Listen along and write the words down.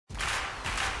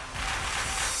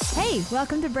Hey,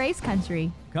 welcome to Braves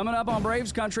Country. Coming up on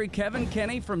Braves Country, Kevin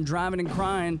Kenny from Driving and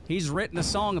Crying. He's written a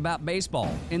song about baseball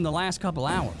in the last couple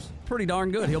hours. Pretty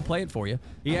darn good. He'll play it for you.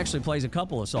 He actually plays a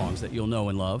couple of songs that you'll know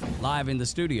and love live in the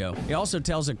studio. He also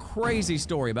tells a crazy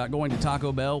story about going to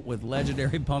Taco Bell with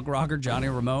legendary punk rocker Johnny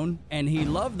Ramone. And he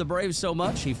loved the Braves so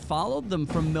much, he followed them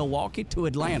from Milwaukee to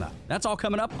Atlanta. That's all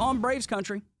coming up on Braves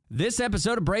Country. This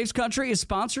episode of Braves Country is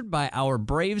sponsored by our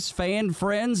Braves fan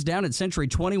friends down at Century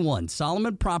 21,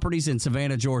 Solomon Properties in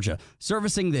Savannah, Georgia,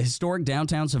 servicing the historic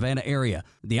downtown Savannah area,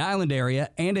 the island area,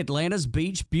 and Atlanta's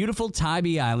beach, beautiful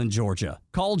Tybee Island, Georgia.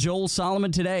 Call Joel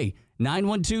Solomon today,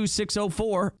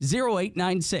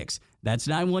 912-604-0896. That's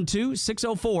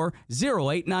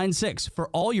 912-604-0896 for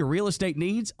all your real estate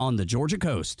needs on the Georgia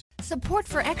coast. Support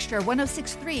for Extra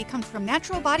 106.3 comes from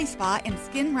Natural Body Spa and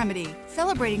Skin Remedy,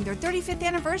 celebrating their 35th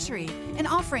anniversary and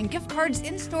offering gift cards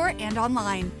in-store and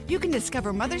online. You can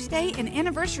discover Mother's Day and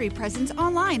anniversary presents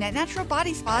online at Natural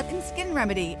Body Spa and Skin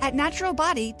Remedy at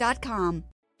naturalbody.com.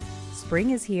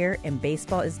 Spring is here and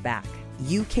baseball is back.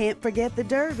 You can't forget the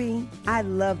Derby. I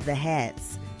love the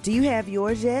hats. Do you have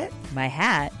yours yet? My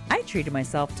hat? I treated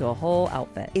myself to a whole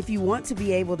outfit. If you want to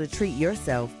be able to treat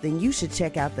yourself, then you should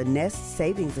check out the Nest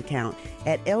Savings Account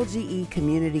at LGE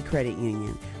Community Credit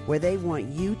Union, where they want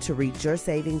you to reach your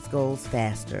savings goals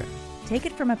faster. Take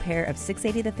it from a pair of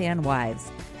 680 The Fan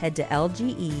wives. Head to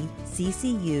lgeccu.org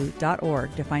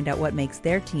to find out what makes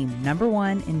their team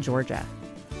 #1 in Georgia.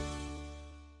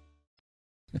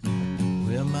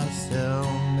 With myself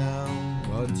now,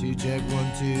 1, 2, check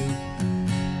 1, 2.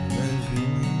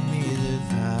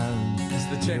 It's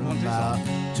the Check 1, 2 song.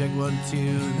 Check 1, 2.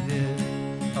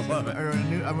 I love it.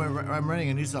 I'm writing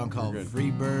a new song called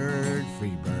Free Bird,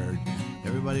 Free Bird.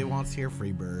 Everybody wants to hear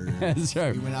Free Bird. That's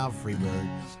right. Screaming out Free Bird.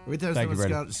 Every time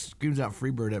someone screams out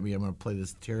Free Bird at me, I'm going to play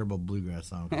this terrible bluegrass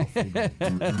song called Free Bird.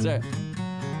 That's right.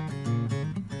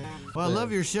 Well, I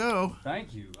love your show.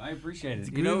 Thank you. I appreciate it. It's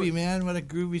groovy, man. What a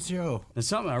groovy show. It's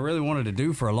something I really wanted to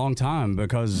do for a long time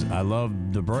because I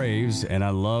love the Braves and I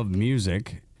love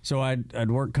music. So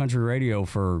I'd worked country radio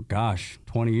for,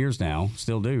 20 years now,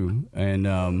 still do. And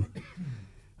I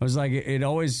was like, it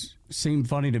always seemed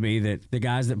funny to me that the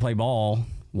guys that play ball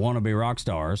want to be rock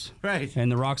stars. Right.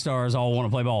 And the rock stars all want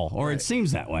to play ball. Or It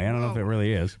seems that way. I don't know if it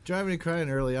really is. Driving and Crying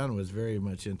early on was very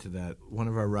much into that. One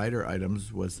of our rider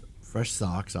items was fresh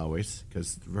socks always,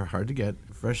 because they're hard to get,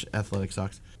 fresh athletic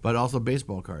socks, but also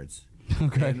baseball cards.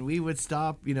 Okay. And we would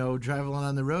stop, drive along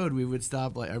on the road. We would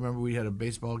stop. Like I remember we had a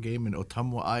baseball game in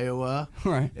Ottumwa, Iowa.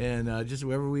 Right. And just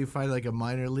wherever we find like a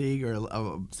minor league or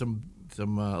some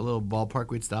little ballpark,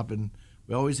 we'd stop, and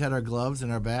we always had our gloves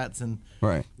and our bats, and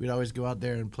we'd always go out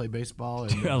there and play baseball.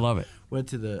 And I love it. Went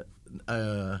to the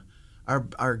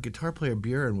our guitar player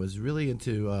Bjorn was really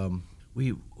into.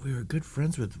 We were good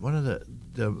friends with one of the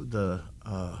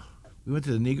we went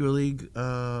to the Negro League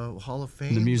Hall of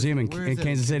Fame. The museum in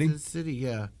Kansas City? Kansas City,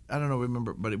 yeah. I don't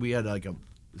remember, but we had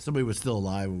somebody was still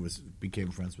alive and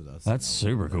became friends with us. That's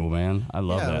super cool, man. I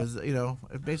love that. It was,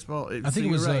 baseball. I think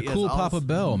it was Cool Papa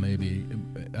Bell, maybe,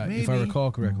 if I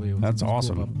recall correctly. That's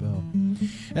awesome. Cool Papa Bell.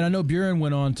 And I know Bjorn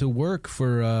went on to work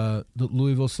for the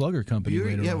Louisville Slugger Company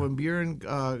later on. When Bjorn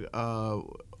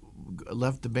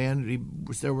left the band, he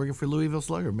started working for Louisville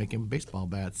Slugger, making baseball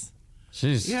bats.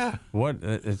 Jeez. Yeah.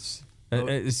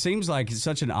 It seems like it's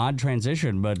such an odd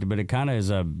transition, but it kind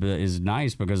of is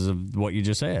nice because of what you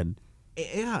just said.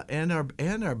 Yeah, and our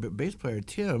bass player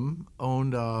Tim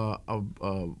owned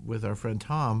with our friend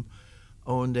Tom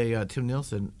owned Tim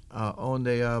Nielsen owned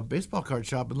a baseball card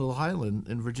shop in Little Highland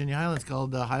in Virginia Highlands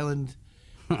called Highland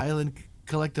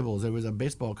Collectibles. It was a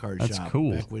baseball card shop. That's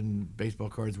cool. Back when baseball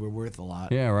cards were worth a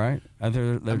lot. Yeah, right.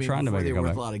 They're trying to make it come back.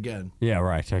 Worth a lot again. Yeah,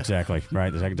 right. Exactly.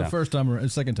 Right. The second time. The first time or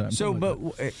second time. So,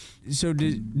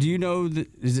 do you know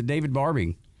is it David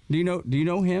Barbie? Do you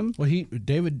know him? Well,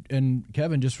 David and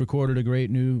Kevin just recorded a great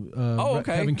new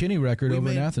Kevin Kinney record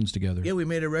in Athens together. Yeah, we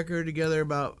made a record together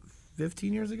about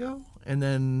 15 years ago, and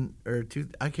then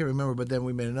I can't remember, but then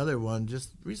we made another one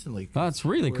just recently. Oh, that's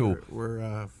really cool.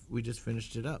 We just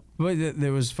finished it up. But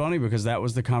it was funny because that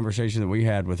was the conversation that we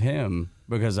had with him,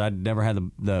 because I'd never had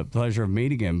the pleasure of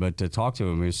meeting him, but to talk to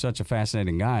him, he was such a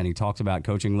fascinating guy, and he talked about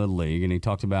coaching Little League, and he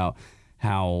talked about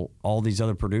how all these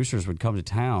other producers would come to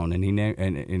town, and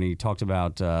he talked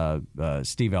about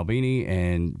Steve Albini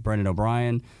and Brendan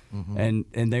O'Brien, and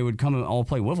they would come and all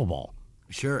play wiffle ball.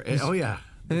 Sure. Oh yeah.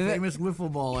 famous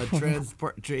wiffle ball at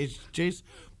Chase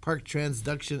Park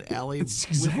Transduction Alley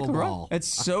exactly wiffle ball. Right. It's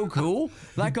so cool.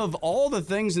 Like, of all the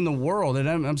things in the world, and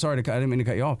I'm sorry, I didn't mean to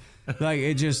cut you off. Like,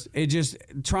 it just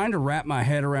trying to wrap my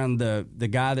head around the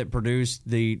guy that produced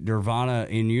the Nirvana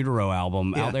In Utero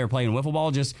album out there playing wiffle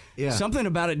ball. Just something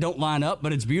about it don't line up,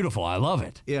 but it's beautiful. I love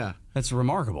it. Yeah. That's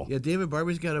remarkable. Yeah, David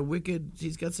Barbie's got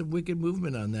he's got some wicked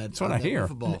movement on that. That's what I hear.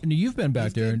 And you've been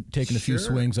back there and taken a few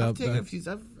swings up.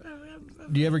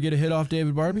 Do you ever get a hit off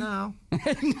David Barbie? No. No. I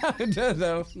think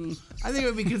it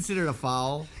would be considered a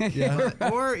foul. Yeah.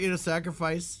 Or,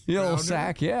 sacrifice. A little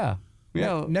sack, yeah.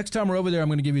 Yeah. Next time we're over there, I'm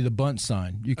going to give you the bunt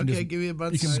sign. You can give me a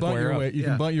bunt sign. You can bunt your way. You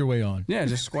can bunt your way on. Yeah,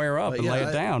 just square up and lay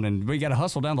it down. And we got to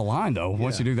hustle down the line, though.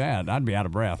 Once you do that, I'd be out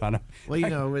of breath. I know.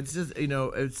 Well, it's just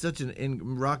it's such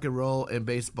rock and roll and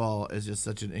baseball is just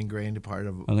such an ingrained part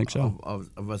of. I think so.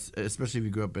 Of us, especially if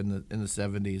you grew up in the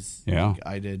 70s. Yeah. Like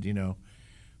I did.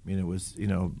 It was it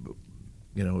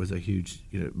was a huge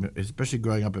especially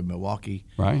growing up in Milwaukee,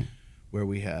 right, where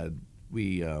we had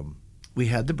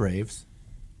the Braves.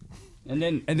 And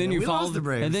then you followed the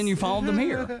Braves. And then you followed them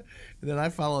here. And then I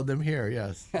followed them here.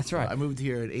 Yes, that's right. I moved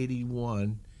here in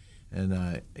 '81, and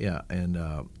I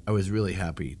was really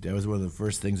happy. That was one of the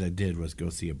first things I did was go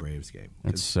see a Braves game.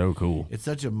 That's so cool. It's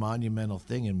such a monumental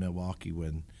thing in Milwaukee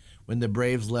when the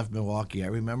Braves left Milwaukee. I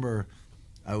remember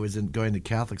I was going to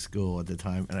Catholic school at the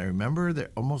time, and I remember that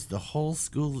almost the whole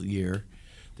school year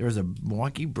there was a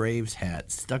Milwaukee Braves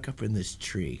hat stuck up in this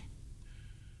tree.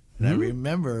 And I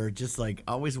remember just like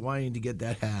always wanting to get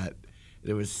that hat.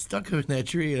 It was stuck in that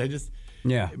tree, and I just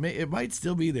it might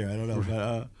still be there. I don't know,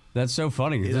 but that's so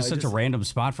funny. It's such a random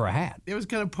spot for a hat. It was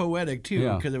kind of poetic too,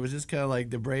 because it was just kind of like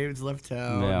the Braves left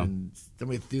town and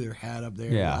somebody threw their hat up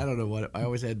there. Yeah. I don't know what. I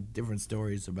always had different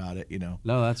stories about it. No,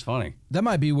 that's funny. That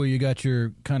might be where you got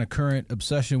your kind of current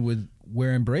obsession with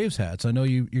wearing Braves hats. I know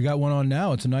you got one on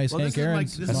now. It's a nice Hank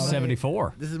Aaron's. That's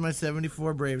 74. This is my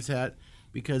 74 Braves hat.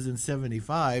 Because in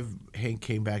 '75, Hank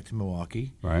came back to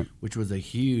Milwaukee, right? Which was a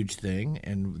huge thing,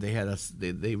 and they had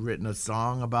they written a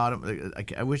song about him.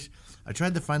 I wish I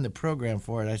tried to find the program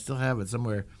for it. I still have it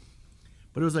somewhere,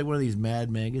 but it was like one of these Mad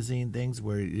Magazine things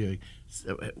where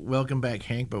 "Welcome Back,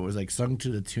 Hank," but it was like sung to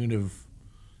the tune of,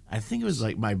 I think it was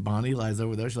like "My Bonnie Lies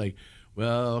Over There." She's like,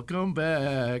 "Welcome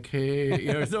back,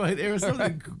 hey." So there was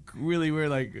something really weird,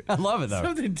 like I love it though.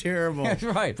 Something terrible. That's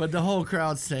right. But the whole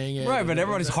crowd sang it. Right, but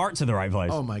everybody's heart's in the right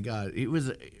place. Oh my God.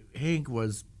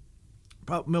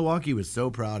 Milwaukee was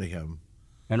so proud of him.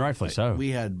 And rightfully so. I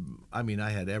had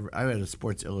a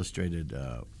Sports Illustrated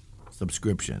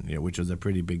subscription, which was a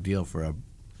pretty big deal for a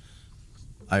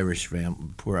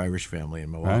poor Irish family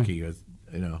in Milwaukee. Right.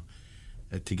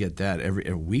 To get that every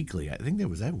weekly. I think that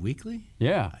was weekly.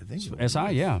 Yeah, I think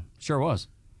SI. Yeah, sure was.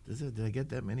 Did I get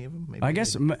that many of them? Maybe I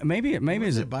guess maybe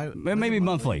is it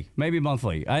monthly? Maybe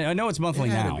monthly. I know it's monthly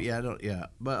now.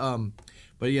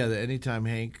 But anytime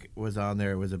Hank was on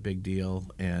there, it was a big deal.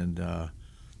 And I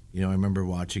remember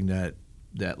watching that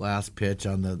last pitch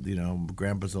on the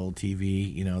Grandpa's old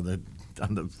TV.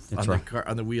 On the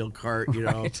wheel cart.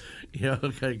 Right.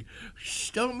 Like,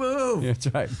 shh, don't move. That's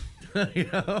right.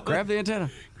 Grab the antenna.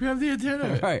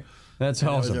 Right. That's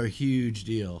awesome. That was a huge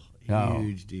deal.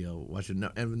 Huge deal. Watching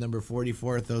number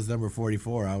 44. Those number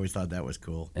 44. I always thought that was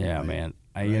cool. Yeah, right? man.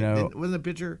 Wasn't the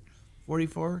pitcher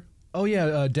 44? Oh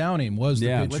yeah, Downing was the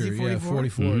pitcher. Was he 44? Yeah,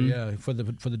 44. Mm-hmm. Yeah, for the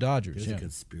Dodgers. There's a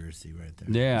conspiracy right there.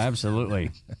 Yeah,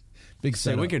 absolutely. Big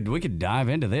setup. We could dive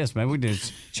into this. Maybe we could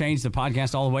just change the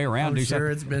podcast all the way around. I'm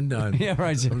sure it's been done. Yeah,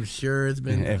 right. I'm sure it's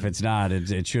been done. If it's not,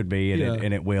 it should be,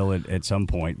 and it will at some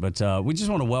point. But we just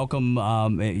want to welcome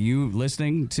you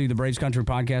listening to the Braves Country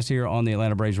podcast here on the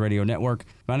Atlanta Braves Radio Network.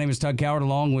 My name is Tug Coward,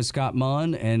 along with Scott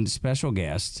Munn and special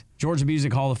guest, Georgia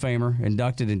Music Hall of Famer,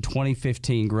 inducted in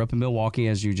 2015, grew up in Milwaukee,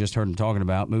 as you just heard him talking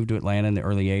about, moved to Atlanta in the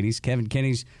early 80s. Kevin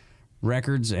Kinney's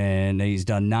records, and he's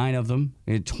done 9 of them.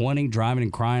 He had 20 Driving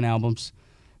and Crying albums.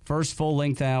 First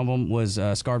full-length album was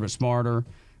Scarred But Smarter,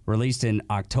 released in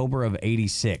October of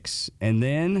 86. And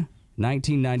then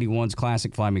 1991's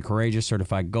classic Fly Me Courageous,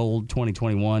 certified gold.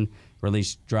 2021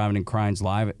 released Driving and Crying's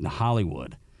Live in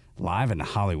Hollywood. Live in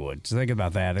Hollywood. So think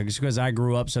about that. It's because I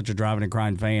grew up such a Driving and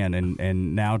Crying fan,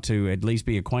 and now to at least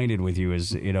be acquainted with you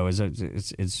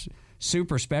it's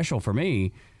super special for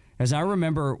me. As I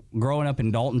remember growing up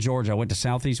in Dalton, Georgia, I went to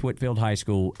Southeast Whitfield High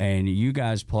School, and you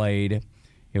guys played.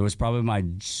 It was probably my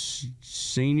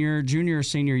junior or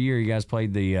senior year. You guys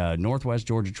played the Northwest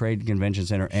Georgia Trade Convention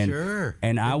Center.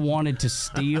 And I wanted to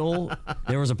steal.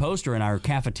 There was a poster in our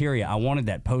cafeteria. I wanted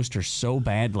that poster so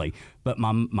badly. But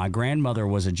my grandmother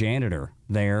was a janitor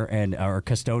there, or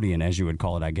custodian, as you would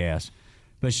call it, I guess.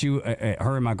 But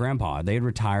her and my grandpa, they had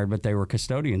retired, but they were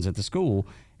custodians at the school,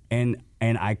 and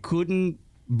I couldn't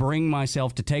bring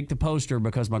myself to take the poster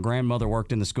because my grandmother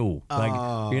worked in the school.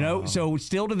 So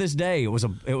still to this day, it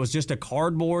was just a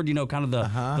cardboard, kind of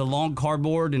the long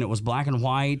cardboard, and it was black and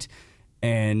white.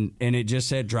 And it just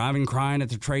said Driving Crying at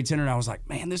the Trade Center. And I was like,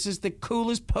 man, this is the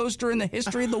coolest poster in the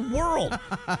history of the world.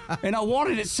 And I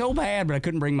wanted it so bad, but I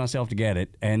couldn't bring myself to get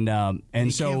it. And you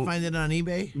so can't find it on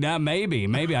eBay? Nah,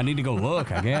 maybe I need to go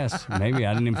look, I guess. Maybe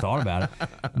I didn't even thought about it.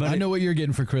 But I know what you're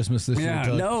getting for Christmas this year,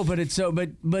 Tug. No, but it's so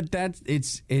but that's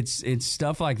it's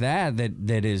stuff like that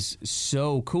is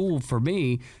so cool for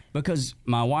me, because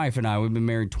my wife and I, we've been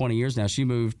married 20 years now. She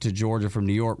moved to Georgia from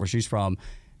New York, where she's from.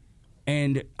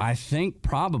 And I think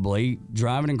probably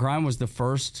Driving and Crying was the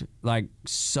first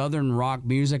Southern rock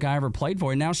music I ever played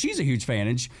for. And now she's a huge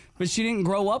fan, but she didn't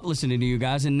grow up listening to you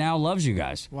guys, and now loves you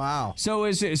guys. Wow. So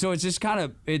it's just kind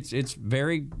of it's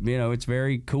very it's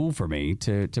very cool for me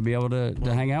to be able to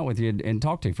hang out with you and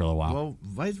talk to you for a little while. Well,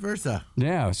 vice versa.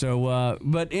 Yeah. So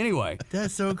but anyway,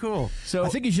 that's so cool. So I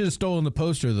think you should have stolen the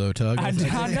poster though, Tug. I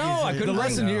know. I couldn't. The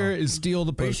lesson here is steal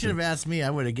the poster. You should have asked me. I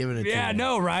would have given it to you. Yeah, I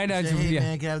know, right? Hey,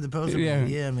 man, can I have the poster?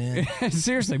 Yeah, man.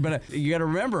 Seriously, but you got to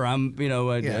remember, I'm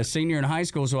a senior in high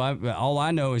school, so all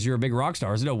I know is you're a big rock star.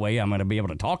 There's no way I'm going to be able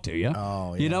to talk to you.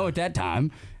 Oh, yeah. At that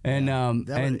time,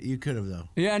 and you could have though.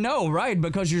 Yeah, no, right?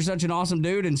 Because you're such an awesome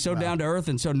dude and so down to earth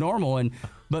and so normal,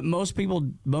 but most people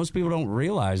don't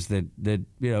realize that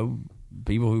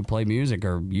people who play music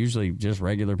are usually just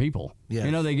regular people.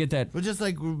 Yeah, they get that. Well, just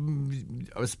like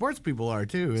sports people are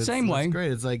too. Same way. It's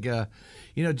great. It's like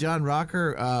John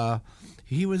Rocker.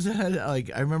 He was at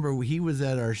I remember he was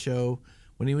at our show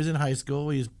when he was in high school.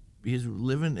 He's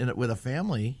living with a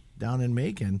family down in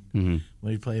Macon when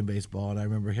he's playing baseball, and I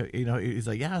remember he's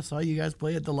like, yeah, I saw you guys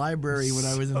play at the library when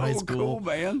I was in high school. Cool,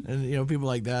 man. And people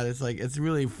like that. It's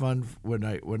really fun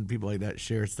when people like that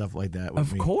share stuff like that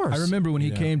with me. Of course. I remember when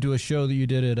he came to a show that you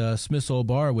did at Smith's Old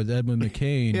Bar with Edmund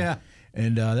McCain. Yeah,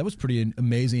 and that was pretty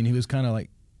amazing. He was kind of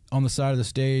on the side of the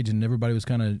stage, and everybody was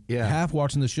kind of half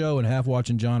watching the show and half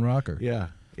watching John Rocker. Yeah.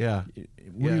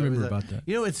 What do you remember about that?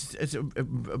 It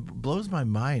blows my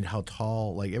mind how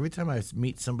tall. Every time I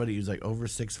meet somebody who's over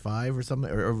 6'5" or something,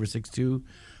 or over 6'2", I'm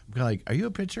kind of like, "Are you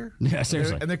a pitcher?" Yeah,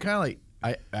 seriously. And they're kind of like,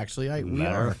 we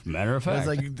are. Matter of fact,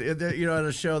 it's at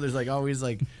a show, there's always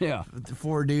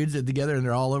 4 dudes together, and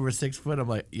they're all over 6 foot. I'm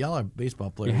like, y'all are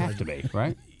baseball players. You have to be,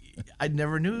 right? I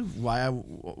never knew why I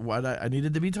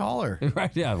netaled to be taller.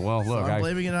 Right? Yeah. Well, look, so I'm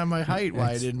blaming it on my height.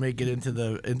 Why I didn't make it into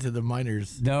the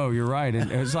minors. No, you're right. And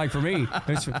it's like for me,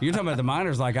 you're talking about the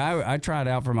minors. I tried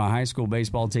out for my high school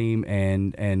baseball team,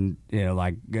 and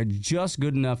just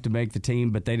good enough to make the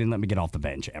team, but they didn't let me get off the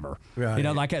bench ever. Right.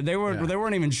 They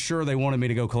weren't even sure they wanted me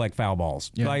to go collect foul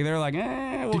balls. Yeah. They're like,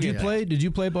 Did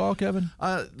you play ball, Kevin?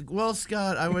 Well,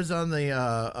 Scott, I was on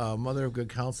the Mother of Good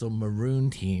Counsel Maroon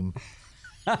team.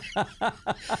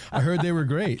 I heard they were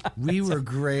great. We were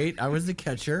great. I was the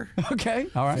catcher. Okay.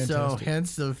 All right. So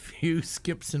hence a few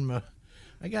skips in my.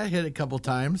 I got hit a couple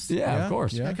times. Yeah, of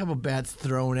course. Got a couple bats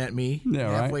thrown at me.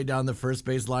 Yeah, halfway down the first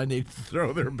base line, they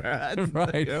throw their bat.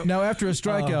 Right. Now, after a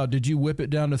strikeout, did you whip it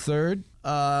down to third?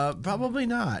 Probably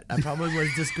not. I probably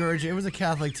was discouraged. It was a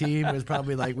Catholic team. It was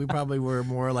probably we probably were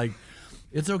more like,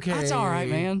 it's okay. That's all right,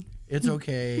 man. It's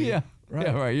okay. Yeah. Right.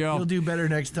 Yeah, right. You'll do better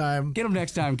next time. Get them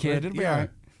next time, kid. It'll be all right.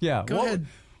 Yeah. Go ahead.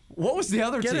 What was the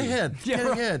other team? Get a hit. Yeah, Get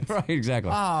a hit. Right, exactly.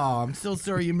 Oh, I'm still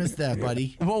sorry you missed that,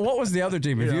 buddy. Well, what was the other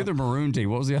team? If you're the maroon team,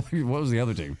 what was the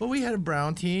other team? Well, we had a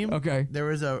brown team. Okay. There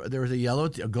was a yellow,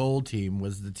 a gold team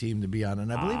was the team to be on,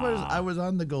 and I believe I was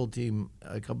on the gold team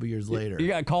a couple years later. You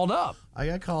got called up. I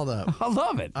got called up. I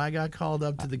love it. I got called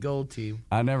up to the gold team.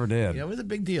 I never did. It was a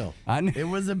big deal. It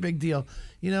was a big deal.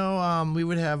 We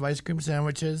would have ice cream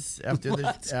sandwiches after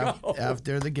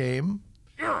the game.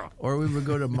 Or we would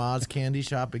go to Ma's candy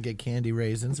shop and get candy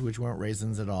raisins, which weren't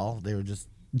raisins at all. They were just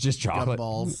chocolate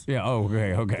balls. Yeah. Oh,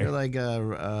 okay. They're like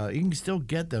you can still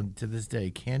get them to this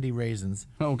day. Candy raisins.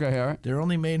 Okay. All right. They're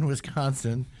only made in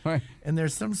Wisconsin. Right. And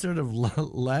there's some sort of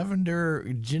lavender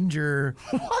ginger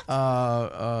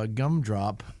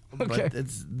gumdrop. Okay. But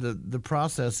it's the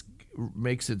process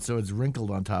makes it so it's wrinkled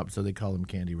on top, so they call them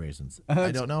candy raisins.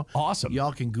 I don't know. Awesome.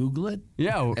 Y'all can Google it.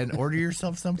 Yeah. And order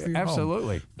yourself some for your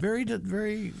Absolutely. home.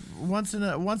 Very once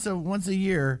a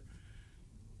year.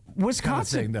 Wisconsin, kind of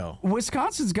thing, though.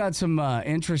 Wisconsin's got some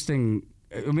interesting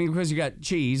I mean, because you got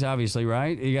cheese, obviously,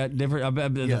 right? You got different.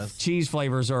 The cheese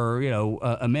flavors are,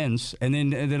 immense, and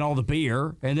then all the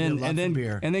beer, and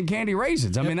then candy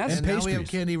raisins. I mean, that's and pastries. now we have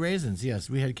candy raisins. Yes,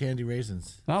 we had candy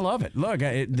raisins. I love it. Look,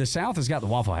 the South has got the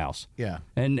Waffle House. Yeah,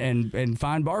 and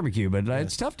fine barbecue, but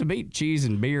it's tough to beat cheese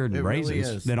and beer and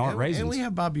raisins that aren't raisins. And we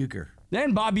have Bob Uecker.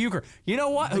 Then Bob Uecker. You know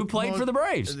what? Who played for the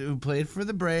Braves? Who played for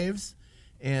the Braves.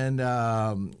 And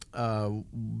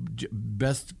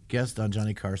best guest on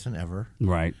Johnny Carson ever.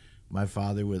 Right. My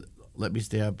father would let me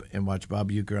stay up and watch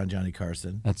Bob Uecker on Johnny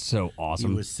Carson. That's so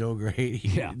awesome. He was so great.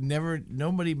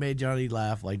 Nobody made Johnny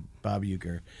laugh like Bob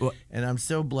Uecker. Well, and I'm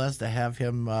so blessed to have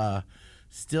him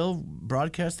still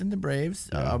broadcasting the Braves,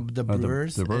 the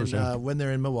Brewers, the Brewers when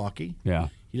they're in Milwaukee. Yeah.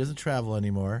 He doesn't travel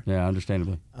anymore. Yeah,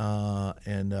 understandably.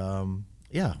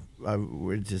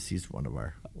 He's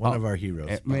one of our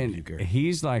heroes. Man,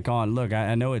 he's like on. Look,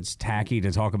 I know it's tacky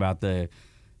to talk about the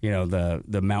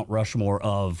Mount Rushmore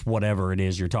of whatever it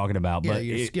is you're talking about, but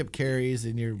your Skip Careys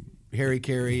and your Harry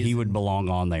Careys. He would belong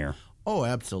on there. Oh,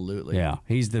 absolutely. Yeah,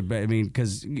 he's the. I mean,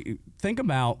 because think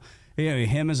about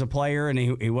him as a player, and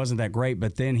he wasn't that great,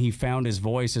 but then he found his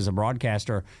voice as a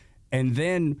broadcaster. And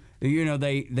then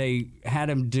they had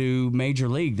him do Major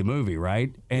League, the movie,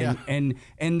 right? And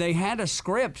they had a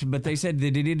script, but they said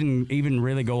that he didn't even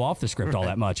really go off the script all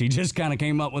that much. He just kind of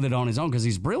came up with it on his own because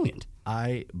he's brilliant.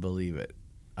 I believe it.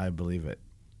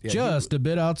 Yeah, just a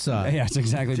bit outside. Yeah, that's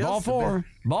exactly. Ball 4,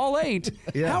 ball 8.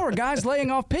 Yeah. How are guys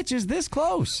laying off pitches this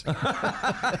close? And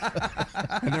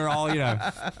they're all, they're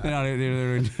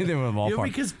ballpark.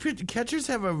 Because catchers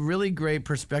have a really great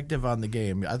perspective on the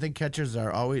game. I think catchers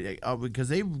are always because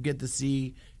they get to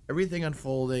see everything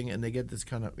unfolding, and they get this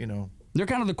kind of They're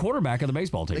kind of the quarterback of the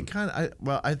baseball team.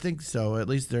 I think so. At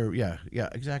least they're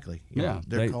exactly.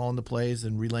 They're calling the plays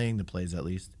and relaying the plays at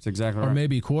least. That's exactly right. Or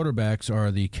maybe quarterbacks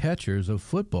are the catchers of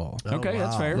football. Okay,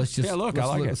 that's fair. Let's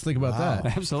think about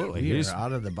that. Absolutely. We are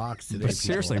out of the box today. But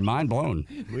seriously, mind blown.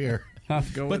 We are.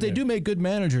 But they do make good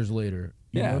managers later.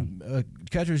 You know,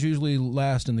 catchers usually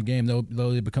last in the game, though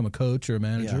they become a coach or a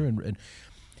manager. Yeah. And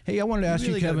hey, I wanted to ask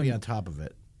you, Kevin. Be on top of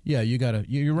it. Yeah,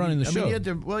 you're running the show.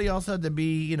 You also had to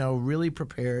be, really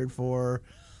prepared for,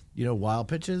 wild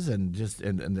pitches and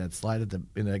that slide at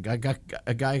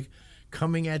a guy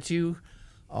coming at you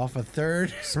off a third,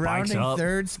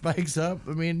 third, spikes up.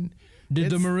 I mean,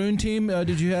 did the Maroon team?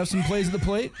 Did you have some plays at the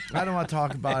plate? I don't want to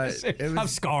talk about it. I'm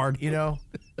scarred.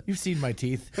 You've seen my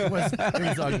teeth. It was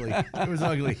ugly. It was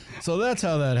ugly. So that's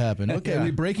how that happened.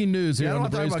 Okay, breaking news here on the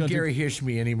Braves Country. I don't want to talk about Gary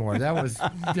Hishme anymore. That was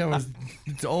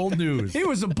it's old news. He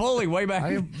was a bully way back.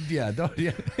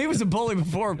 He was a bully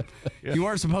before you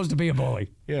weren't supposed to be a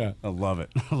bully. Yeah, I love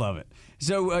it.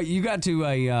 So you got to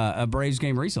a Braves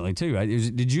game recently too.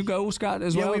 Did you go, Scott,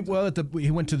 as well?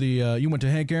 He went to you went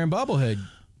to Hank Aaron bobblehead.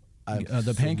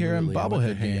 The Hank Aaron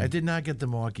bobblehead game. I did not get the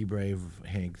Milwaukee Brave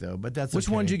Hank though, but that's which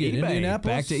one did you get? eBay.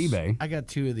 Indianapolis. Back to eBay. I got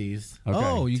 2 of these. Okay.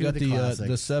 Oh, you got the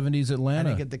 70s Atlanta. I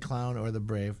didn't get the Clown or the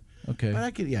Brave. Okay,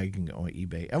 but you can go on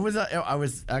eBay. I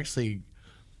was actually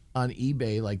on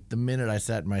eBay like the minute I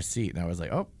sat in my seat, and I was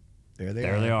like, oh. There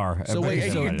they are. So wait,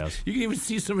 you can even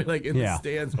see somebody like in the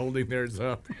stands holding theirs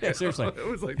up. Yeah, seriously. It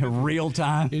was like real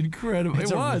time. Incredible.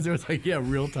 It was like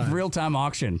real time. Real time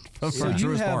auction. So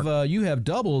you have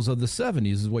doubles of the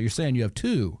 70s is what you're saying. You have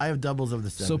 2. I have doubles of the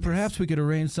 70s. So perhaps we could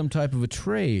arrange some type of a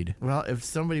trade. Well, if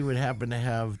somebody would happen to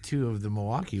have 2 of the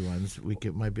Milwaukee ones, we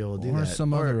might be able to do that. Or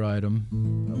some other item.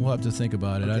 We'll have to think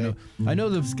about it. Okay. I know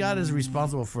that Scott is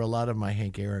responsible for a lot of my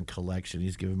Hank Aaron collection.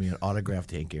 He's given me an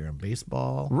autographed Hank Aaron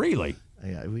baseball. Really?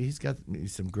 Yeah, he's got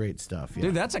some great stuff. Yeah.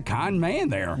 Dude, that's a kind man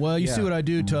there. Well, you see what I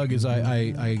do, Tug, is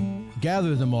I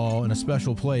gather them all in a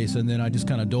special place, and then I just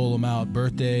kind of dole them out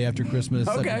birthday after Christmas.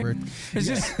 Okay.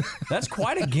 That's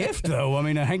quite a gift, though. I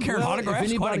mean, a Hank Aaron autograph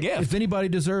is quite a gift. If anybody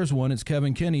deserves one, it's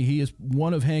Kevin Kinney. He is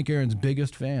one of Hank Aaron's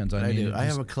biggest fans. I do. I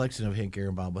have a collection of Hank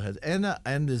Aaron bobbleheads, and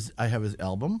I have his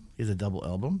album. He has a double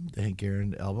album, the Hank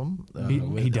Aaron album.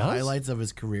 He does? Highlights of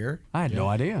his career. I had no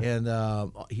idea.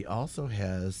 And he also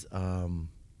has...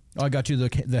 I got you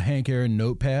the Hank Aaron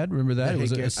notepad. Remember that? It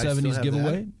was a 70s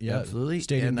giveaway. That. Yeah, absolutely.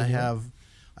 Stadium and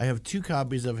I have 2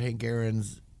 copies of Hank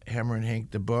Aaron's Hammer and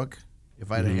Hank the book.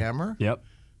 If I had a hammer. Yep.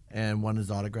 And one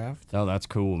is autographed. Oh, that's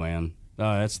cool, man.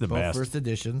 Oh, that's the best. Both first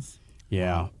editions.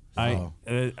 Yeah. I'm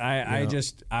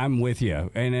with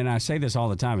you, and I say this all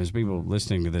the time. As people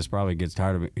listening to this probably gets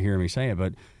tired of hearing me say it,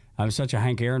 but I'm such a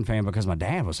Hank Aaron fan because my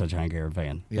dad was such a Hank Aaron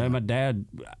fan. Yeah. My dad.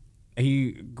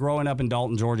 He growing up in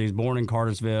Dalton, Georgia. He's born in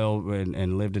Cartersville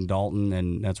and lived in Dalton,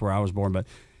 and that's where I was born. But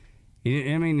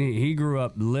he grew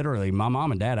up literally. My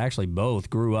mom and dad actually both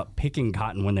grew up picking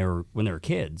cotton when they were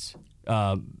kids.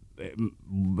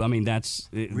 I mean, that's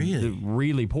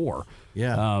really poor.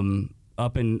 Yeah.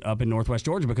 Up in Northwest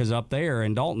Georgia, because up there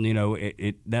in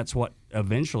Dalton, that's what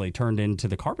eventually turned into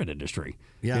the carpet industry.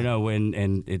 Yeah.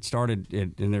 And it started,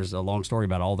 and there's a long story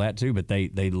about all that too, but they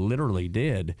literally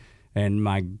did. And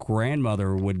my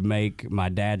grandmother would make my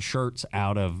dad's shirts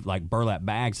out of like burlap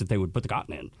bags that they would put the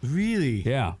cotton in. Really?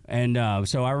 Yeah. And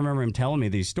so I remember him telling me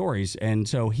these stories. And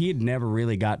so he had never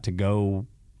really got to go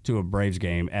to a Braves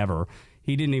game ever.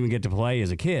 He didn't even get to play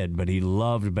as a kid, but he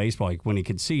loved baseball. When he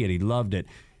could see it, he loved it.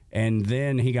 And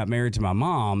then he got married to my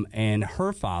mom, and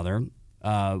her father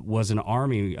was an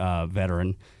Army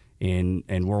veteran in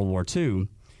World War II.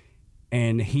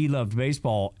 And he loved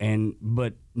baseball,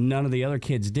 but none of the other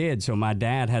kids did. So my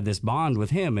dad had this bond with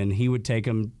him, and he would take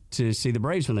him to see the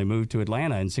Braves when they moved to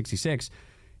Atlanta in '66.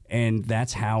 And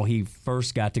that's how he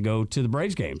first got to go to the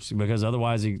Braves games, because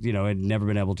otherwise he, had never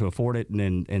been able to afford it.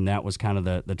 And that was kind of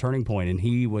the turning point. And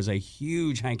he was a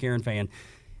huge Hank Aaron fan.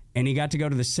 And he got to go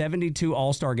to the 72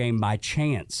 All-Star game by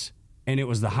chance. And it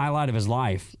was the highlight of his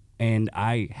life. And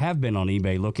I have been on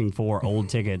eBay looking for old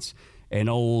tickets and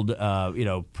old,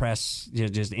 press,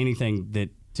 just anything that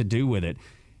to do with it.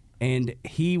 And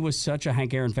he was such a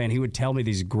Hank Aaron fan. He would tell me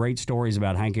these great stories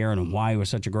about Hank Aaron and why he was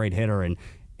such a great hitter.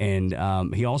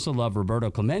 And he also loved Roberto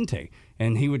Clemente.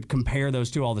 And he would compare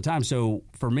those two all the time. So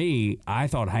for me, I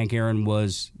thought Hank Aaron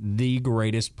was the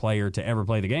greatest player to ever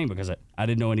play the game, because I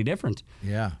didn't know any different.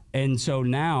 Yeah. And so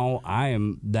now I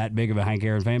am that big of a Hank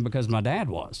Aaron fan because my dad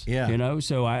was. Yeah.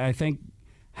 So I think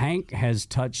Hank has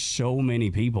touched so many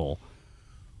people.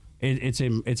 It's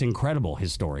incredible,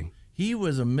 his story. He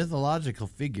was a mythological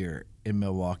figure in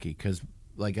Milwaukee because,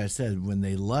 like I said, when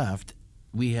they left,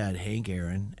 we had Hank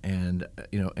Aaron and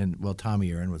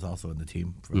Tommy Aaron was also in the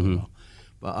team for a while.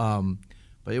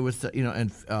 But it was,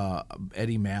 and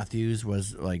Eddie Matthews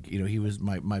was like, he was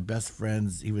my best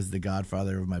friend's. He was the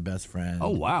godfather of my best friend. Oh,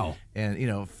 wow. And,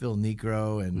 Phil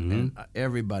Niekro and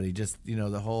everybody, just,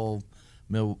 the whole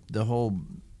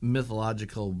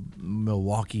mythological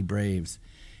Milwaukee Braves.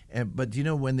 But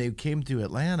when they came to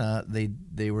Atlanta,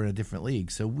 they were in a different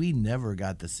league, so we never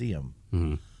got to see them.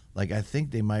 Mm-hmm. Like, I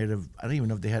think they might have. I don't even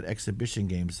know if they had exhibition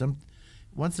games.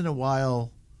 Once in a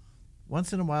while,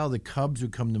 the Cubs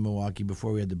would come to Milwaukee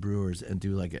before we had the Brewers and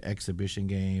do like an exhibition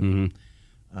game.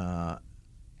 Mm-hmm.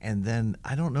 And then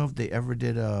I don't know if they ever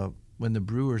did when the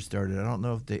Brewers started. I don't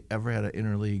know if they ever had an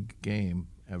interleague game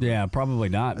ever. Yeah, probably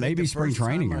not. Maybe spring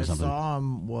training or something. I saw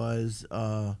them was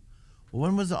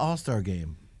when was the All-Star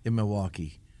game in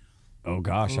Milwaukee? Oh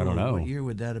gosh, I don't know. What year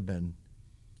would that have been?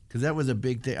 Because that was a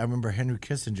big thing. I remember Henry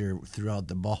Kissinger threw out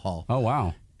the ball. Oh,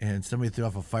 wow. And somebody threw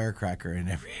off a firecracker,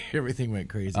 and everything went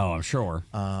crazy. Oh, I'm sure.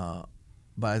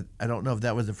 But I don't know if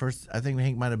that was the first. I think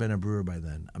Hank might have been a Brewer by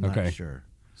then. I'm not sure.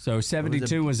 So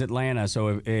 72 was Atlanta.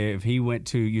 So if he went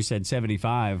to, you said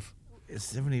 75.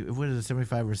 70. What is it,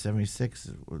 75 or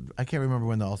 76? I can't remember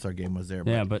when the All-Star game was there.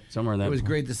 But somewhere in that. It was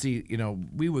great to see.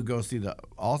 We would go see the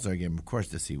All-Star game, of course,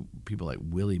 to see people like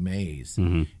Willie Mays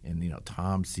and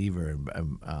Tom Seaver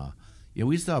and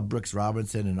we saw Brooks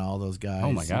Robinson and all those guys.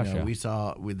 Oh my gosh! We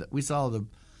saw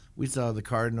the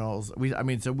Cardinals. We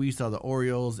saw the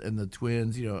Orioles and the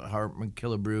Twins. Hartman,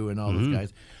 Killebrew, and all those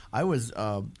guys. I was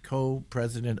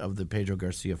co-president of the Pedro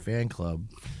Garcia fan club.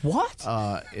 What?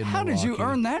 How did you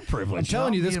earn that privilege? I'm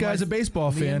telling you, this guy's a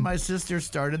baseball fan. Me and my sister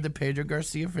started the Pedro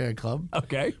Garcia fan club.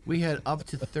 Okay. We had up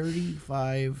to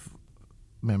 35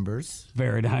 members.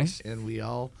 Very nice. And we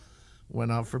all went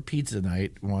out for pizza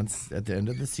night once at the end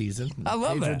of the season. I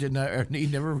love that. He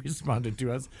never responded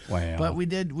to us. Wow. But we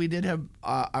did have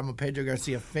I'm a Pedro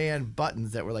Garcia fan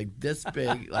buttons that were like this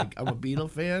big, like I'm a Beatle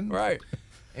fan. Right.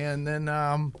 And then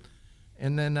all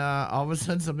of a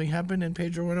sudden something happened and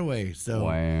Pedro went away. So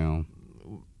wow.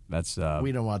 That's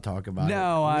we don't want to talk about it.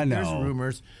 No, I know. There's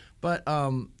rumors. But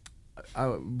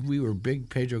we were big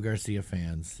Pedro Garcia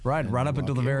fans. Right up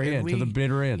until the very end, to the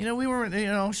bitter end. We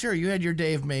weren't, sure, you had your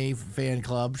Dave May fan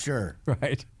club, sure.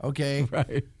 Right. Okay.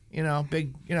 Right.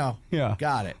 Big, yeah.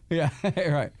 Got it. Yeah,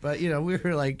 right. But, we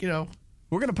were like,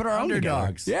 we're going to put our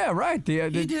underdogs. Own together. Yeah, right.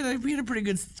 He did. We had a pretty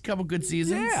good couple good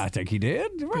seasons. Yeah, I think he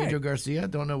did. Right. Pedro Garcia,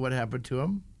 don't know what happened to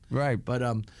him. Right. But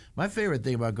my favorite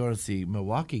thing about going to see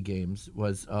Milwaukee games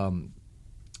was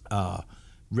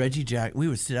Reggie Jackson. We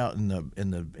would sit out in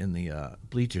the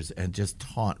bleachers and just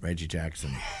taunt Reggie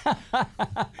Jackson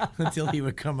until he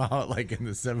would come out like in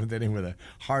the seventh inning with a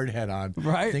hard hat on,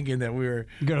 right? Thinking that we were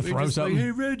gonna throw something. Like,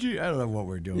 hey Reggie, I don't know what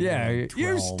we're doing. Yeah,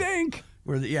 you stink.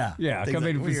 Yeah. I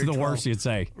mean, it's the worst you'd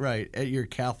say. Right, and you're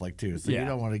Catholic too, so you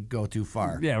don't want to go too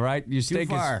far. Yeah, right. You stink.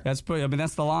 Too far. That's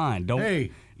the line. Don't.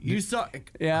 Hey, you suck.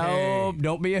 Yeah. Hey. Oh,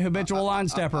 don't be a habitual line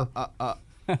stepper.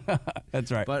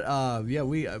 That's right. But I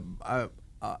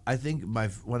think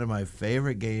one of my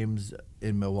favorite games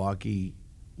in Milwaukee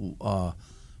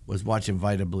was watching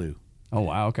Vita Blue. Oh,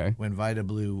 wow, okay. When Vita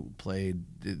Blue played,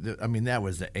 I mean, that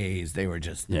was the A's. They were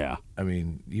just, I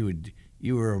mean,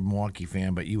 you were a Milwaukee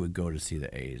fan, but you would go to see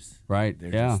the A's. Right,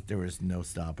 There was no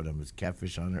stopping them. It was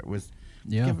Catfish Hunter.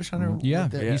 Catfish Hunter?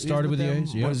 He started with the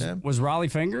A's. Yeah. Was Raleigh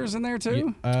Fingers in there,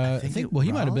 too? I think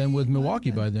he might have been with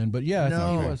Milwaukee by then, but I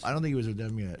think he was. I don't think he was with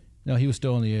them yet. No, he was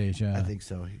still in the A's, yeah. I think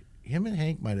so. Him and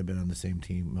Hank might have been on the same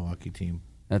team, Milwaukee team.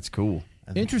 That's cool.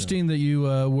 Interesting that you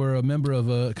were a member of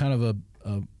a kind of a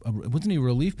wasn't he a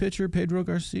relief pitcher, Pedro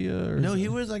Garcia? No, he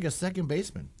was like a second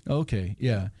baseman. Okay,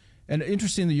 yeah. And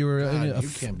interesting that you were you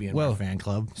can't be in our fan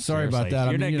club. Sorry about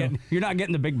that. You're not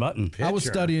getting the big button. Pitcher. I was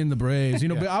studying the Braves,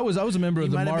 but I was a member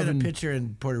of the Marvin. He might have been a pitcher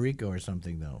in Puerto Rico or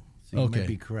something, though. So you might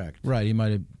be correct. Right, he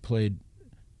might have played.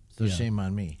 So shame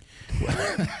on me.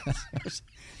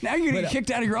 Now you're going to get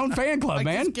kicked out of your own fan club,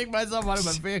 man. I just kicked myself out of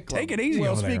my fan club. Take it easy.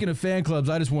 Well, speaking of fan clubs,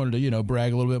 I just wanted to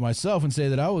brag a little bit myself and say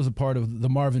that I was a part of the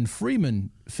Marvin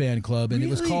Freeman fan club, and it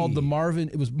was called the Marvin.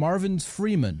 It was Marvin's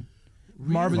Freeman.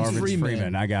 Really? Marvin's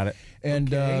Freeman. I got it.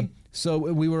 And so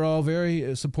we were all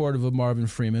very supportive of Marvin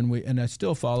Freeman, and I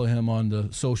still follow him on the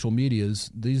social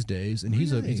medias these days. And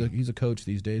he's a coach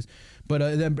these days. But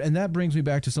that brings me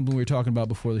back to something we were talking about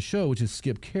before the show, which is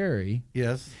Skip Carey.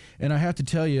 Yes. And I have to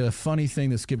tell you a funny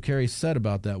thing that Skip Carey said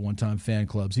about that one time fan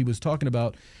clubs. He was talking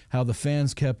about how the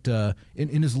fans kept I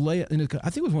think it was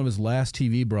one of his last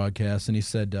TV broadcasts, and he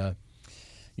said.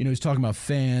 He's talking about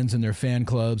fans and their fan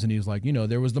clubs, and he was like,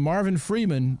 there was the Marvin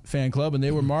Freeman fan club, and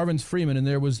they were Marvin's Freeman, and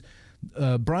there was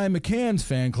Brian McCann's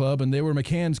fan club, and they were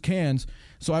McCann's Cans.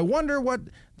 So I wonder what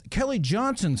Kelly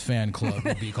Johnson's fan club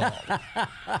would be called.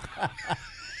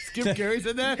 Skip Carey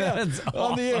said that?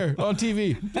 On the air, on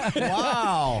TV.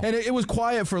 Wow. And it was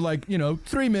quiet for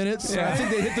 3 minutes. Yeah. I think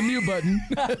they hit the mute button.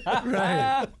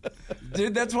 Right.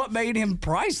 Dude, that's what made him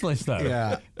priceless, though.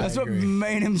 Yeah. That's what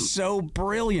made him so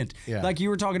brilliant. Yeah. Like you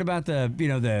were talking about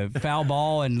the foul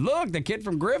ball, and look, the kid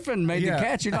from Griffin made the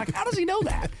catch. You're like, how does he know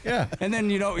that? Yeah. And then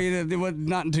it was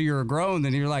not until you were grown,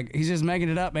 then you're like, he's just making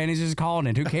it up, man. He's just calling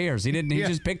it. Who cares? He didn't. He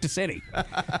just picked a city.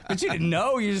 But you didn't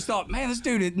know. You just thought, man, this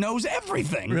dude knows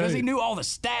everything. Because he knew all the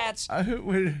stats.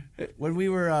 When we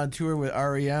were on tour with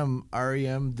REM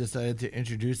decided to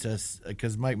introduce us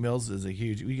because Mike Mills is a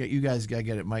huge. You guys got to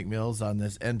get at Mike Mills on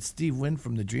this, and Steve Wynn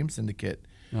from the Dream Syndicate.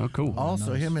 Oh, cool.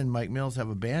 Also, him and Mike Mills have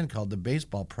a band called the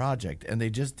Baseball Project, and they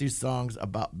just do songs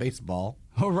about baseball.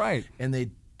 Oh, right. And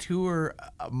they tour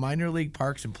minor league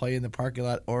parks and play in the parking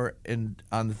lot or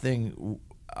on the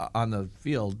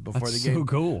field before the game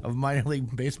of minor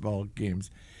league baseball games.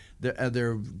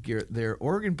 Their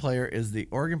organ player is the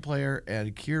organ player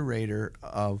and curator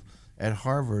at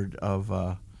Harvard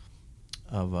of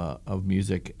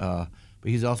music, but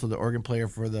he's also the organ player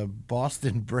for the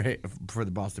Boston Braves,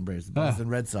 the Boston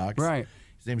Red Sox. Right.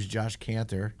 His name is Josh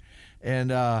Cantor, and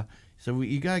so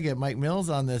you gotta get Mike Mills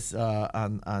on this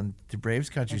on the Braves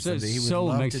Country someday. He would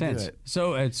love makes to sense. do it.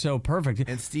 So it's so perfect.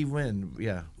 And Steve Wynn,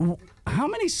 yeah. How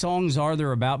many songs are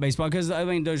there about baseball? Because,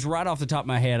 there's right off the top of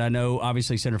my head, I know,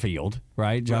 obviously, Center Field,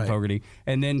 right? John Fogerty.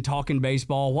 And then Talking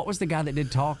Baseball. What was the guy that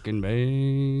did Talking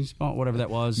Baseball? Whatever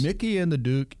that was. Mickey and the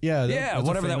Duke. Yeah, that's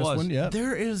whatever that was. One, yeah.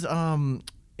 There is,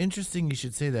 interesting you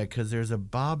should say that, because there's a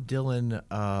Bob Dylan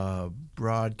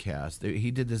broadcast. He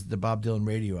did the Bob Dylan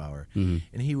Radio Hour. Mm-hmm.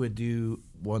 And he would do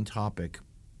one topic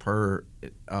per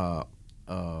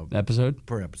episode?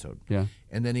 Per episode. Yeah.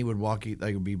 And then he would it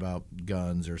would be about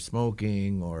guns or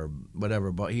smoking or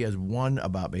whatever. But he has one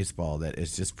about baseball that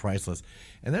is just priceless.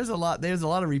 And there's a lot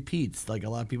of repeats. Like a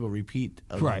lot of people repeat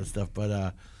a lot of stuff.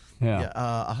 But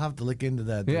I'll have to look into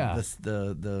that.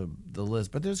 The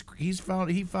list. But he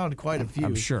found quite a few.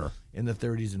 I'm sure. In the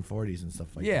 30s and 40s and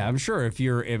stuff like that. Yeah, I'm sure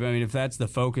if that's the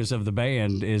focus of the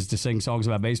band is to sing songs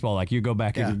about baseball, like you go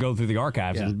back and go through the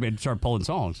archives and start pulling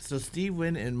songs. So Steve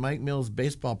Wynn and Mike Mills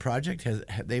Baseball Project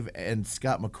and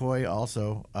Scott McCoy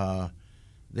also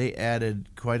they added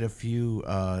quite a few,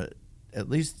 at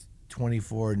least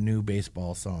 24 new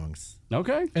baseball songs.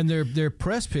 Okay. And their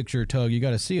press picture, Tug, you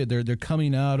got to see it. They're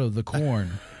coming out of the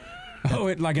corn.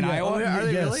 Like in Iowa? Are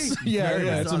they really?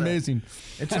 Yeah, it's amazing.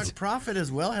 And Chuck Prophet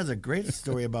as well has a great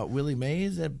story about Willie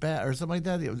Mays at bat or something like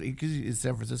that. Because he's a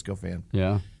San Francisco fan.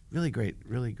 Yeah. Really great.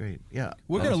 Yeah.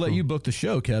 We're going to let you book the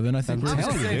show, Kevin. I think I'm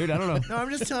telling you, dude. I don't know. No,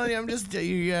 I'm just telling you. I'm just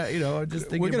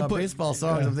thinking about baseball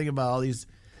songs. I'm thinking about all these.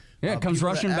 Yeah, it comes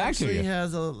rushing back to you. He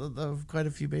has quite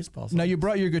a few baseball songs. Now, you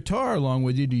brought your guitar along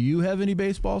with you. Do you have any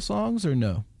baseball songs or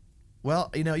no?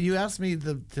 Well, you asked me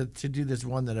to do this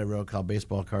one that I wrote called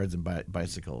Baseball Cards and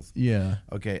Bicycles. Yeah.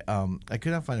 Okay. I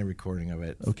could not find a recording of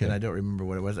it. Okay. And I don't remember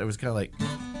what it was. It was kind of like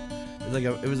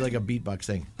it was like a beatbox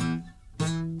thing.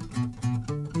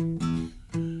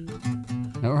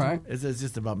 All right. It's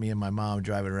just about me and my mom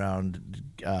driving around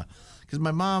because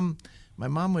my mom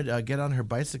would get on her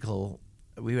bicycle.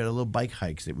 We had a little bike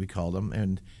hikes that we called them,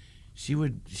 and she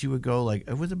would go like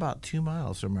it was about 2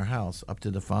 miles from our house up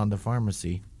to the Fonda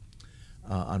Pharmacy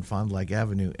on Fond du Lac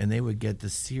Avenue, and they would get the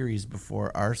series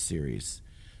before our series,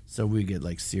 so we get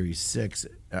like Series 6.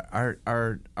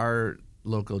 Our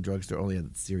local drugstore only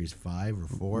had Series 5 or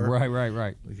 4.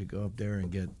 Right. We could go up there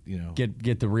and get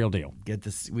Get the real deal. get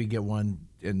this. We get one,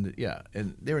 and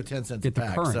they were 10 cents Get a the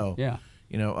pack. current, So yeah.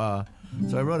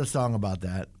 So I wrote a song about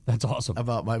that. That's awesome.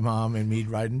 About my mom and me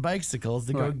riding bicycles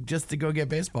to Right. to go get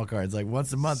baseball cards. Like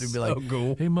once a month, we'd be So like,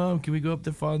 cool. "Hey, Mom, can we go up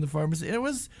to the pharmacy?" And it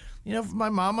was, my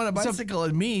mom on a bicycle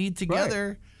and me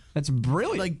together. That's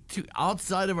brilliant. Like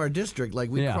outside of our district, like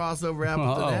we Yeah. cross over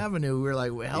Appleton Oh. Avenue. We were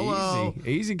like, "Hello,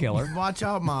 Easy killer. watch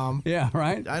out, Mom." Yeah,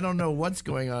 right. I don't know what's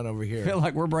going on over I here. feel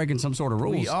like we're breaking some sort of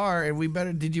rules. We are, and we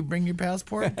better. Did you bring your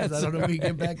passport? Because I don't know if we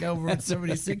can get back over at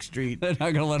 76th Street. They're not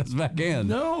going to let us back in.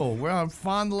 No, we're on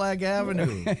Fond du Lac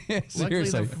Avenue. Luckily,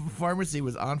 Seriously. the pharmacy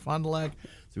was on Fond du Lac,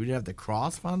 so we didn't have to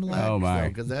cross Fond du Lac. Oh, my.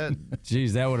 Because that,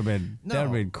 Jeez, that would have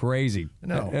been crazy.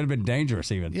 No. That would have been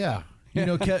dangerous even. yeah.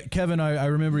 Kevin, I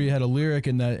remember you had a lyric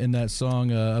in that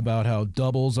song about how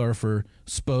doubles are for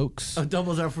spokes.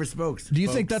 Doubles are for spokes. Do you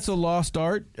think that's a lost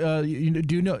art? Do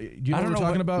you know what we're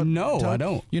talking about? No, I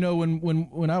don't.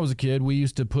 When I was a kid, we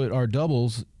used to put our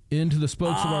doubles into the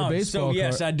spokes of our baseball so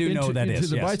yes, car, I do know into, that into is,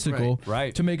 the yes. bicycle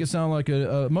Right. to make it sound like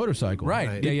a motorcycle. Right.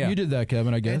 Right. Yeah. You did that,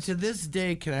 Kevin, I And guess. to this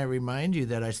day, can I remind you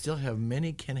that I still have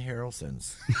many Ken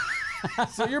Harrelsons?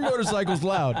 So your motorcycle's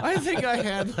loud. I think I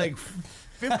had like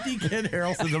 50 Ken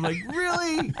Harrelsons. I'm like,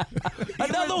 really?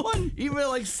 Another one? Even at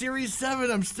like Series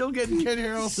 7, I'm still getting Ken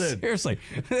Harrelson. Seriously.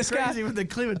 This Crazy guy, with the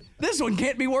Cleveland. this one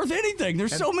can't be worth anything.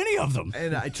 There's so many of them.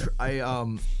 And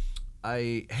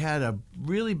I had a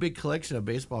really big collection of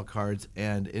baseball cards,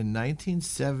 and in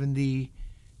 1978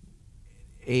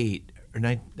 or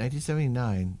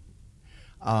 1979,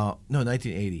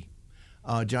 1980,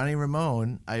 Johnny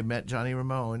Ramone. I met Johnny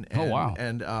Ramone. And, Oh, wow.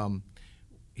 And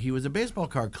he was a baseball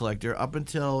card collector up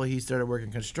until he started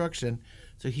working construction.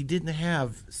 So he didn't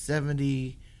have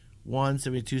 71,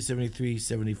 72, 73,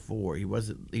 74. He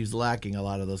was lacking a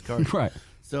lot of those cards. Right.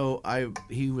 So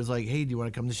he was like, "Hey, do you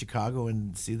want to come to Chicago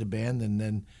and see the band?" And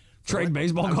then Trade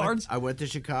baseball cards? I went to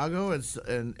Chicago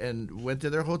and went to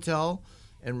their hotel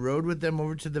and rode with them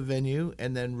over to the venue,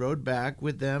 and then rode back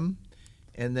with them,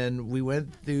 and then we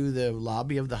went through the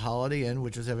lobby of the Holiday Inn,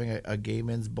 which was having a gay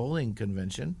men's bowling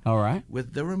convention. All right.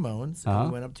 With the Ramones, and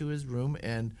we went up to his room,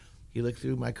 and he looked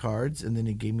through my cards, and then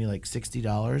he gave me like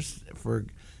 $60 for.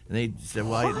 And they said,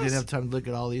 "Well, I didn't have time to look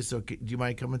at all these, so do you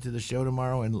mind coming to the show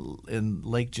tomorrow in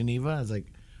Lake Geneva?" I was like,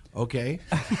 "Okay."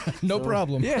 No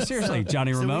problem. Yeah, seriously,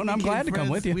 Johnny So we Ramone, I'm became glad to come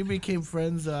friends- with you. We became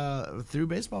friends through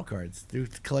baseball cards, through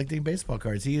collecting baseball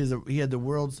cards. He had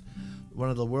one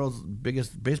of the world's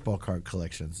biggest baseball card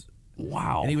collections.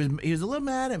 Wow. And he was a little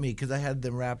mad at me because I had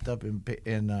them wrapped up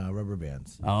in rubber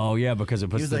bands. Oh, yeah, because it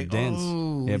He puts was the like, dents.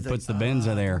 "Oh," It he's puts like, the bends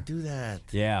in there. Don't do that.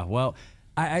 Yeah, well,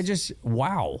 I just,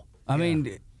 wow. I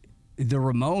mean, the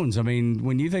Ramones, I mean,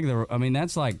 when you think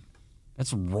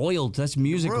that's royalty, that's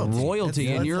music royalty. That's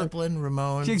And Led you're, Zeppelin,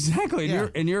 Ramones. exactly, Yeah.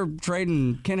 and you're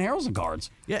trading Ken Harrelson cards.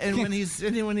 Yeah, and when he's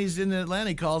in Atlanta,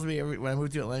 he calls me when I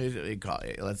moved to Atlanta. He calls,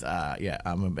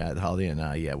 I'm at Holiday Inn.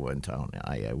 We're in town.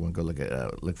 I want to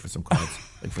go look for some cards.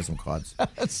 Look for some cards.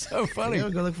 That's so funny. Yeah,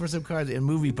 go look for some cards and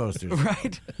movie posters.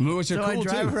 Right? Which are So cool I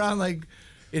drive too. around like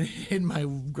in my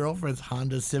girlfriend's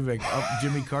Honda Civic up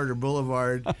Jimmy Carter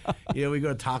Boulevard. We go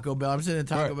to Taco Bell. I'm sitting at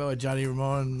Taco Bell with Johnny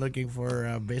Ramone looking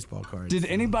for baseball cards. Did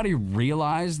anybody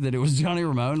realize that it was Johnny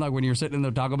Ramone, like when you were sitting in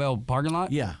the Taco Bell parking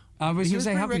lot? Yeah, I was he going was to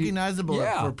say, pretty how could you- recognizable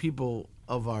Yeah. for people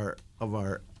of our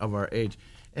age.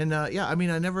 And I mean,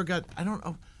 I never got. I don't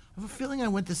know. I have a feeling I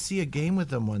went to see a game with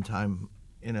them one time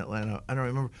in Atlanta. I don't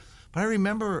remember, but I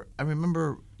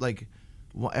remember like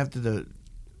after the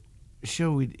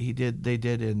show they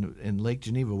did in Lake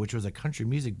Geneva, which was a country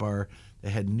music bar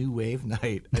that had New Wave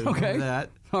Night. I remember Okay. that.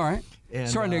 All right. And,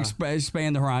 Starting to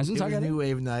expand the horizons. It I was got New it.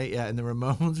 Wave Night, yeah, and the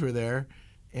Ramones were there.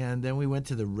 And then we went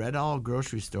to the Red Owl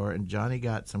grocery store, and Johnny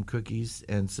got some cookies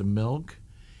and some milk.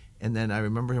 And then I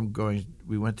remember him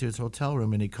we went to his hotel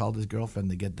room, and he called his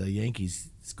girlfriend to get the Yankees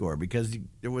score because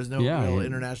there was no Yeah, real yeah.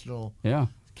 international Yeah.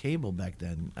 cable back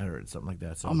then, or something like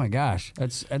that. So. Oh my gosh,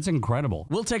 that's incredible.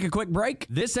 We'll take a quick break.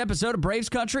 This episode of Braves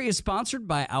Country is sponsored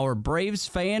by our Braves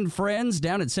fan friends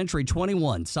down at Century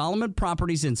 21 Solomon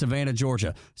Properties in Savannah,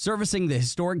 Georgia, servicing the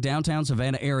historic downtown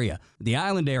Savannah area, the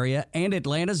island area, and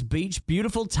Atlanta's beach,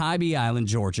 beautiful Tybee Island,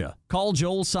 Georgia. Call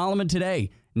Joel Solomon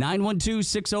today,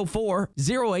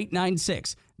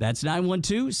 912-604-0896. That's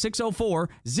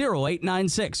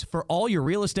 912-604-0896 for all your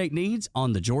real estate needs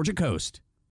on the Georgia coast.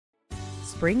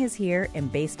 Spring is here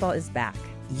and baseball is back.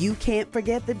 You can't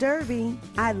forget the Derby.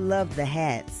 I love the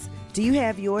hats. Do you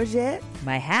have yours yet?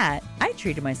 My hat, I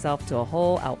treated myself to a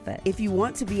whole outfit. If you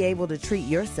want to be able to treat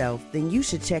yourself, then you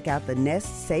should check out the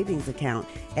Nest Savings Account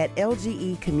at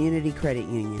LGE Community Credit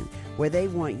Union, where they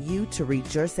want you to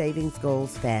reach your savings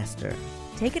goals faster.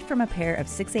 Take it from a pair of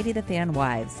 680 The Fan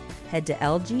wives. Head to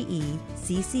lgeccu.org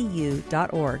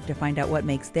to find out what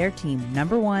makes their team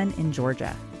 #1 in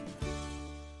Georgia.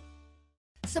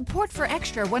 Support for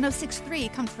Extra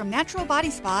 106.3 comes from Natural Body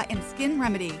Spa and Skin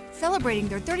Remedy, celebrating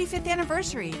their 35th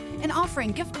anniversary and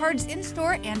offering gift cards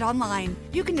in-store and online.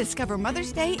 You can discover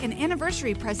Mother's Day and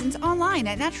anniversary presents online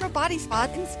at Natural Body Spa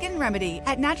and Skin Remedy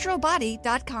at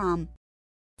naturalbody.com.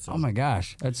 Oh my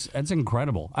gosh, that's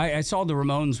incredible. I saw the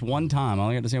Ramones one time. I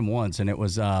only got to see them once, and it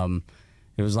was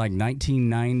like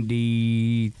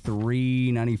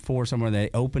 1993, 94, somewhere. They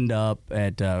opened up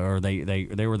at, or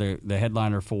they were the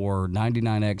headliner for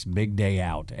 99X Big Day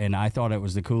Out, and I thought it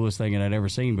was the coolest thing that I'd ever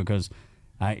seen because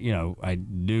I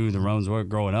knew the Ramones were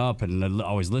growing up and I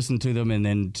always listened to them, and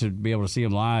then to be able to see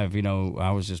them live,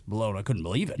 I was just blown. I couldn't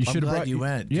believe it. I'm glad you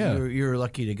went. Yeah, you were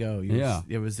lucky to go. Yeah,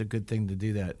 it was a good thing to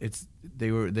do that.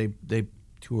 They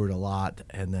toured a lot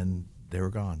and then they were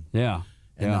gone. Yeah.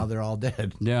 And now they're all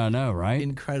dead. Yeah, I know, right?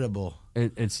 Incredible.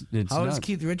 It's How nuts. is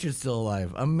Keith Richards still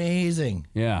alive? Amazing.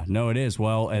 Yeah, no, it is.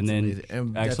 Well, and then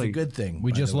and actually, that's a good thing.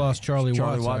 We just lost Charlie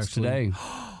Watts actually. today.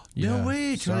 No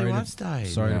way, Charlie Watts died.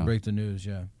 Sorry to break the news.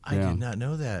 Yeah, I did not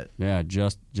know that. Yeah,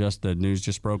 just the news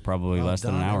just broke probably less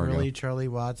than an hour ago. Charlie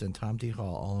Watts, and Tom T.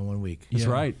 Hall all in 1 week. That's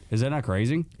right. Is that not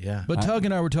crazy? Yeah. But Tug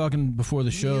and I were talking before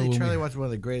the show. Charlie Watts, one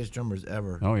of the greatest drummers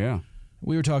ever. Oh yeah.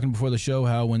 We were talking before the show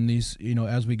how when these,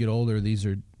 as we get older, these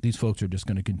folks are just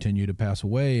going to continue to pass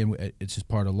away, and it's just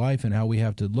part of life, and how we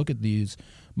have to look at these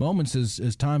moments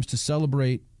as times to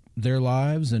celebrate their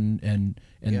lives and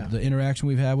the interaction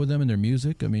we've had with them and their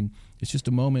music. I mean, it's just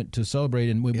a moment to celebrate,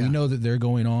 and we know that they're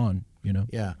going on.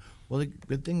 Yeah. Well, the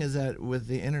good thing is that with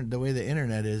the way the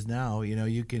internet is now,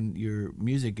 your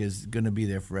music is going to be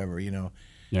there forever. Yeah,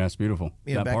 it's beautiful.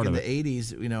 Back in the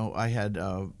 80s, I had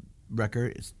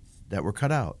records that were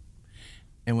cut out,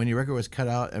 and when your record was cut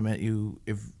out, it meant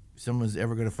if someone was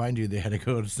ever going to find you, they had to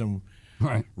go to some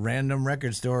random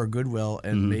record store or Goodwill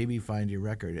and maybe find your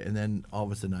record. And then all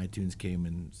of a sudden iTunes came,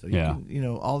 and so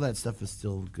all that stuff is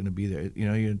still going to be there.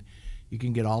 You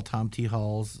can get all Tom T.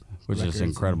 Hall's, which is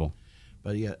incredible.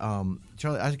 But yeah,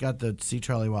 Charlie, I got to see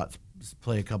Charlie Watts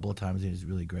play a couple of times, and he's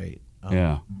really great.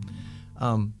 I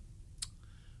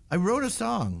wrote a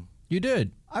song. You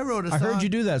did. I wrote a song. I heard you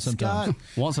do that sometimes.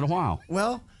 Once in a while.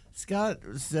 Well, Scott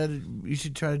said you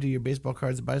should try to do your baseball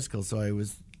cards and bicycles. So I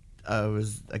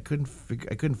couldn't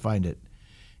find it,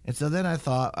 and so then I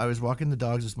thought I was walking the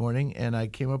dogs this morning, and I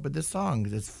came up with this song.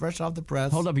 It's fresh off the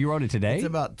press. Hold up, you wrote it today? It's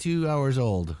about 2 hours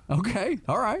old. Okay,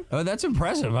 all right. That's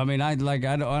impressive. I mean, I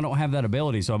don't have that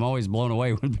ability, so I'm always blown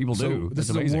away when people do. This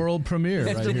is a world premiere.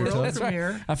 It's right the here, world Tug.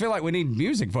 premiere. Right. I feel like we need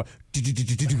music for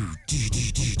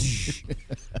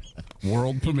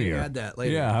world premiere. You can add that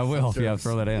later. Yeah, I will. Yeah,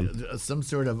 throw that in. Some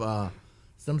sort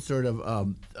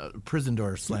of prison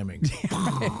door slamming.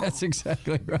 That's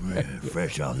exactly right.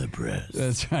 Fresh off the press.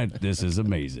 That's right. This is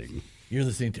amazing. You're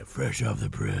listening to Fresh Off the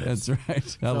Press. That's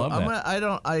right. I love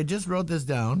that. I just wrote this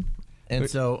down, and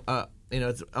so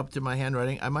it's up to my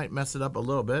handwriting. I might mess it up a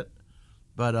little bit,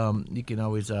 but you can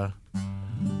always.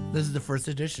 This is the first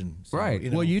edition, so,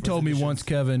 right? Well, you told me once,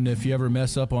 Kevin, if you ever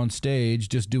mess up on stage,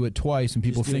 just do it twice, and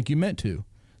people think you meant to.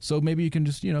 So maybe you can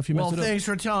just, if you mess it up. Well, thanks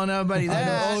for telling everybody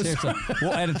that.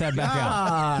 We'll edit that back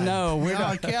out. No, we're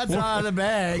not. Cat's out of the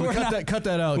bag. Cut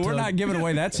that out. We're not giving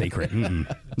away that secret.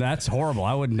 That's horrible.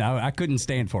 I couldn't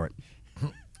stand for it.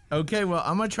 Okay, well,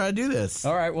 I'm going to try to do this.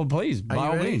 All right, well, please, by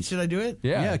all means. Should I do it?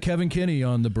 Yeah. Kevin Kinney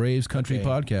on the Braves Country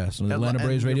podcast on the Atlanta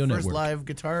Braves Radio Network. First Network. live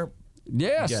guitar.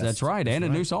 Yes, that's right. And a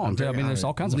new song. I mean, there's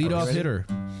all kinds of lead-off hitter.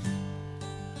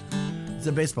 It's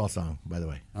a baseball song, by the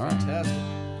way. All right. Fantastic.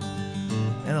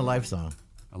 And a live song.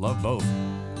 I love both.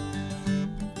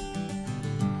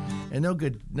 And no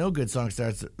good song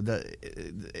starts.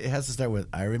 It has to start with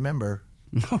 "I remember."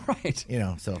 Right. You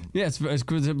know, so Yeah, it's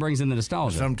 'cause it brings in the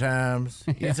nostalgia. sometimes,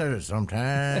 yes, sir,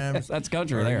 sometimes. That's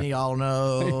country Or there. You all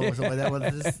know. Something like that.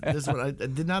 Was this one? I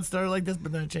did not start like this,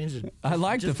 but then I changed it. I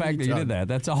like the Just fact for that you Tom. did that.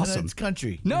 That's And awesome. It's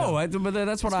country. No, but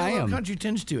that's what It's got I a little am. country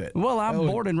tinge to it. Well, I'm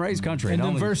born and raised country. And It then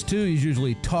only- verse 2 is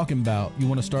usually talking about. You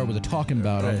want to start with a talking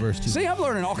about on verse 2. See, I'm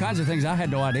learning all kinds of things I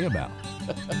had no idea about.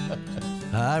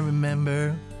 I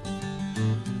remember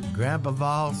Grandpa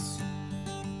Voss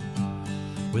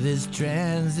with his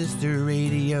transistor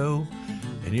radio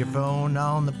and your phone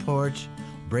on the porch.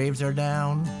 Braves are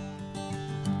down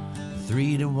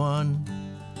 3-1.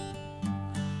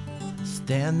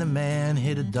 Stan the man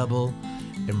hit a double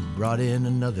and brought in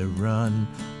another run.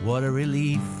 What a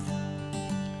relief.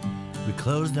 We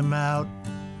closed them out.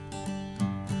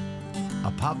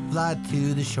 A pop fly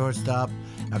to the shortstop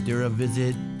after a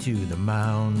visit to the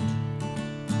mound.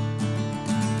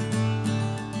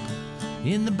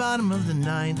 In the bottom of the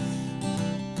ninth,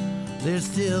 there's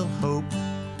still hope.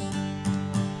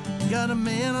 Got a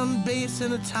man on base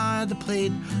and a tie at the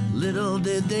plate. Little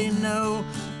did they know.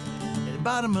 In the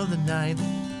bottom of the ninth,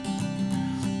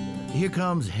 here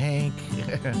comes Hank.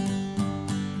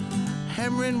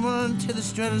 Hammering one to the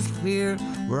stratosphere.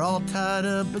 We're all tied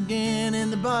up again in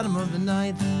the bottom of the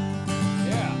ninth.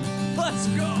 Yeah. Let's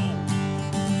go.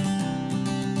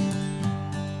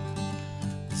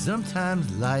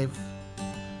 Sometimes life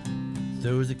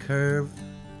throws a curve.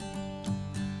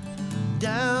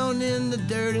 Down in the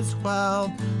dirt, it's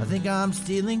wild. I think I'm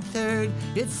stealing third.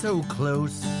 It's so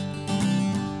close.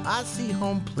 I see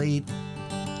home plate.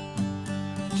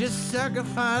 Just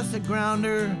sacrifice the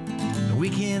grounder, and we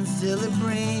can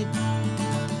celebrate.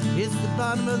 It's the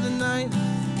bottom of the ninth.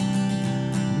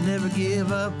 Never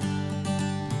give up.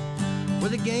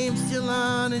 With the game still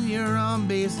on and you're on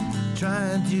base,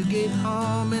 trying to get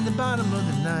home in the bottom of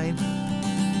the ninth.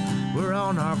 We're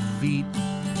on our feet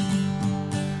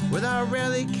with our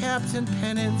rally caps and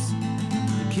pennants.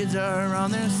 The kids are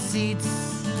on their seats.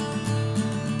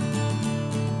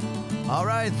 All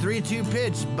right, 3-2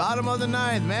 pitch, bottom of the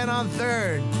ninth, man on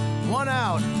third, 1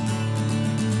 out.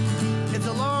 It's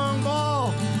a long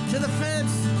ball to the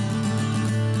fence.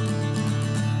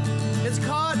 It's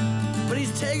caught, but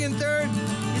he's taking third.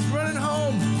 He's running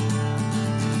home.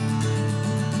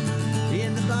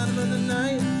 In the bottom of the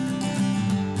ninth,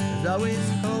 there's always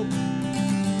hope.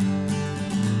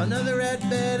 Another at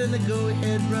bat and a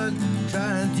go-ahead run,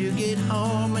 trying to get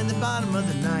home in the bottom of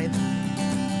the ninth.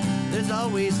 There's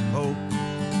always hope.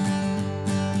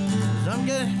 Some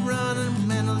get run and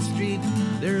men on the street.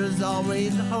 There is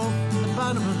always hope. The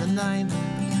bottom of the ninth.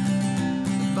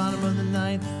 The bottom of the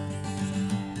ninth.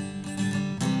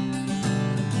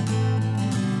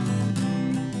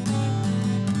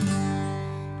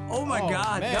 Oh my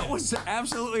God, man. that was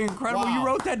absolutely incredible. Wow. You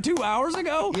wrote that 2 hours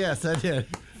ago? Yes, I did.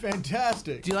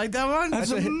 Fantastic. Do you like that one? That's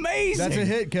amazing. That's a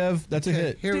hit, Kev. That's a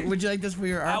hit. Here, would you like this for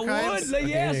your I archives? would.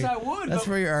 Yes, here. I would. That's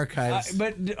but, for your archives.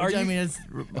 but are you? I mean, it's.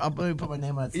 Let me put my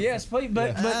name on it. Yes, please.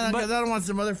 But Because I don't want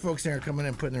some other folks there coming in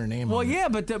and putting their name well, on it. yeah.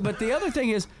 But the other thing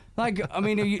is, like, I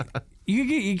mean,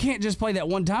 you can't just play that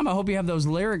one time. I hope you have those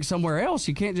lyrics somewhere else.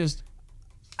 You can't just.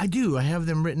 I do. I have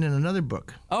them written in another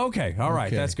book. Okay, all right,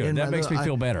 Okay. that's good. In That my makes me little-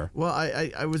 feel better. Well,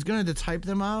 I was going to type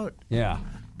them out, Yeah.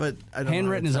 but I don't know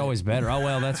Handwritten how is to type. always better. Oh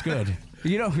well, that's good.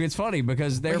 You know, it's funny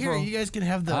because Well, therefore. here, you guys can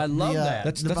have the. I love that.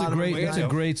 That's the a bottom great of the that's a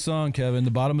ninth. great song, Kevin.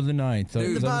 The bottom of the ninth. Dude,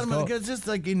 Is The that what bottom it's of called? it's just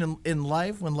like in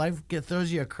life when life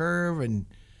throws you a curve and.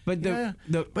 But Yeah,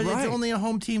 but right. it's only a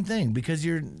home team thing because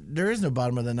there is no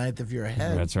bottom of the ninth if you're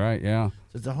ahead. That's right. Yeah.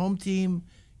 So it's a home team.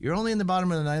 You're only in the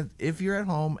bottom of the ninth if you're at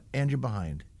home and you're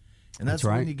behind, and that's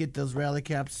right. when you get those rally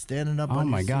caps standing up. Oh on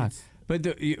my your God. seats. But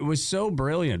it was so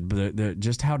brilliant,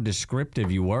 just how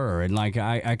descriptive you were, and like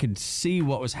I could see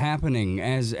what was happening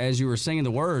as you were singing the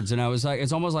words, and I was like,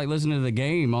 it's almost like listening to the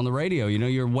game on the radio. You know,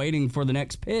 you're waiting for the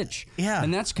next pitch. Yeah.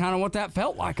 and that's kind of what that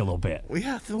felt like a little bit. Well,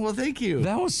 yeah. Well, thank you.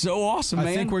 That was so awesome, man.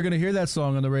 I think we're going to hear that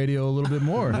song on the radio a little bit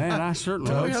more. Man, I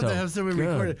certainly we hope have so. to have somebody Good.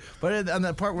 record it. But on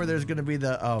that part where there's going to be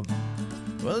the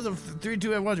well, there's a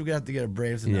 3-2 at once. We're gonna have to get a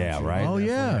Braves. Yeah, announcer right. in Oh, there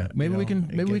yeah. for that, Maybe you we can-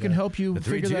 and maybe we get can help you the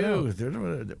figure that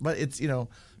 3-2. But it's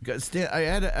I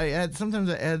add sometimes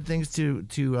I add things to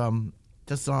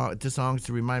songs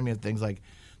to remind me of things like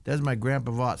that's my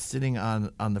grandpa Vaught sitting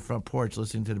on the front porch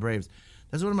listening to the Braves.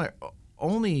 That's one of my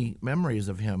only memories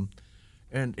of him,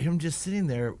 and him just sitting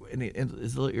there in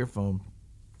his little earphone,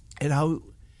 and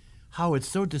how it's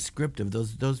so descriptive.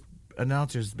 Those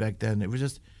announcers back then, it was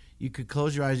just you could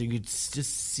close your eyes and you could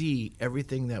just see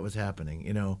everything that was happening.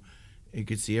 You know, you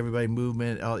could see everybody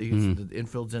movement. You could see the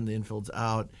infield's in, the infield's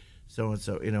out. So and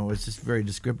so, you know, it's just very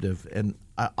descriptive. And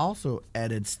I also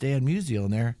added Stan Musial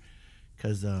in there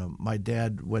because my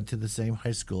dad went to the same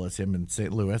high school as him in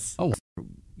St. Louis. Oh,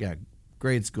 Yeah,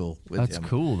 grade school with that's him.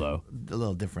 cool though. A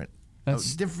little different.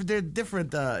 That's- Different. They're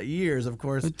different years, of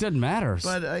course. It doesn't matter.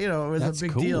 But it was That's a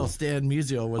big cool. deal. Stan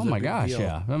Musial was oh a my big gosh, deal.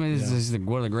 yeah. I mean, this is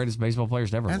one of the greatest baseball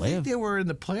players to ever I think live. they were in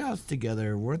the playoffs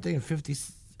together, weren't they? In 50.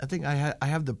 I think I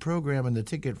have the program and the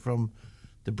ticket from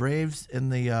the Braves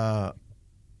and the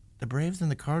Braves and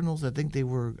the Cardinals. I think they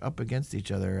were up against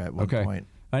each other at one point.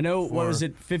 I know. What was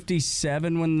it?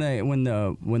 57 when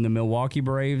the Milwaukee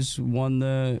Braves won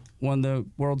the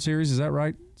World Series. Is that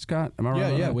right, Scott? Am I right? Yeah,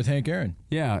 about yeah, that? with Hank Aaron.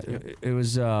 Yeah, it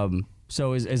was.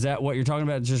 So is that what you're talking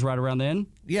about? Just right around then?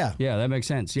 Yeah. Yeah, that makes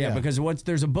sense. Yeah, Yeah. because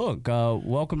there's a book,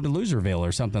 Welcome to Loserville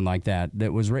or something like that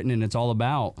was written, and it's all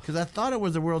about. Because I thought it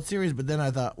was a World Series, but then I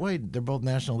thought, wait, they're both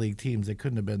National League teams. It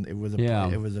couldn't have been. It was a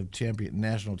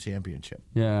national championship.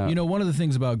 Yeah. You know, one of the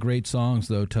things about great songs,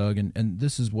 though, Tug, and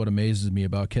this is what amazes me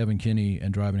about Kevin Kinney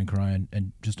and Driving and Crying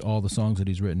and just all the songs that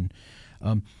he's written.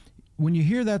 When you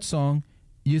hear that song,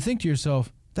 you think to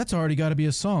yourself, that's already got to be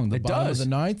a song. The It bottom does. of the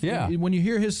ninth. Yeah. When you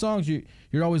hear his songs,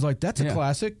 you're always like, that's a Yeah.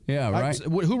 classic. Yeah, right.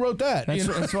 Who wrote that? That's, You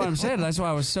know? that's what I'm saying. That's why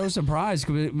I was so surprised.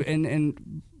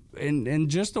 And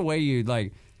just the way you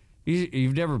like,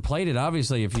 you've never played it,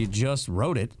 obviously, if you just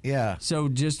wrote it. Yeah. So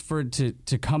just for it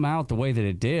to come out the way that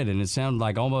it did, and it sounded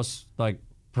like almost like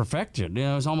perfection. You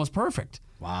know, it's almost perfect.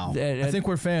 Wow. I think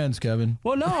we're fans, Kevin.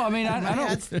 Well, no, I mean, I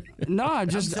don't. No, I'm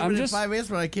just. 5'8"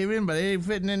 when I came in, but it ain't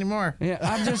fitting anymore. Yeah,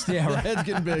 I'm just. Yeah, right. Head's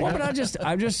getting big. Well, but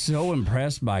I'm just so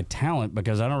impressed by talent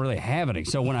because I don't really have any.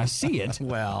 So when I see it,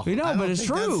 Well, you know, I don't but it's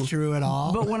think true. that's true at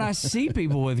all. But when I see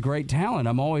people with great talent,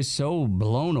 I'm always so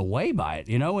blown away by it.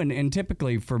 You know, and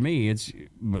typically for me, it's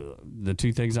the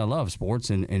two things I love: sports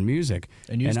and music.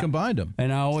 And you just combined them.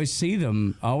 And I always see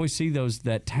them. I always see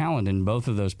that talent in both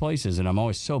of those places, and I'm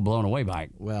always so blown away by it.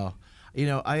 Well, you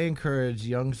know, I encourage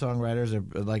young songwriters,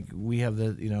 or like we have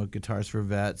the, Guitars for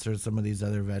Vets or some of these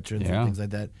other veterans Yeah. and things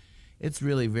like that. It's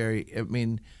really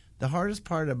the hardest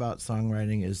part about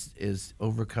songwriting is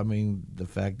overcoming the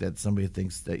fact that somebody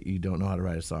thinks that you don't know how to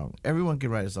write a song. Everyone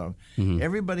can write a song. Mm-hmm.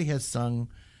 Everybody has sung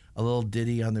a little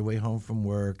ditty on their way home from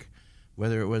work.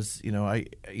 Whether it was, I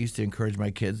used to encourage my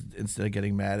kids, instead of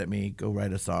getting mad at me, go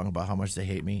write a song about how much they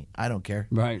hate me. I don't care.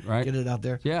 Right. Get it out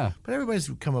there. Yeah. But everybody's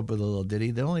come up with a little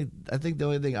ditty. I think the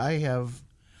only thing I have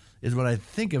is when I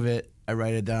think of it, I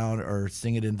write it down or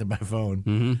sing it into my phone.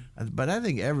 Mm-hmm. But I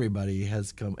think everybody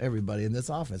in this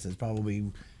office has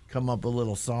probably come up with a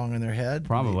little song in their head.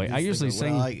 Probably. They I just usually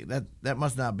think, well, that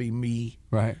must not be me.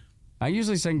 Right. I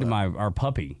usually sing to our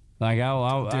puppy. Like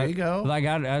There you go. Like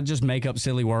I just make up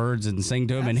silly words and sing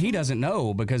to him, and he doesn't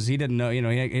know because he didn't know. He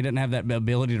didn't have that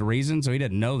ability to reason, so he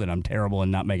didn't know that I'm terrible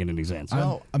and not making any sense.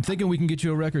 I'm thinking we can get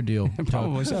you a record deal.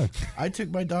 Probably so. I took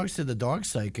my dogs to the dog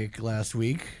psychic last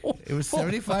week. It was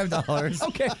 $75.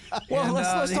 Okay. Well, And,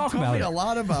 let's they talk told about me it. a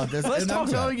lot about this, Let's and talk I'm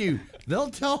about telling you, they'll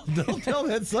tell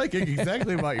that psychic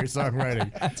exactly about your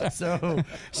songwriting.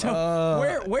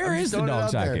 Where is the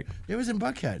dog psychic? It was in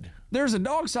Buckhead. There's a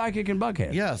dog psychic in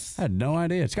Buckhead. Yes. I had no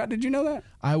idea. Scott, did you know that?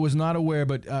 I was not aware,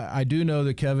 but I do know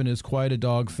that Kevin is quite a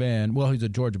dog fan. Well, he's a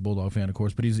Georgia Bulldog fan, of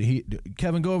course, but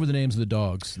Kevin, go over the names of the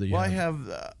dogs that you Well, have. I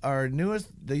have our newest.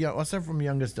 I'll start from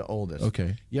youngest to oldest.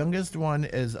 Okay. Youngest one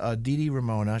is Dee Dee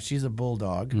Ramona. She's a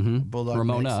bulldog. Bulldog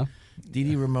Ramona. mix. Dee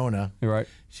Dee Ramona. You're right.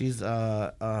 She's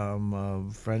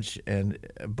French and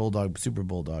bulldog, super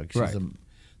bulldog. She's Right.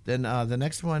 Then the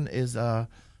next one is a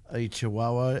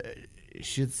Chihuahua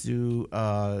Shih Tzu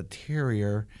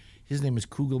Terrier. His name is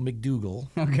Kugel McDougal,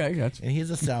 Okay, that's. and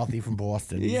he's a Southie from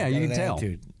Boston. Yeah, He's you got can an tell.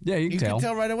 attitude. Yeah, you can tell. can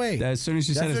tell right away. As soon as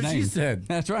she said That's his what name. she said.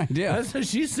 That's right. Yeah. That's what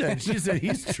she said. She said,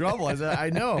 he's trouble. I said, I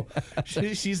know.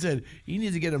 She said, he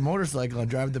needs to get a motorcycle and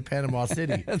drive to Panama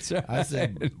City. That's right. I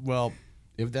said, well,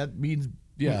 if that means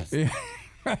yes. Yeah,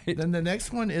 right. Then the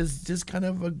next one is just kind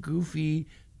of a goofy,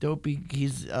 dopey.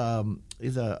 He's a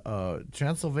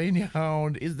Transylvania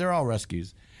Hound. They're all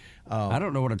rescues. I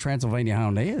don't know what a Transylvania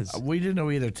Hound is. We didn't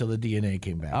know either till the DNA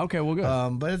came back. Okay, well,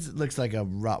 good. But it looks like a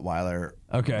Rottweiler.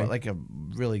 Okay. But like a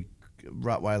really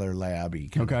Rottweiler labby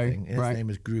kind Okay, of thing. His right. name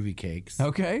is Groovy Cakes.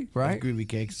 Okay, right. Groovy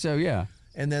Cakes. So, yeah.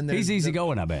 And then He's easy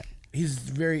going, I bet. He's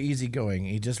very easygoing.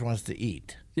 He just wants to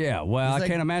eat. Yeah, well, He's I like-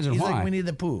 can't imagine he's why. like Winnie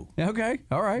the Pooh. Okay,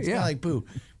 all right, He's yeah. kind of like Pooh.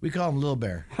 We call him Little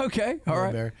Bear. Okay, all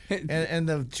Little right. Bear. And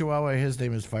the Chihuahua, his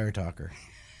name is Fire Talker.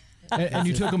 And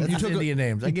you took them. That's You his took Indian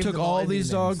names. I You gave took them all all Indian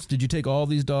these names. dogs. Did you take all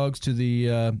these dogs to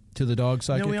the dog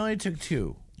psychic? No, we only took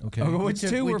two. Okay. Oh, which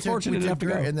two we're fortunate enough to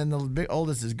go? And then the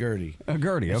oldest is Gertie.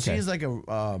 Gertie, And okay. She's like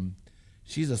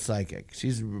she's a psychic.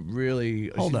 She's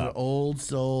really Hold she's up. an old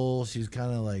soul. She's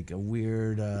kind of like a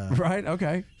weird. Right,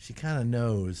 okay. She kind of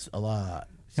knows a lot.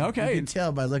 Okay. You can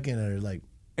tell by looking at her. Like,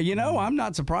 You know, I'm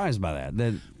not surprised by that.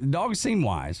 The dogs seem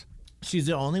wise. she's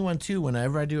the only one too.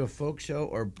 Whenever I do a folk show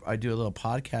or I do a little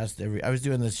podcast, I was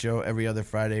doing this show every other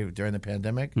Friday during the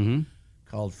pandemic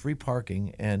called Free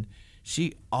Parking, and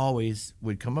she always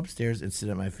would come upstairs and sit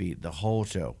at my feet the whole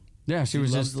show. Yeah, she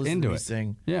was loves just listening into to me it.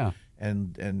 Sing, Yeah.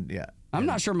 and yeah. I'm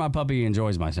not sure my puppy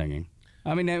enjoys my singing.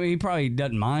 I mean, he probably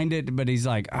doesn't mind it, but he's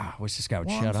like, I wish this guy would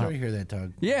Well, shut I'm up. sorry to hear that,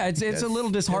 Doug. Yeah, it's a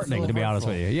little disheartening, to be honest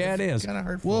with you. Yeah, it is. Kind of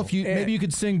hurtful. Well, if you maybe you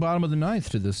could sing bottom of the ninth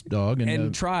to this dog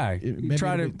and try. maybe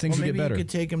Try to. things would maybe get better. you could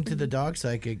take him to the dog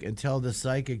psychic and tell the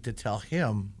psychic to tell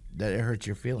him that it hurts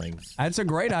your feelings. That's a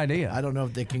great idea. I don't know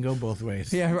if they can go both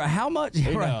ways. Yeah, how much?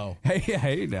 Hey, right. now.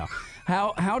 Hey now.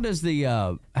 How does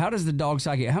the dog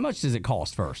psychic? How much does it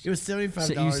cost first? It was $75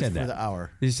 So you said for that. the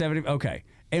hour. It's 70. Okay.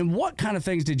 And what kind of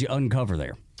things did you uncover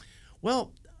there?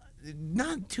 Well,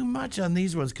 not too much on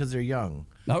these ones because they're young.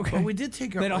 Okay. But we did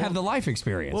take our They don't old, have the life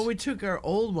experience. Well, we took our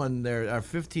old one there, our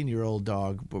 15-year-old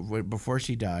dog, before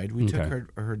she died. We took Okay.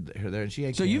 her there, and she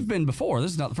had so cancer. you've been before.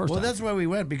 This is not the first Well, time. that's why we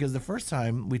went, because the first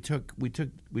time we took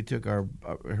our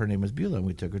her name was Beulah, and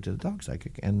we took her to the dog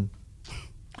psychic, and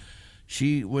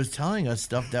she was telling us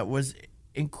stuff that was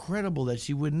incredible that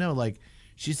she wouldn't know. Like,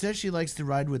 she says she likes to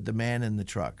ride with the man in the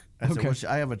truck. I said, Okay. well,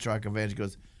 I have a truck, a van. She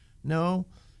goes, no,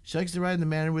 she likes to ride in the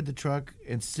man with the truck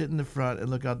and sit in the front and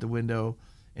look out the window,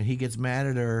 and he gets mad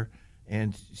at her,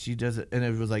 and she does it. And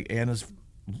it was like Anna's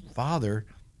father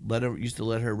used to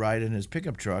let her ride in his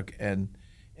pickup truck, and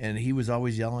he was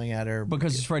always yelling at her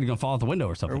because he's afraid he's going to fall out the window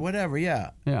or or something. whatever.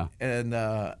 Yeah. Yeah. And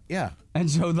yeah. And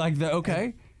so, like,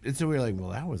 okay. And so we were like,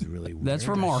 well, that was really weird. That's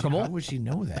remarkable. How would she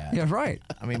know that? Yeah, right.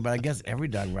 I mean, but I guess every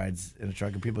dog rides in a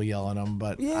truck and people yell at them,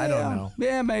 but I don't know.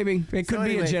 Yeah, maybe. It could So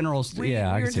be anyway, a general.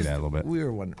 Yeah, I we can were see that a just- little bit. We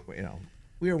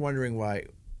were wondering why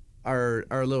our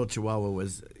little Chihuahua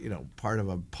was, part of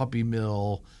a puppy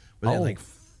mill where they had like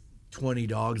 20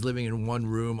 dogs living in one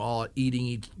room, all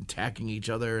attacking each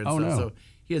other and Oh, stuff. no. So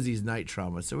he has these night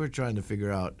traumas. So we're trying to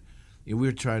figure out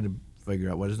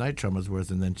what his night traumas was,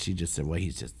 and then she just said, well,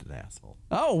 he's just an asshole.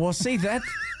 Oh, well, see, that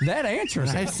answers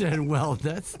And I it. said, well,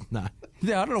 that's not.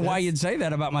 Yeah, I don't know why you'd say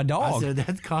that about my I dog. said,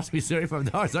 that cost me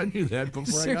 $75. I knew that before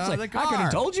I got out Seriously, of the I car. could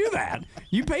have told you that.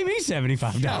 You pay me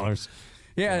 $75.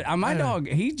 Yeah, my dog,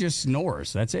 he just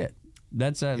snores. That's it.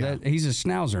 He's a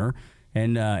schnauzer,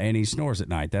 and he snores at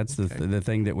night. That's the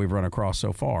thing that we've run across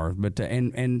so far. But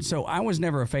and so I was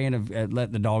never a fan of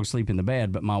let the dog sleep in the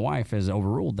bed, but my wife has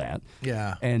overruled that.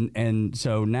 Yeah. And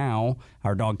so now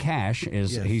our dog Cash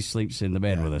he sleeps in the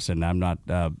bed with us, and I'm not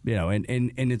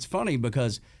and it's funny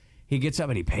because he gets up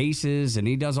and he paces and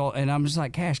he does all, and I'm just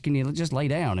like, Cash, can you just lay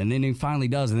down? And then he finally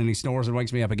does, and then he snores and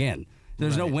wakes me up again.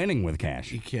 There's no winning with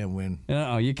Cash. You can't win.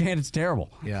 No, you can't. It's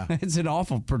terrible. Yeah. It's an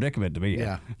awful predicament to be in.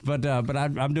 Yeah. But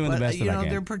I'm doing the best that I can.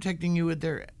 They're protecting you with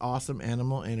their awesome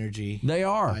animal energy. They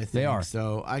are. I think. They are.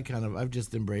 So I've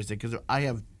just embraced it because I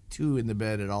have two in the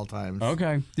bed at all times.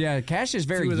 Okay. Yeah, Cash is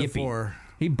very Two of the yippy. four.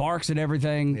 He barks at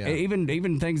everything, Yeah.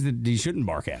 even things that he shouldn't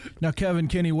bark at. Now, Kevin,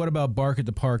 Kenny, what about Bark at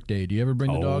the Park Day? Do you ever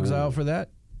bring the dogs out for that?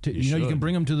 You should. can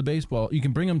bring them to the baseball. You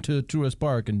can bring them to Truist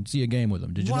Park and see a game with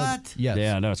them. Did you know? What? Yes.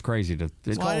 Yeah, no, it's crazy.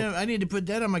 Well, I need to put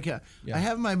that on my calendar. Yeah. I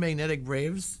have my Magnetic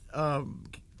Braves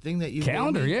thing that you gave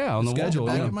calendar, me. yeah, on the schedule,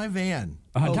 wall. Back yeah. of my van.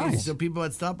 Oh, nice. So people at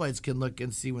stoplights can look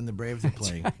and see when the Braves are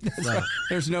playing. So,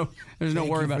 There's no thank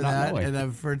worry you about for not that. knowing. And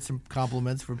I've heard some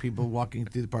compliments from people walking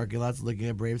through the parking lots looking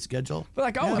at Braves schedule. But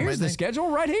like, oh, Yeah, here's my the thing. schedule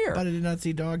right here. But I did not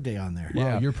see Dog Day on there. Wow,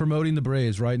 Yeah. you're promoting the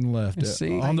Braves right and left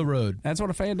See? on the road. That's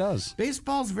what a fan does.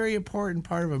 Baseball's a very important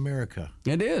part of America.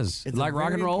 It is. It's like a rock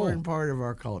very and roll. important part of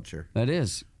our culture. That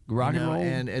is. Rock and roll.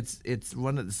 And it's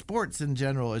one of the sports in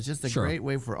general. It's just a Sure. great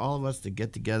way for all of us to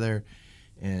get together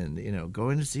and,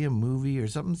 going to see a movie or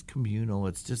something's communal.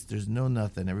 It's just, there's no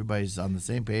nothing. Everybody's on the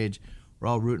same page. We're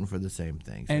all rooting for the same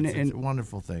thing. So it's a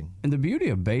wonderful thing. And the beauty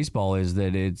of baseball is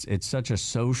that it's such a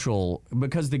social,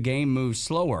 because the game moves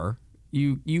slower,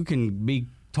 you can be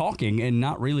talking and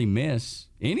not really miss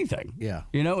anything. Yeah.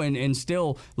 And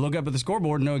still look up at the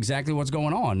scoreboard and know exactly what's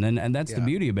going on. And that's the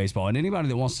beauty of baseball. And anybody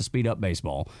that wants to speed up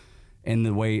baseball and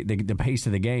the way the pace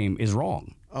of the game is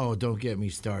wrong. Oh, don't get me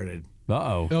started.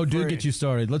 Uh-oh. Oh, do For- get you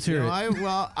started. Let's hear it.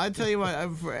 I tell you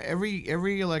what. For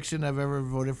every election I've ever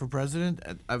voted for president,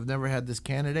 I've never had this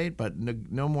candidate. But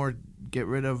no more. Get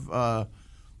rid of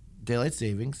daylight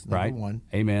savings. Number Right. one.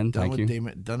 Amen. Done Thank with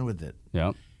you. Done with it.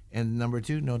 Yep. And number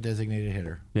two, no designated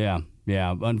hitter. Yeah.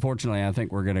 Unfortunately, I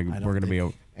think we're gonna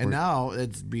be. And now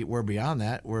we're beyond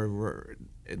that.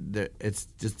 It's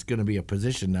just going to be a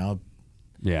position now.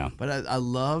 Yeah. But I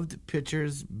loved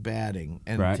pitchers batting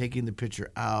and Right. taking the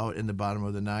pitcher out in the bottom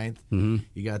of the ninth. You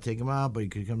got to take him out, but you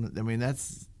could come. I mean,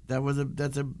 that's a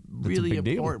really big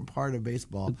deal. important part of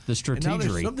baseball. The And now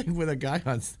there's strategery. something with a guy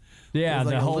on. Yeah, there's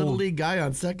like the a whole- little league guy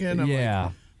on second. I'm Yeah.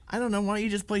 like, I don't know. Why don't you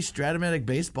just play Stratomatic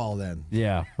baseball then?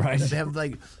 Yeah, right. Just have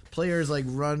like players like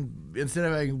run instead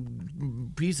of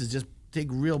having pieces. Just take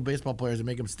real baseball players and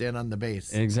make them stand on the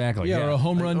base. Exactly. Yeah, or a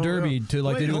home run Like, derby to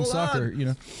like wait, they do in hold soccer. on. You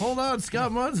know, Hold on,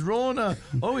 Scott Munn's rolling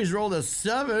he's rolled a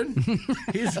 7.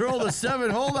 He's rolled a 7.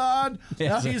 Hold on.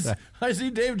 Now I see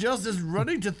Dave Justice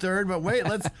running to third, but wait,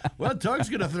 Tug's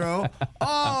gonna throw.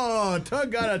 Oh,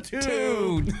 Tug got a 2.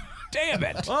 Dude, damn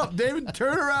it. Oh, David,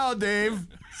 turn around, Dave.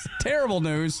 Terrible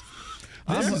news.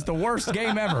 This is the worst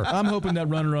game ever. I'm hoping that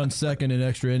runner on second and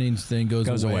extra innings thing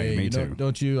goes away. Me You know, too.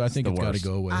 Don't you? I think the it's got to worst.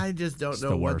 go away. I just don't know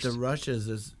the what worst. the rush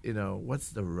is. What's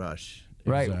the rush?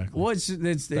 Right. Exactly. Well, it's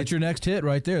That's your next hit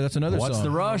right there. That's another What's song.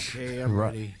 the rush? Okay, I'm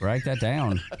ready. Write that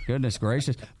down. Goodness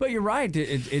gracious. But you're right.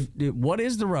 What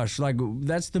is the rush? Like,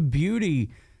 that's the beauty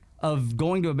of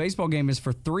going to a baseball game is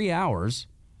for 3 hours.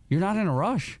 You're not in a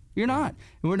rush. You're not.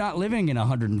 We're not living in a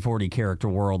 140 character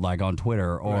world like on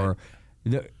Twitter or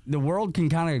the world can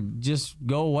kind of just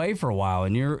go away for a while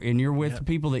and you're with the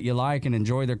people that you like and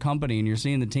enjoy their company and you're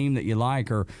seeing the team that you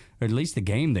like or at least the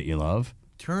game that you love.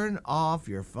 Turn off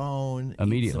your phone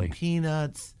Immediately. Eat some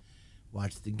peanuts,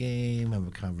 watch the game, have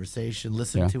a conversation,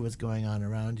 listen to what's going on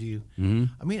around you.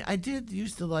 I mean, I did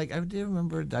used to like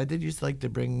to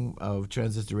bring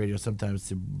transistor radio sometimes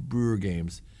to Brewer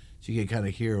games, so you could kind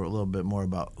of hear a little bit more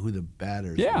about who the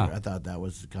batters were. I thought that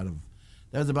was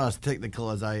about as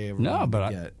technical as I ever wanted to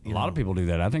get. A lot of people do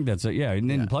that. I think that's it. Yeah, and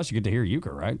then plus you get to hear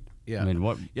Euchre, right? Yeah. I mean,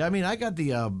 what? Yeah, I mean, I got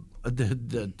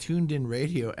the tuned in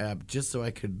radio app just so I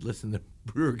could listen to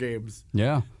Brewer games.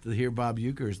 Yeah, To hear Bob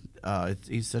Euchre's,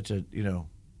 he's such a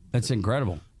that's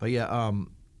incredible. But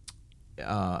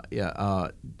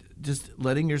just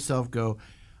letting yourself go.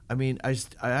 I mean, I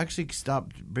actually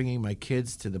stopped bringing my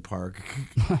kids to the park.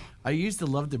 I used to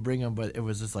love to bring them, but it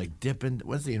was just like Dippin'.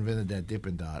 Once they invented that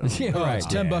Dippin' Dot, Yeah, Oh, right. it's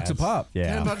 $10 a pop.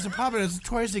 Yeah. $10 a pop, and it's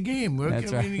twice a game.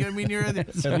 That's right.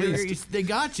 They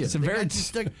got you. It's a They very- got you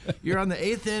stuck. You're on the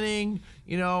 8th inning.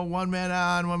 One man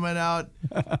on, one man out.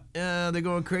 They're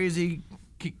going crazy.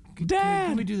 Dad!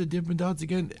 Can we do the Dippin' Dots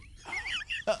again?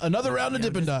 Another round of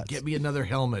Dippin' Just Dots. Get me another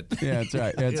helmet. Yeah, that's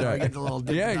right. That's You know, right. get the little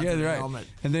Dippin' Dots in the right. helmet.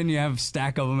 And then you have a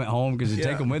stack of them at home because you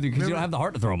take them with you because you don't have the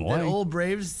heart to throw them away. That old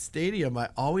Braves stadium, I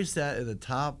always sat at the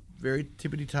top, very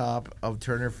tippity top of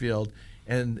Turner Field,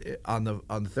 and on the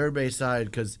third base side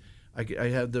because I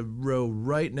had the row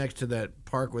right next to that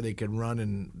park where they could run,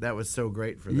 and that was so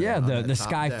great for them. Yeah, on the that top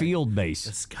Sky deck. Field base.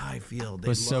 The Sky Field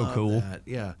Was so loved cool. that.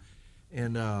 Yeah,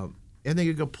 and they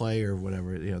could go play or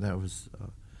whatever. That was.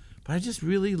 But I just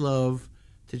really love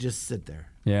to just sit there.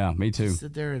 Yeah, me too.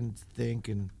 Sit there and think,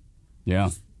 and Yeah.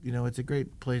 just, it's a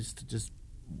great place to just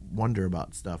wonder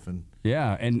about stuff and.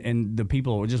 Yeah, and the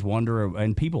people just wonder,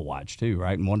 and people watch too,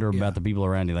 right? And wonder about the people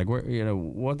around you. Like, what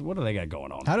do they got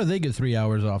going on? How do they get 3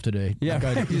 hours off today? Yeah,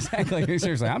 Like I- exactly.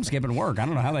 Seriously, I'm skipping work. I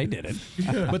don't know how they did it.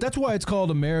 But that's why it's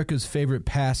called America's favorite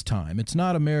pastime. It's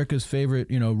not America's favorite,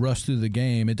 rush through the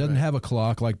game. It doesn't have a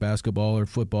clock like basketball or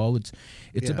football.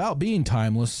 It's about being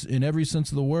timeless in every sense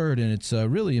of the word, and it's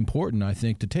really important, I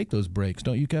think, to take those breaks.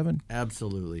 Don't you, Kevin?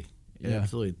 Absolutely. Yeah.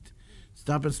 Absolutely.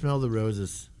 Stop and smell the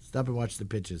roses. Stop and watch the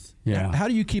pitches. Yeah. How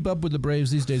do you keep up with the Braves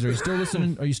these days? Are you still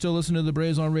listening? Are you still listening to the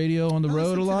Braves on radio on the I road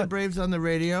listen a to lot? the Braves on the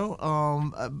radio.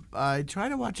 I try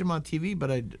to watch them on TV,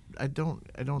 but I don't.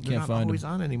 They're Can't not find always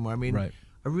them. on anymore. I mean, Right.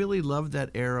 I really loved that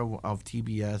era of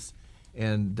TBS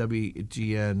and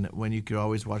WGN when you could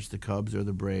always watch the Cubs or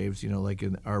the Braves. Like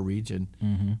in our region,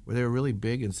 where they were really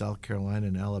big in South Carolina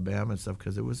and Alabama and stuff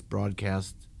because it was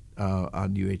broadcast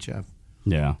on UHF.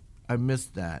 Yeah. I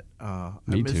missed that. I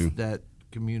Me missed too. that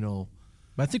communal.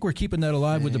 I think we're keeping that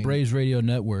alive with the Thing. Braves radio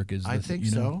network. I think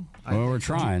so. Well, we're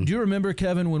trying. Do you remember,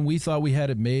 Kevin, when we thought we had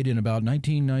it made in about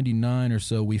 1999 or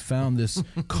so, we found this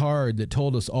card that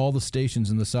told us all the stations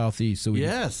in the Southeast. So we,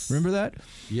 Yes. Remember that?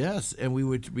 Yes, and we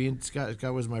would. Me and Scott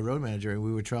was my road manager, and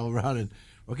we would travel around and.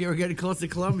 Okay, we're getting close to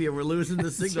Columbia. We're losing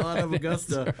the signal out of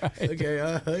Augusta.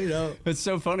 Okay, It's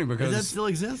so funny because does that still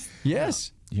exist?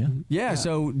 yes. Yeah. Yeah,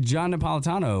 so John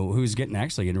Napolitano, who's getting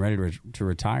ready to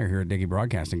retire here at Dickey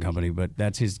Broadcasting Company, but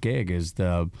that's his gig, is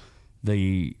the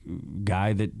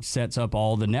guy that sets up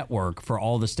all the network for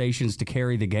all the stations to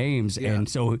carry the games. Yeah. And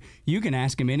so you can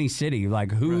ask him any city,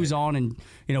 like who's on and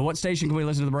what station can we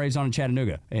listen to the Braves on in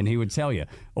Chattanooga? And he would tell you.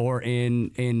 Or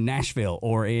in Nashville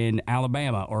or in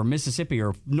Alabama or Mississippi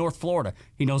or North Florida.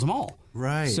 He knows them all.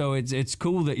 Right. So it's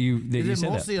cool that you It's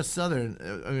said mostly that.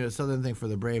 a southern thing for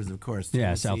the Braves, of course. Yeah,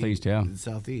 Tennessee, Southeast, yeah.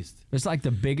 Southeast. It's like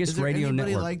the biggest Is there radio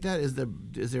anybody network. like that?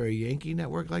 Is there a Yankee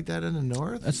network like that in the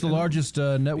north? That's the largest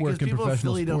network because in people in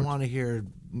professional Philly don't sports. want to hear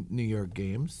New York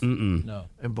games No.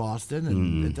 in Boston,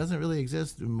 and it doesn't really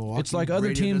exist in Milwaukee. It's like other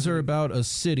Radio teams doesn't- are about a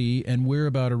city, and we're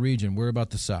about a region. We're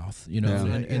about the South, you know,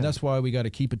 Yeah. and that's why we got to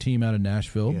keep a team out of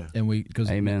Nashville, Yeah. and because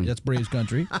Amen. that's Braves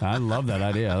country. I love that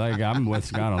idea. I'm with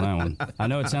Scott on that one. I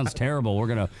know it sounds terrible. We're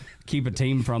gonna keep a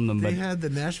team from them, They but had the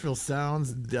Nashville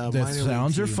Sounds. The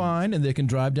sounds are fine, and they can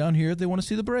drive down here if they want to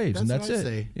see the Braves, and That's that's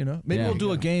what I it. say. You know, maybe Yeah. we'll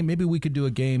do a game. Maybe we could do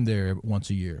a game there once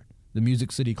a year. The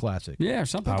Music City Classic. yeah,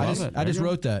 something. I love it. I just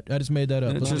wrote that. I just made that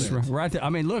up. It's just right there. I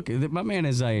mean, look, my man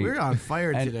is We're on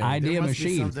fire an today. idea there must be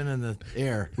machine. something in the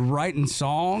air. Writing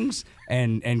songs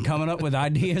and coming up with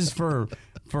ideas for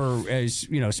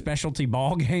specialty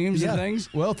ball games and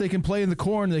things. Well, if they can play in the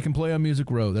corn, they can play on Music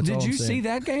Row. That's all Did I'm you saying. see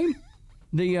that game?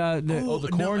 The the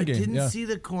corn I game, didn't yeah. see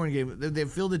the corn game. They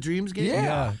Field of Dreams game.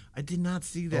 Yeah. I did not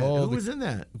see that. Oh, Who the- was in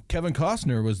that? Kevin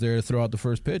Costner was there to throw out the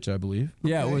first pitch, I believe.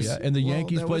 Yeah, it was. Yeah, and the Well,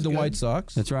 Yankees that played was the good. White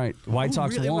Sox. That's right. White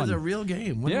Sox really? won. It was a real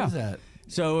game. When yeah. was that?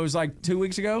 So it was like 2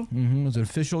 weeks ago, It was an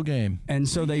official game. and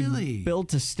so they Really?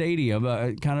 built a stadium,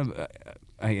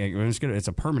 it's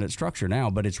a permanent structure now,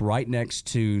 but it's right next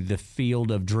to the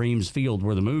Field of Dreams field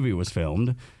where the movie was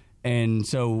filmed. And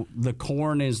so the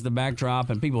corn is the backdrop,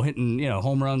 and people hitting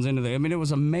home runs into the. I mean, it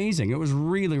was amazing. It was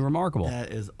really remarkable.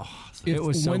 That is awesome. It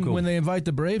was so when, cool. When they invite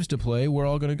the Braves to play, we're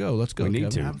all going to go. Let's go. We need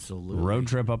Kevin. to Absolutely. road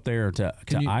trip up there to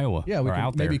Can you- Iowa. Yeah, we or can,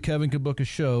 out there. maybe Kevin could book a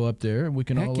show up there, and we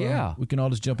can Heck all yeah. we can all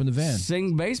just jump in the van.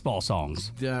 Sing baseball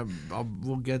songs.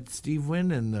 We'll get Steve Wynn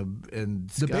and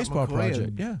The Scott Baseball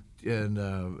McCoy Project,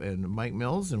 and Mike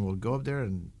Mills, and we'll go up there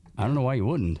and I don't know why you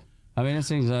wouldn't. I mean, it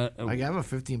seems I have a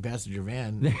 15-passenger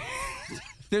van.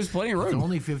 there's plenty of It's room.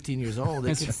 only 15 years old.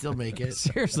 They can still make it.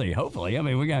 Seriously, hopefully. I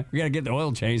mean, we got to get the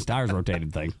oil change, tires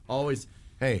rotated thing. Always,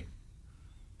 hey,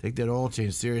 take that oil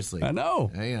change seriously. I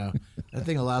know. Hey, that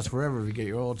thing will last forever if you get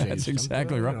your oil changed. That's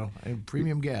exactly right. And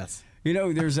premium gas.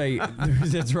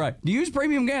 That's right. Do you use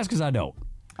premium gas? Because I don't.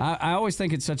 I always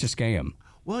think it's such a scam.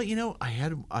 Well, I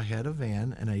had a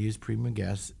van and I used premium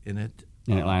gas in it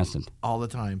And it lasted. all the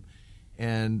time,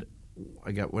 and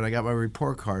when I got my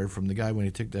report card from the guy when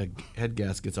he took the head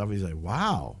gaskets off, he's like,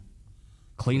 "Wow,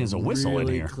 Clean as a whistle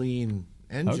really in here. clean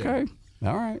engine." Okay.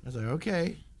 All right. I was like,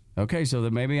 "Okay." Okay, so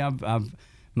then maybe I've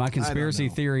my conspiracy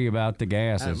know. theory about the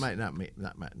gas It is. might not make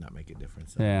a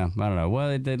difference. Yeah, I don't know.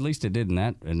 Well, at least it did in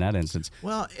that instance.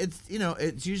 Well,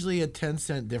 it's usually a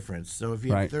 10-cent difference. So if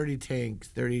you Right. have 30 tanks,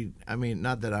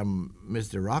 not that I'm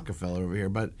Mr. Rockefeller over here,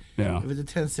 but Yeah. if it's a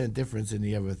 10-cent difference and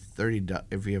you have a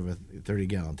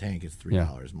 30-gallon tank, it's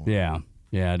 $3 more.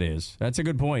 Yeah, it is. That's a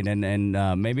good point. And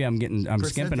maybe I'm skimping on.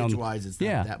 Percentage-wise, it's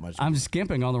not that much I'm more.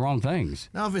 skimping on the wrong things.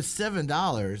 Now, if it's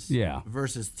 $7 Yeah.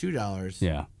 versus $2,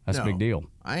 Yeah, that's a big deal.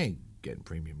 I ain't getting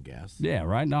premium gas. Yeah,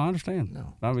 right. No, I understand.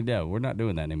 No. I mean, yeah, we're not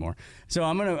doing that anymore. So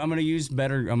I'm gonna use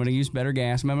better. I'm gonna use better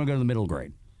gas. I'm gonna go to the middle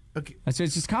grade. Okay. It's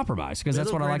just compromise because that's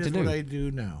Middle what I like grade to is do. What I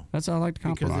do now. That's how I like to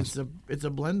compromise. Because it's a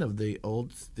blend of the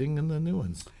old thing and the new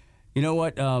ones. You know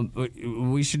what?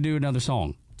 We should do another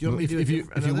song. Do you want me to do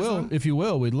If you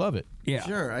will, we'd love it. Yeah.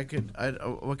 Sure, I could.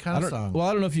 What kind of song? Well,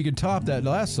 I don't know if you can top that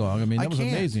last song. I mean, I that was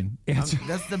can't. amazing.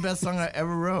 That's the best song I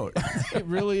ever wrote. It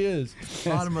really is.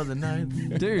 Bottom of the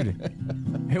ninth. Dude,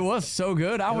 it was so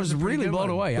good. I was a pretty really good blown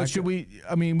one. away. But should we?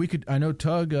 I mean, we could. I know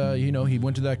Tug. He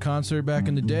went to that concert back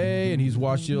in the day, and he's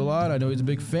watched you a lot. I know he's a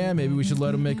big fan. Maybe we should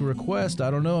let him make a request.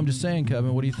 I don't know. I'm just saying,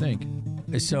 Kevin. What do you think?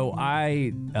 So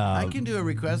I can do a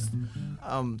request.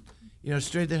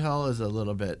 Straight to Hell is a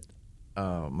little bit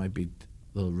might be a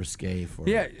little risque for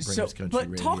Braves Country but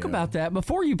Radio. talk about that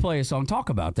before you play a song. Talk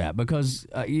about that because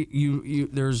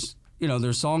there's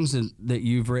songs that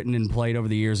you've written and played over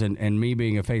the years, and me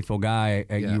being a faithful guy,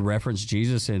 you reference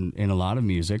Jesus in a lot of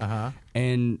music,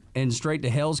 and Straight to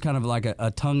Hell's kind of like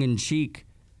a tongue in cheek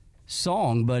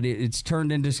song, but it's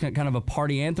turned into kind of a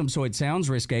party anthem, so it sounds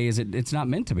risque. It's not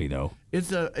meant to be though.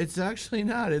 It's actually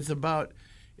not. It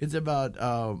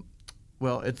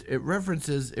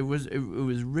references. It was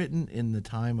written in the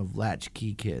time of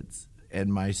latchkey kids,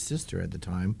 and my sister at the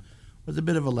time was a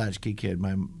bit of a latchkey kid.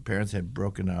 My parents had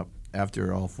broken up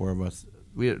after all four of us.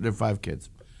 There are 5 kids,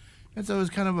 and so it was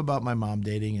kind of about my mom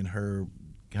dating and her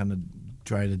kind of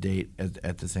trying to date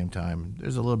at the same time.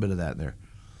 There's a little bit of that there,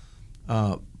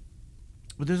 but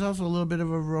there's also a little bit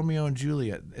of a Romeo and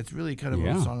Juliet. It's really kind of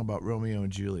a song about Romeo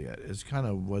and Juliet.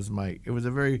 It was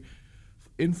a very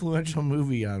influential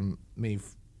movie on me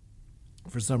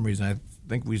for some reason. I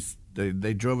think we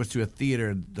they drove us to a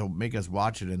theater to make us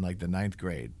watch it in like the 9th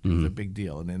grade. It was a big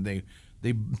deal, and then they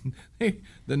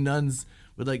the nuns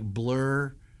would like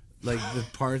blur like the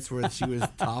parts where she was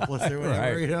topless or whatever,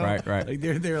 Right, you know? right. Like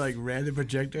they're like ran the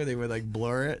projector, they would like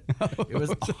blur it. It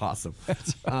was awesome.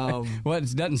 Well,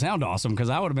 it doesn't sound awesome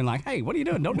because I would have been like, "Hey, what are you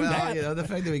doing? Don't do Well, that." you know, the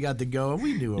fact that we got to go,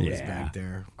 we knew it was back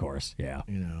there. Of course, yeah,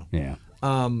 You know. yeah.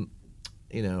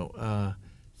 You know,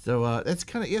 so that's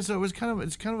kind of So it's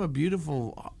kind of a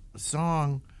beautiful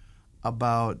song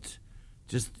about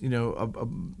just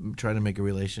trying to make a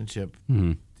relationship.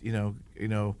 You know,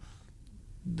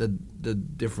 the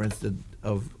difference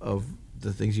of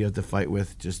the things you have to fight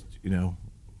with. Just it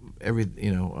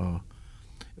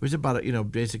was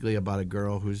about basically about a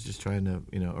girl who's just trying to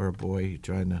or a boy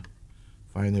trying to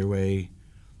find their way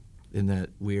in that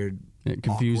weird.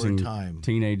 Confusing awkward time.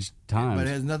 teenage times. But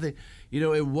it has nothing.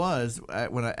 It was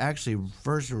when I actually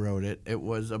first wrote it. It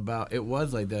was like that. It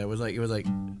was like.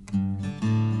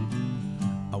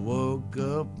 I woke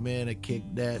up, man, I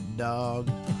kicked that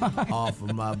dog off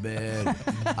of my bed.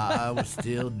 I was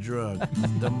still drunk.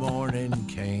 The morning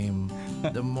came,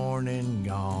 the morning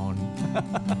gone.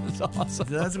 That's awesome.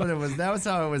 So that's what it was. That was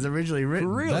how it was originally written.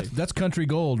 Really? That's country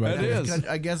gold, right? It is.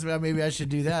 I guess maybe I should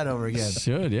do that over again.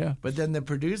 Should, yeah. But then the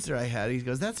producer I had, he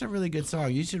goes, "That's a really good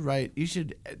song. You should write.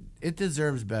 It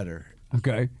deserves better."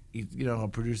 Okay.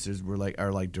 Producers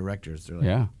are like directors. They're like,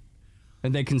 Yeah.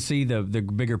 And they can see the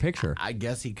bigger picture. I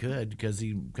guess he could, because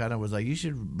he kind of was like, "You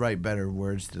should write better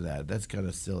words to that. That's kind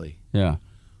of silly." Yeah.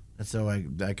 And so I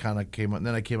kind of came up.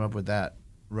 Then I came up with that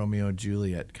Romeo and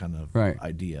Juliet kind of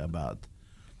idea about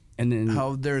And then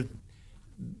how they're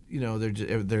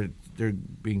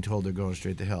being told they're going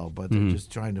straight to hell, but they're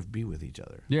just trying to be with each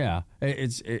other. yeah,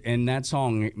 and that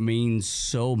song means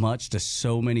so much to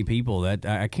so many people that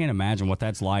I can't imagine what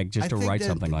that's like just to write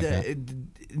something like that.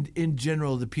 In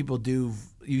general, the people do.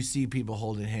 You see people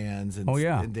holding hands and,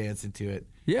 and dancing to it.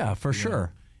 Yeah, for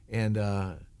sure. And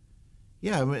and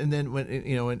then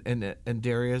when and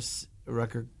Darius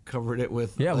Rucker covered it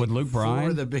with with Luke Bryan, four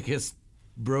of the biggest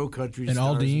bro country And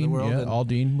stars in the Aldine, world.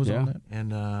 Aldine was on that. And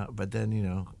but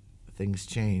then things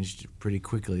changed pretty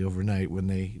quickly overnight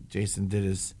when Jason did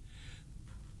his.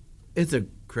 It's a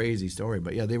crazy story,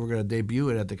 but they were going to debut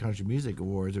it at the Country Music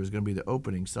Awards. It was going to be the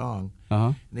opening song,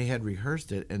 and they had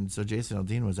rehearsed it. And so Jason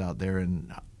Aldean was out there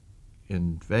in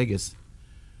Vegas.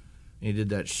 And he did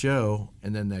that show,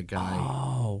 and then that guy,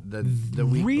 the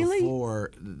week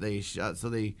before they shot, so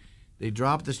they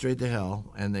dropped the Straight to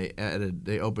Hell, and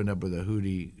they opened up with a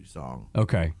Hootie song.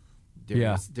 Okay,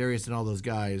 Darius and all those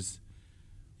guys.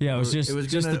 Yeah, it was just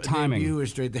the timing. Debut was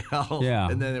Straight to Hell. Yeah,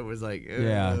 and then it was like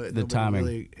the timing.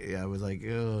 Really, it was like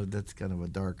that's kind of a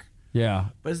dark. Yeah,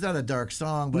 but it's not a dark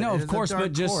song. But no, it's of course, a dark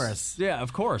but just chorus. Yeah,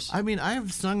 of course. I mean, I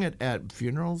have sung it at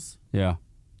funerals. Yeah.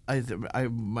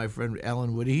 My friend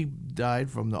Alan Woody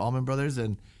died from the Allman Brothers,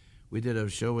 and we did a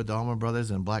show with the Allman Brothers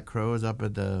and Black Crowes up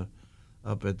at the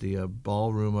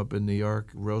ballroom up in New York,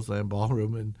 Roseland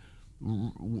Ballroom, and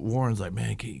Warren's like,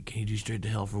 "Man, can you do Straight to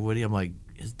Hell for Woody?" I'm like,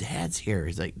 "His dad's here."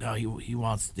 He's like, "No, he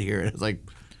wants to hear it." It's like,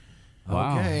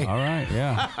 wow, okay, all right,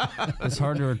 yeah. It's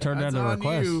hard to turn down the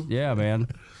request. You. Yeah, man,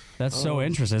 that's so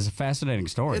interesting. It's a fascinating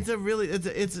story. It's a really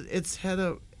it's had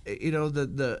a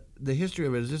the history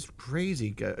of it is just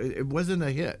crazy. It wasn't a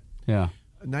hit. Yeah.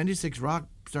 96 Rock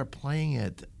started playing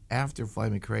it after Fly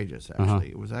Me Courageous. Actually,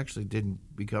 it was didn't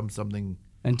become something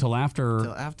until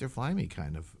after Fly Me,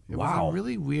 kind of. It wow. was a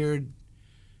really weird.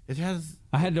 It has.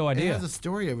 I had no idea. It has a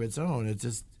story of its own. It's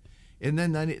just, and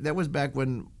then that was back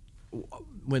when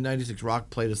 96 Rock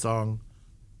played a song.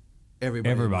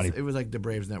 Everybody. It was like the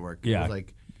Braves Network. Yeah. It was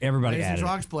like everybody. 96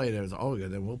 Rock's played it. It was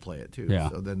then we'll play it too. Yeah.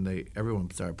 So then everyone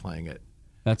started playing it.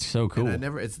 That's so cool. And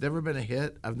it's never been a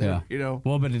hit. I've never,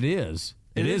 Well, but it is.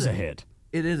 It is a hit.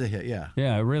 It is a hit, yeah.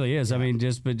 Yeah, it really is. Yeah. I mean,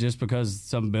 just because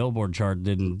some Billboard chart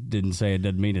didn't say it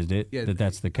doesn't mean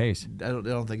that's the case. I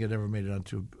don't think it ever made it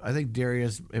onto. I think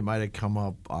Darius, it might have come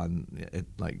up on it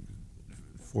like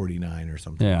 49 or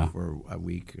something for a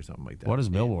week or something like that. What is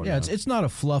Billboard? Yeah, it's not a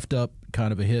fluffed up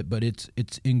kind of a hit, but it's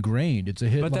ingrained. It's a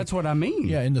hit. But that's what I mean.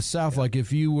 Yeah, in the South, like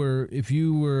if you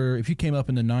came up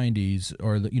in the 90s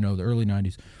or the early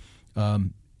 90s,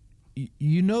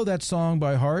 you know that song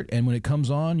by heart, and when it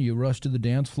comes on, you rush to the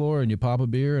dance floor and you pop a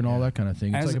beer and all that kind of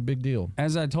thing. It's like a big deal.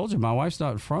 As I told you, my wife's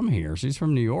not from here. She's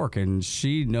from New York, and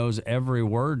she knows every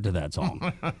word to that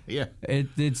song. Yeah,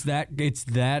 it's that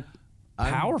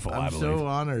powerful. I'm I believe. so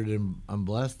honored and I'm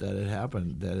blessed that it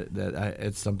happened.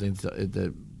 It's something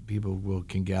that people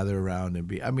can gather around and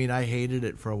be. I mean, I hated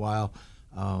it for a while.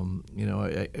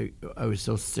 I was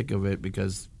so sick of it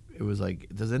because it was like,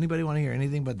 does anybody want to hear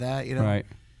anything but that? Right.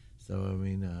 So I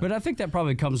mean, But I think that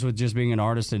probably comes with just being an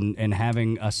artist and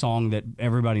having a song that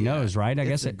everybody knows, right? I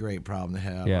guess it's a great problem to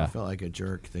have. Yeah. I felt like a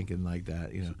jerk thinking like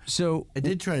that, you know. So I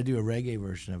did try to do a reggae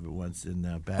version of it once in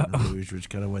Baton Rouge, which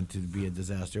kind of went to be a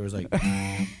disaster. It was like,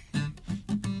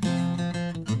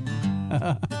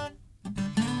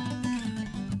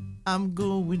 I'm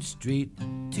going straight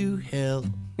to hell,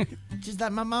 just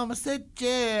like my mama said.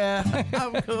 Yeah,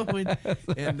 I'm going.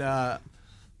 And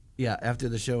yeah, after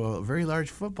the show, a very large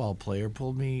football player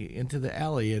pulled me into the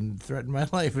alley and threatened my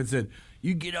life and said,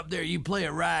 "You get up there, you play it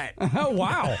right." Oh,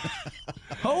 wow.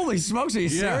 Holy smokes, are you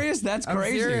serious? That's I'm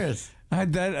crazy. serious. I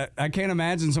can't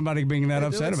imagine somebody being that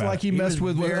upset It's about like it. he messed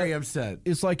with very upset.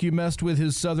 It's like you messed with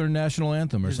his Southern national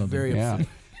anthem or He's something. very Yeah. upset.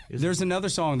 There's another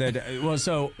song that, well,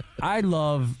 so I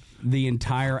love the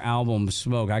entire album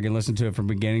Smoke. I can listen to it from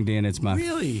beginning to end. It's my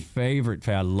Really? favorite.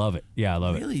 I love it. Yeah, I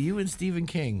love it. Really, you and Stephen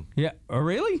King? Yeah. Oh,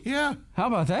 really? Yeah. How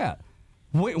about that?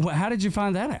 Wait, how did you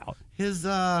find that out? His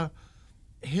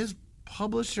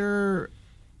publisher,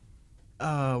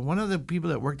 one of the people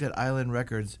that worked at Island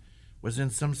Records, was in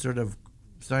some sort of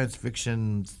science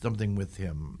fiction something with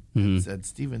him. And said,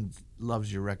 "Stephen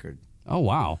loves your record." Oh,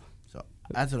 wow. So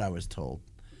that's what I was told.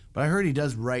 But I heard he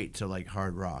does write to like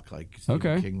hard rock, like Stephen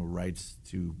Okay. King writes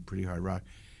to pretty hard rock.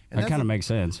 And That that's kind of a- makes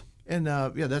sense. And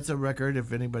yeah, that's a record.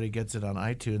 If anybody gets it on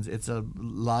iTunes, it's a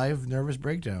live nervous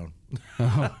breakdown.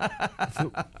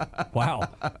 Wow.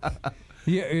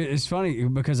 Yeah, it's funny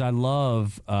because I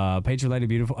love Patriot Lady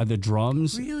Beautiful. The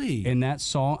drums Really? in that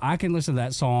song. I can listen to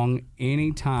that song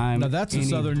anytime. Now that's a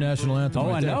Southern national anthem. Oh,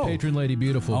 right I there. know. Patron Lady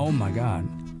Beautiful. Oh, my God.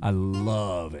 I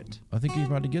love it. I think you're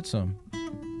about to get some.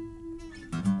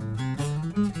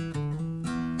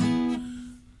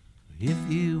 If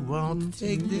you want to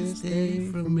take this day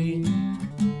from me.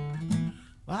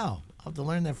 Wow, I'll have to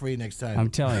learn that for you next time. I'm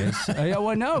telling you. Yeah,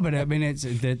 well, no, but I mean,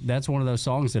 that's one of those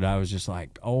songs that I was just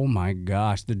like, oh my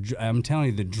gosh. I'm telling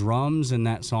you, the drums in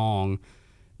that song,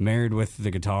 married with the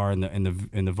guitar and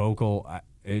the vocal,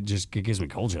 it gives me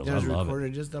cold chills. It I was love it.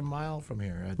 recorded just a mile from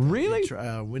here. At Really?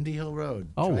 Windy Hill Road.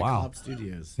 Oh, wow. Triclop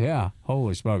Studios. Yeah,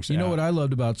 holy smokes. You know what I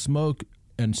loved about Smoke,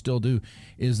 and still do,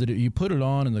 is that you put it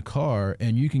on in the car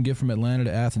and you can get from Atlanta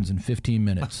to Athens in 15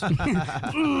 minutes.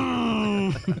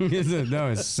 No,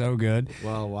 it's so good.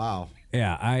 Well, wow.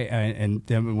 Yeah, and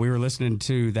then we were listening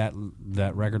to that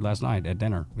record last night at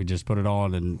dinner. We just put it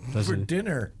on and For listened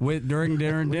dinner. during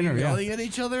dinner and dinner. Yeah. Yelling at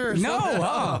each other? Or No,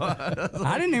 something?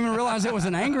 I didn't even realize it was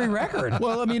an angry record.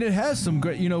 Well, I mean, it has some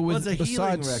great, with it's a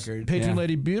healing besides record. Patron Yeah.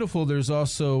 Lady Beautiful, there's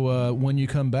also When You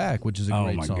Come Back, which is a Oh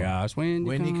great my song. gosh, When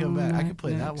You Come Back. I could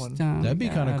play that next one. time, That'd be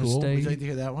kinda gotta cool. stay. Would you like to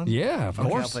hear that one? Yeah, of Okay,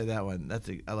 course. I'll play that one.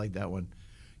 I like that one.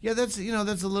 Yeah, that's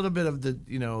a little bit of a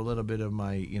little bit of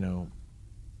my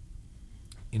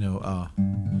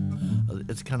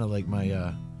it's kind of like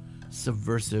my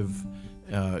subversive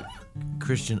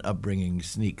Christian upbringing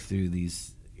sneak through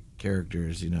these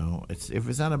characters. If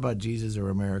it's not about Jesus or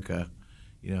America,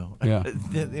 Yeah.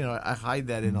 I hide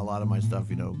that in a lot of my stuff.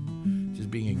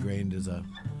 Just being ingrained as a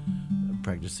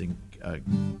practicing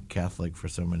Catholic for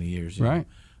so many years. you know.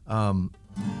 Right.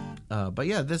 But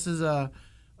yeah, this was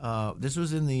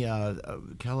in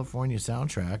the California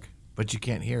soundtrack, but you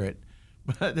can't hear it.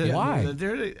 Why?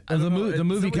 The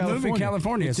movie California.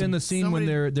 California. It's in the scene somebody-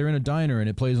 when they're in a diner and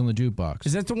it plays on the jukebox.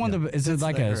 Is that the one that is it that's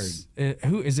like what I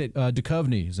who is it?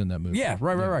 Duchovny is in that movie. Yeah,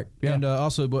 right. Yeah. And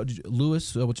also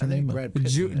Lewis, what's her I name? think Brad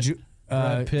Pitt's in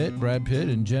it. Brad Pitt,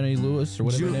 and Jenny Lewis, or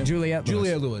whatever her name. Juliette Lewis.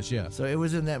 Juliette Lewis, yeah. So it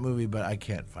was in that movie, but I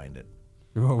can't find it.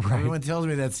 Oh, right. Everyone tells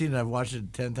me that scene, and I've watched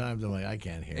it 10 times. I'm like, I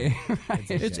can't hear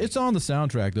it. It's on the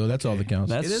soundtrack though. That's all that counts.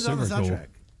 That's It is on the super cool. soundtrack.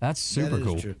 That's super That is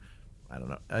cool. true. I don't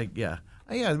know. Yeah.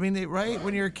 I mean, right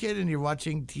when you're a kid and you're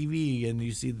watching TV and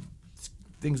you see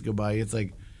things go by, it's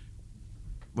like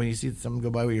when you see something go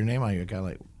by with your name on it, you're kind of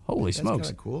like, Holy that's smokes.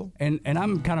 kinda cool. And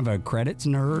I'm kind of a credits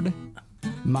nerd.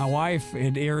 My wife,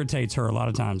 it irritates her a lot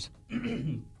of times.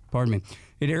 Pardon me.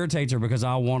 It irritates her because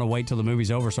I want to wait till the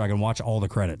movie's over so I can watch all the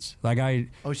credits. Like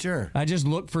Oh, sure. I just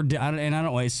look for, and I don't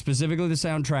know, it's specifically the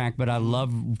soundtrack, but I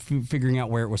love figuring out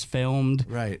where it was filmed.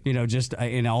 Right. Just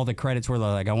in all the credits where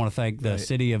like, I want to thank the Right.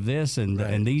 city of this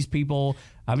and these people.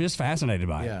 I'm just fascinated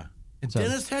by it. Yeah. And So-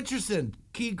 Dennis Hutcherson,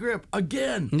 key grip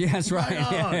again. Yeah, that's right.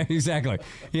 on. Yeah, exactly.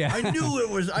 Yeah. I knew it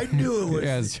was.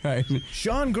 Yeah, that's right.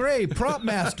 Sean Gray, prop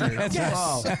master. That's yes.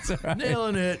 Wow. That's right.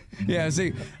 Nailing it. Yeah,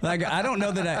 see, like I don't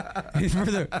know that I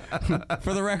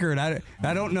for the record, I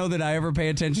don't know that I ever pay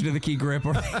attention to the key grip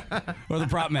or the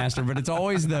prop master, but it's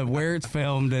always the where it's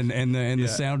filmed and the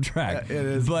soundtrack. Yeah, it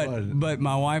is fun. But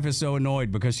my wife is so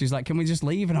annoyed because she's like, "Can we just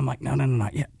leave?" And I'm like, "No,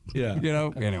 not yet." Yeah.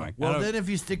 Anyway. Well, then if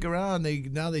you stick around, they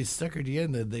suckered you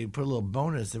in. They put a little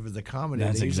bonus. If it was a comedy,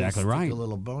 That's they usually exactly stick right. a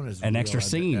little bonus. An reel extra at the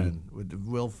scene. end with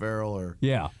Will Ferrell or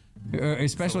Yeah.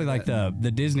 Especially like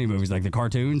the Disney movies, like the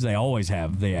cartoons, they always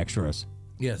have the extras.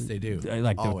 yes, they do.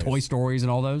 Like Always. the Toy Stories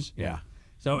and all those. Yeah.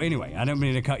 So anyway, I don't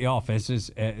mean to cut you off. It's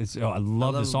just, I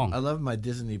love the song. I love my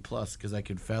Disney Plus because I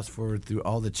could fast forward through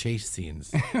all the chase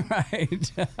scenes.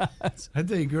 Right. I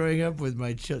think growing up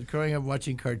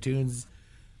watching cartoons,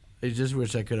 I just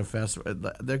wish I could have fast.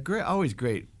 They're great, always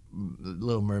great.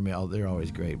 Little Mermaid, they're always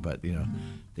great, but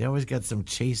they always got some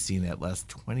chase scene that lasts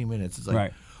 20 minutes. It's like,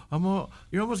 Right.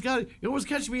 You almost got it. You almost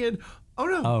catch me in. Oh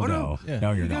no! Oh, no! no. Yeah.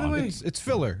 No, you're You got not. away. It's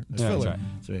filler. It's Yeah, that's filler. right.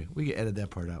 Sorry, we can edit that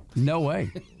part out. No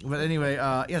way. But anyway,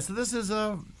 so this is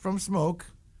from Smoke,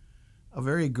 a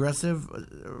very aggressive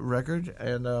record,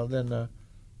 and this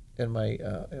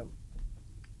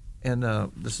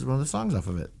is one of the songs off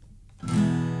of it.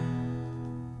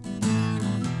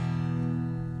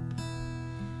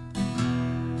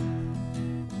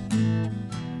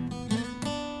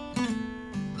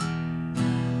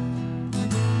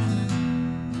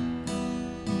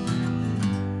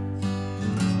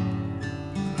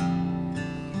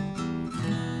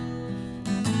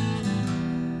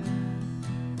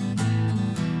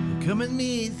 Come with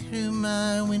me through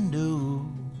my window.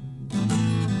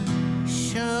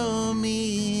 Show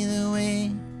me the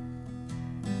way.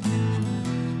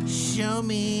 Show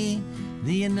me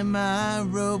the end of my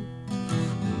rope.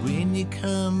 When you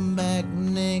come back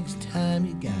next time,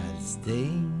 you gotta stay.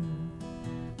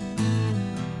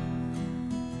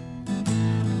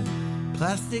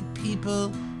 Plastic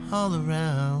people all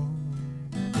around.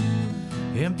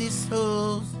 Empty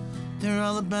souls, they're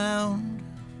all abound.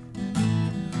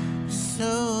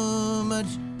 So much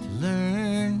to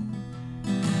learn.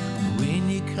 When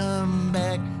you come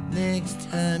back next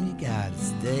time, you gotta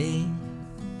stay.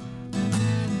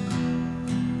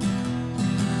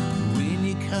 When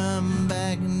you come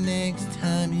back next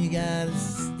time, you gotta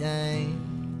stay.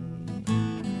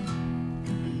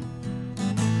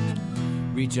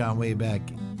 Reach on way back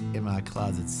in my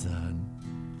closet, son.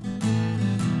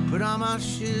 Put on my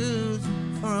shoes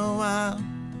for a while.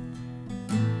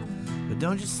 But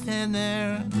don't just stand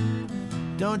there,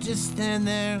 don't just stand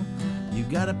there. You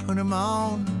gotta put them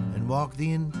on and walk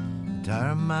the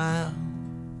entire mile.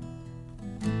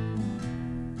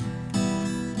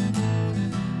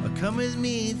 Come with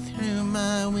me through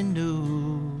my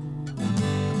window.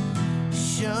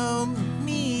 Show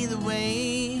me the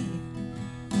way.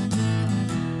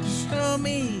 Show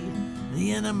me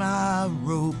the end of my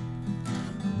rope.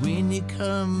 When you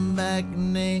come back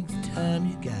next time,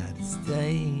 you gotta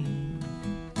stay.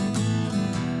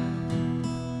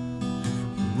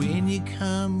 When you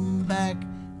come back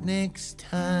next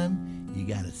time, you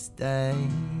gotta stay.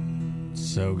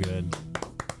 So good.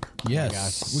 Yes,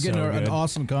 gosh, we're getting so an good.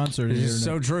 awesome concert It's here just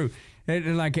so tonight. true. It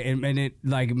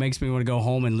makes me want to go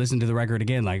home and listen to the record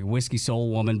again. Like Whiskey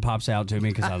Soul Woman pops out to me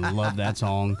because I love that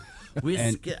song.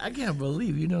 Whiskey, I can't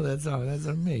believe you know that song. That's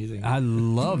amazing. I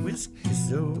love Whiskey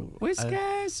Soul. Whiskey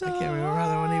I Soul. can't remember how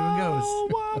that one even goes.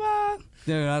 Woman.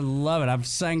 Dude, I love it. I've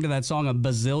sang to that song a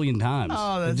bazillion times.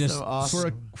 Oh, that's It just, so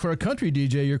awesome. For a country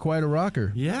DJ, you're quite a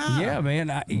rocker. Yeah. Yeah,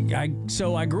 man.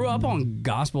 So I grew up on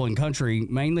gospel and country,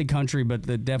 mainly country, but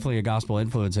definitely a gospel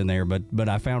influence in there. But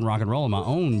I found rock and roll on my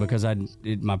own because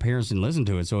my parents didn't listen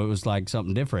to it, so it was like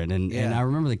something different. And I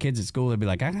remember the kids at school, they'd be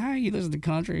like, "How you listen to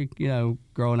country?"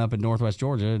 Growing up in Northwest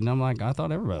Georgia, and I'm like, I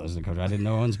thought everybody listened to country. I didn't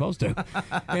know I wasn't supposed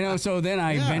to. So then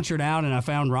I ventured out and I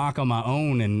found rock on my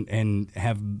own, and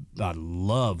I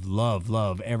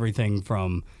love everything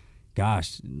from,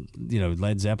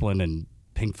 Led Zeppelin and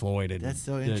Pink Floyd. And, That's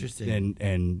so interesting.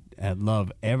 And I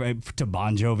love to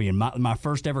Bon Jovi. And my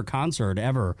first ever concert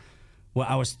ever, well,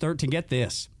 I was 13. Get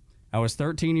this. I was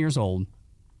 13 years old.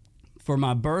 For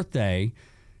my birthday,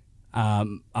 I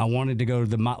wanted to go to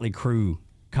the Motley Crue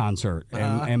concert.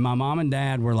 And my mom and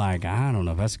dad were like, I don't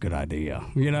know if that's a good idea.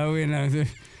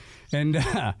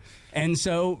 And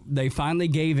so they finally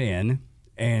gave in.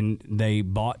 And they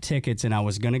bought tickets, and I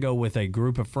was going to go with a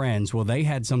group of friends. Well, they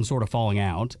had some sort of falling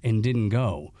out and didn't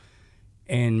go.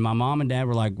 And my mom and dad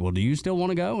were like, well, do you still want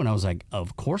to go? And I was like,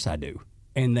 of course I do.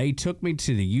 And they took me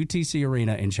to the UTC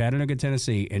Arena in Chattanooga,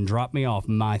 Tennessee, and dropped me off,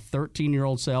 my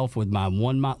 13-year-old self, with my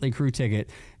one Motley Crue ticket.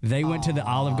 They went to the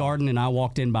Olive Garden, and I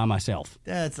walked in by myself.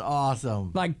 That's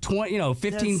awesome. Like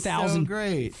 15,000. That's so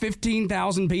great.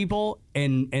 15,000 people,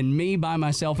 and me by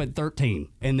myself at 13,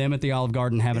 and them at the Olive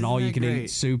Garden having Isn't all that you can eat great?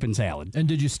 soup and salad. And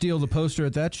did you steal the poster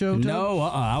at that show, Tub? No,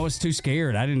 I was too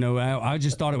scared. I didn't know. I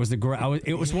just thought it was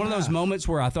it was one of those moments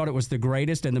where I thought it was the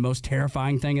greatest and the most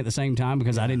terrifying thing at the same time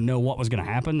because I didn't know what was going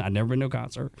to happen. I'd never been to a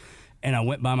concert, and I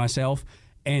went by myself.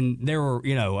 And there were,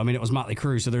 it was Motley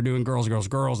Crue, so they're doing girls, girls,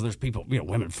 girls. And there's people,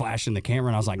 women flashing the camera,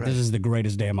 and I was like, this is the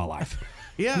greatest day of my life.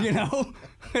 Yeah.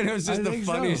 And it was just the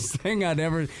funniest thing I'd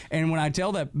ever. And when I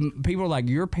tell that, people are like,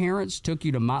 your parents took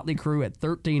you to Motley Crue at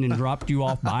 13 and dropped you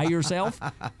off by yourself?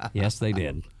 Yes, they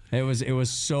did. It was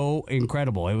so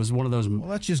incredible. It was one of those. Well,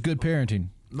 that's just good parenting.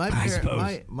 My first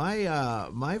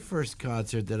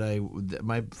concert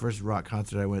my first rock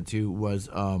concert I went to was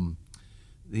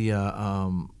the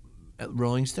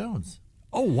Rolling Stones.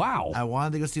 Oh, wow. I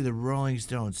wanted to go see the Rolling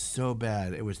Stones so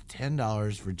bad. It was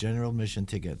 $10 for general admission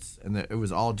tickets, and it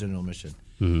was all general admission.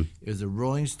 Mm-hmm. It was the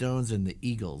Rolling Stones and the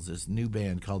Eagles, this new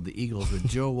band called the Eagles with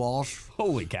Joe Walsh.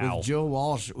 Holy cow! With Joe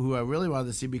Walsh, who I really wanted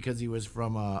to see because he was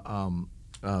from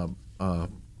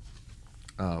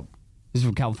he's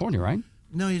from California, right?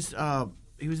 No, he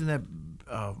was in that.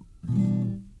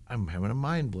 I'm having a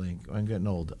mind blank. I'm getting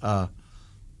old. I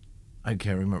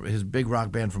can't remember his big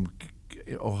rock band from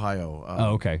Ohio.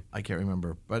 Okay. I can't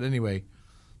remember, but anyway,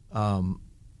 why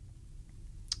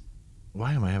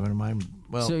am I having a mind?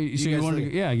 Well, so you wanted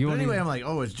to, yeah, you but wanted. Anyway, I'm like,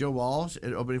 oh, it's Joe Walsh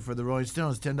opening for the Rolling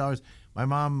Stones, $10. My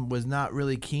mom was not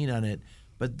really keen on it,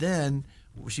 but then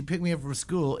she picked me up from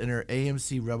school in her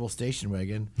AMC Rebel station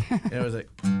wagon, and it was like.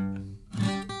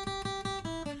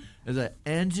 It was like,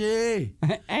 Angie,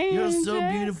 you're so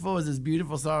beautiful. It was this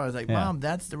beautiful song. I was like, Mom,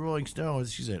 that's the Rolling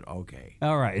Stones. She said, okay.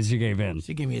 All right, she gave in.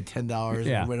 She gave me a $10.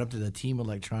 Yeah. I went up to the Team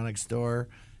Electronics store,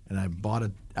 and I bought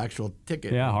an actual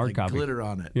ticket. Yeah, with, hard copy. Glitter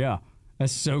on it. Yeah,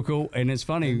 that's so cool. And it's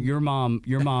funny, your mom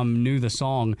knew the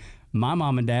song. My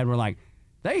mom and dad were like,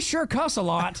 they sure cuss a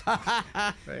lot,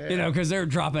 because they're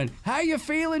dropping, how you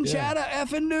feeling, Chatta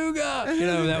effing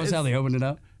Nooga? That was how they opened it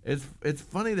up. It's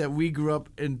funny that we grew up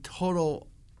in total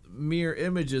mirror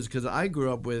images because I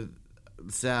grew up with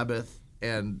Sabbath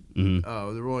and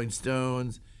the Rolling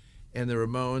Stones and the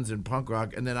Ramones and punk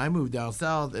rock, and then I moved down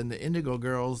south and the Indigo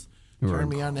Girls turned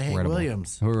me on to Hank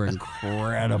Williams. Who were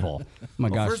incredible. Oh my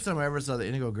gosh. First time I ever saw the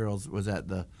Indigo Girls was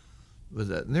and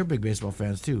they're big baseball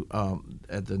fans too,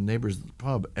 at the neighbor's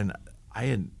pub, and I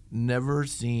had never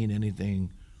seen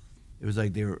anything. It was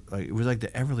like it was like the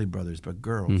Everly Brothers but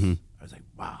girls. I was like,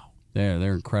 wow.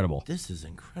 They're incredible. This is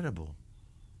incredible.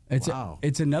 Wow.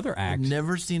 It's another act. I've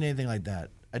never seen anything like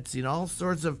that. I'd seen all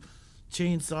sorts of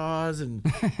chainsaws and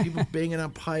people banging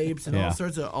on pipes and all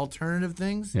sorts of alternative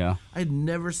things. Yeah. I'd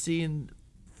never seen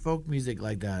folk music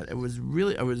like that. It was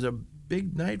a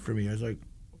big night for me. I was like,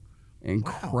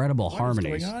 incredible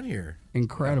harmonies. What's going on here?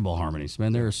 Incredible harmonies,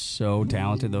 man. They're so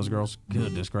talented, those girls.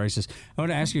 Goodness gracious. I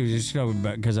want to ask you, just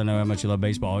because I know how much you love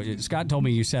baseball. Scott told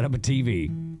me you set up a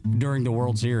TV during the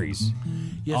World Series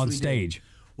on stage. Did.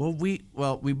 Well,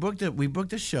 we booked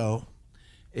a show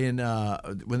in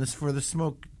when this for the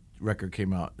Smoke record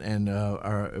came out, and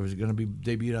it was going to be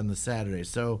debuted on the Saturday.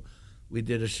 So we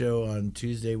did a show on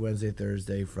Tuesday, Wednesday,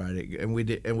 Thursday, Friday, and we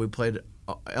played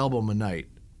album a night.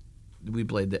 We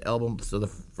played the album. So the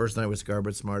first night was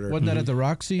Scarlet Smarter. Wasn't that at the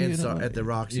Roxy? And so at the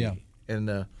Roxy. Yeah. And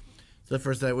so the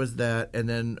first night was that, and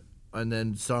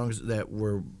then songs that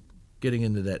were getting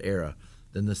into that era.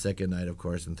 Then the second night, of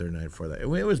course, and third night before that. It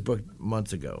was booked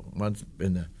months ago.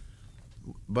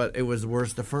 But it was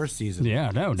worse the first season.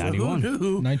 Yeah, no, 91.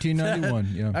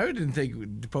 1991, yeah. I didn't think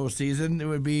postseason it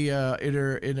would be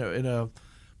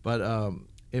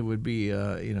it would be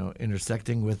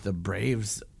intersecting with the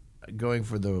Braves going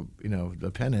for the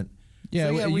pennant.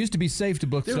 Yeah, it used to be safe to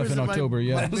book stuff in October.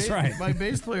 That's right. My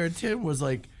bass player Tim was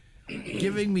like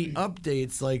giving me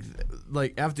updates like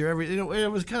after every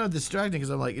it was kind of distracting because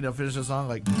I'm like finish the song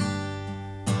like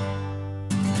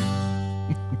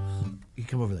you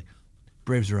come over like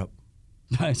Braves are up.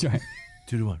 That's right.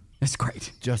 2-1. That's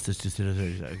great. Justice just did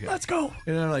it. Okay. Let's go.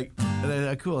 And I'm like,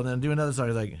 cool. And then do another song.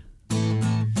 Like, and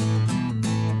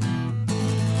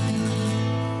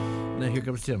then here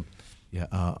comes Tim.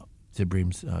 Yeah. Sid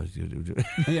Breams.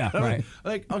 Yeah. Right.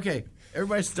 Like, okay.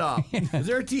 Everybody stop. Is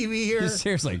there a TV here?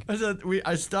 Seriously.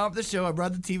 I stopped the show. I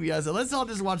brought the TV. I said, let's all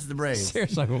just watch the Braves.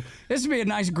 Seriously. This would be a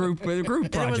nice group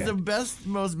project. It was the best,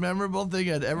 most memorable thing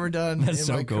I'd ever done in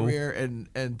my career,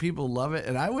 and people love it,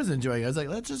 and I was enjoying it. I was like,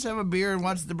 let's just have a beer and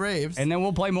watch the Braves. And then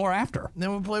we'll play more after. And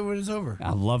then we'll play when it's over.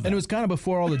 I love that. And it was kind of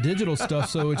before all the digital stuff,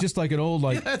 so it's just like an old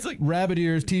rabbit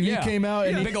ears TV came out.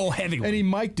 And big old heavy one. And he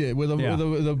mic'd it with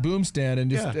a boom stand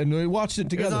and we watched it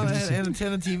together. It was on an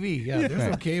antenna TV. Yeah,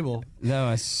 there's no cable.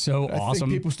 No, it's so awesome. I think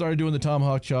people started doing the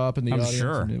Tomahawk Chop in the audience.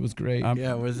 Sure. And it was great.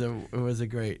 Yeah, it was a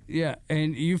great. Yeah,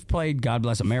 and you've played God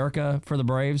Bless America for the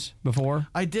Braves before?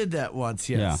 I did that once,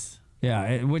 yes.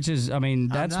 Yeah, which is, I mean,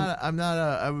 that's...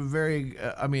 I'm very,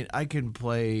 I can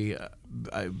play,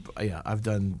 I've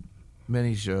done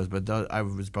many shows, but I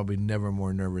was probably never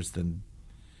more nervous than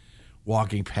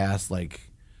walking past like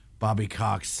Bobby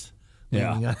Cox.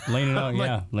 Yeah, leaning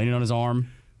on his arm.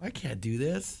 I can't do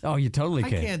this. Oh, you totally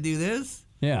can. I can't do this.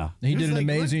 Yeah, he did an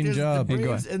amazing job. The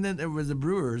Braves, and then there was the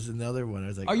Brewers and the other one. I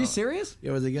was like, are you serious? Yeah,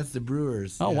 it was against the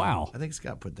Brewers. Oh, wow. I think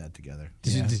Scott put that together.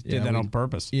 Did that on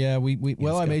purpose. Yeah,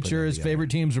 I made sure his favorite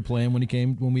teams were playing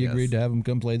when we agreed to have him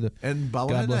come play the. And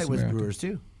Bobblehead Night was Brewers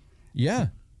too. Yeah.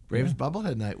 Braves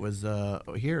Bobblehead Night was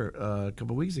here a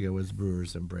couple weeks ago. Was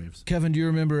Brewers and Braves. Kevin, do you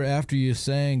remember after you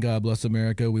sang "God Bless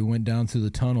America"? We went down through the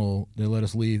tunnel. They let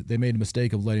us leave. They made a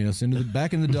mistake of letting us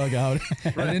back in the dugout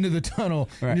and into the tunnel.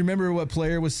 Right. And you remember what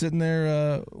player was sitting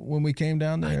there when we came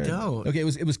down there? I don't. Okay,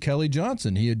 it was Kelly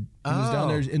Johnson. He was down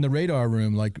there in the radar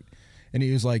room, and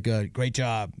he was like, "Great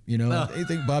job!" I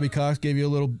think Bobby Cox gave you a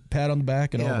little pat on the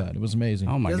back and all that. It was amazing.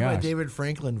 Oh my gosh! That's my David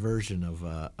Franklin version of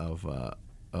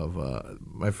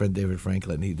my friend David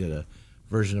Franklin. He did a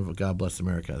version of "God Bless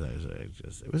America."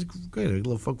 It was great, a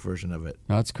little folk version of it.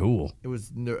 That's cool. It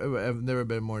was. I've never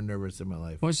been more nervous in my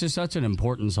life. Well, it's just such an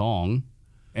important song,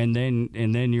 and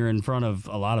then you're in front of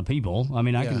a lot of people. I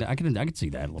mean, I can see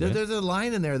that a little bit. There's a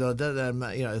line in there though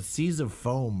that seas of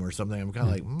foam or something. I'm kind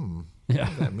of like, Yeah. What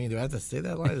does that mean? Do I have to say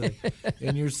that line? Like,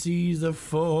 in your seas of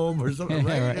foam or something,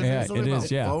 right? Yeah, something it is.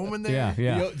 about yeah, foam in there.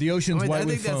 Yeah. The ocean's white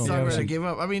with foam. I think that songwriter gave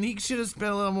up. I mean, he should have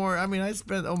spent a little more. I mean, I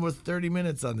spent almost 30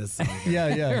 minutes on this song.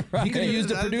 Yeah. Right. He could have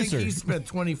used a producer. I think he spent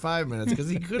 25 minutes because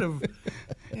he could have,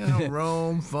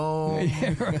 Rome, foam.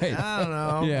 Yeah, right. I don't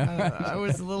know. Yeah. I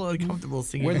was a little uncomfortable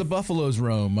singing. Where the Buffaloes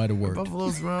roam might have worked.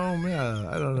 Buffaloes roam. Yeah,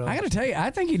 I don't know. I got to tell you, I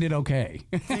think he did okay.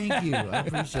 Thank you. I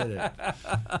appreciate it.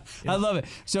 I love it.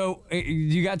 So,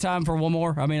 you got time for one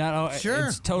more? I mean, I don't. Sure.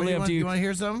 It's totally up to you. You want to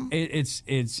hear something?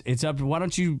 It's up to. Why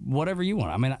don't you whatever you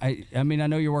want? I mean, I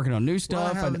know you're working on new stuff.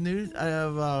 Well, I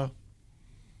have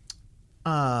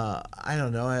I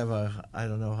don't know. I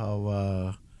don't know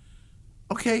how.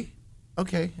 Okay.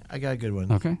 I got a good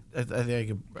one. Okay. I think I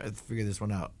can figure this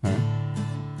one out. All right.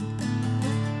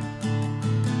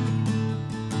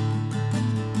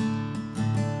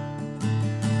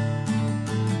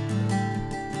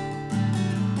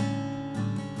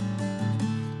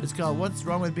 It's called "What's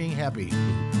Wrong with Being Happy."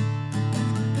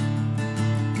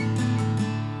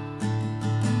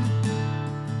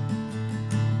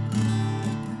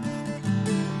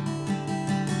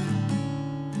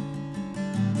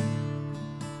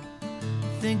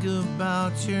 Think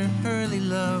about your early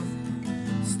love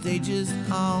stages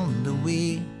on the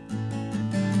Wii.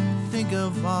 Think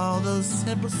of all those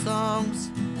simple songs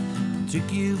took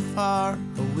you far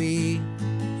away.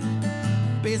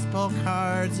 Baseball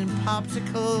cards and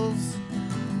popsicles,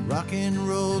 rock and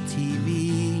roll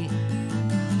TV,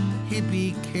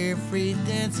 hippie carefree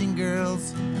dancing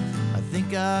girls. I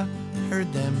think I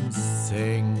heard them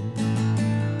sing.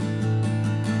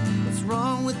 What's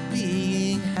wrong with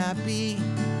being happy?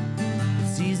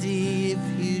 It's easy if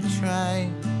you try.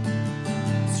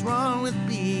 What's wrong with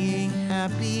being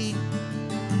happy?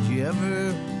 Do you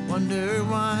ever wonder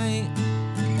why?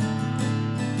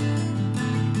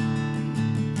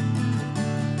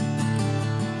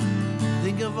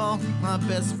 Think of all my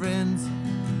best friends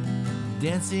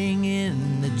dancing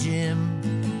in the gym.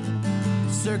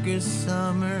 Circus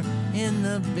summer in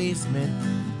the basement.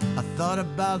 I thought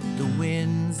about the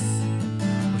winds,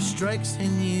 strikes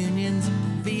and unions,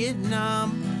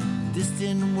 Vietnam,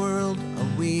 distant world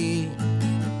away.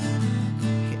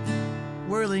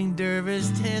 Whirling dervish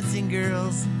dancing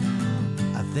girls,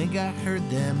 I think I heard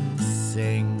them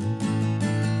sing.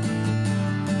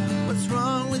 What's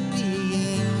wrong with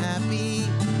being happy?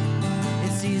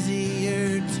 It's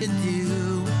easier to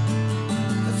do.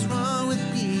 What's wrong with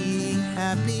being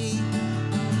happy?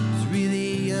 It's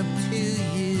really up to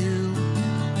you.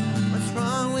 What's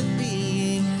wrong with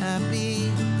being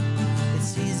happy?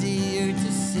 It's easier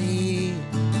to see.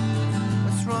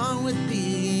 What's wrong with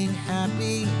being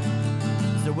happy?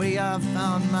 It's the way I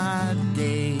found my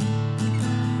day.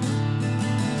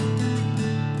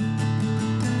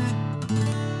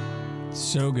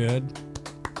 So good.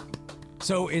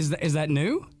 So is that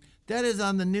new? That is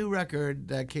on the new record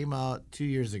that came out 2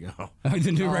 years ago.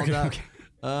 The new record. Okay.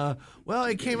 Well,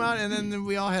 it came out and then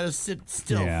we all had to sit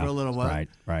still for a little while.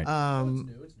 Right.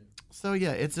 So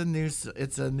yeah, it's a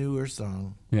newer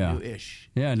song. Yeah. New-ish.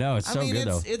 Yeah, no, it's so good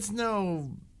though. It's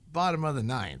no bottom of the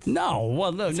ninth. No,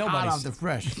 well, no, It's hot off the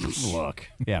fresh. Look,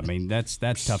 yeah, I mean that's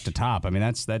tough to top. I mean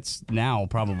that's now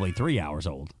probably 3 hours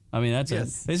old. I mean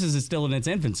this is still in its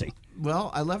infancy.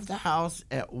 Well, I left the house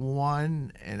at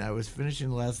 1, and I was finishing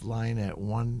the last line at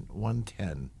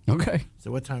 1:10. Okay.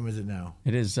 So what time is it now?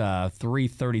 It is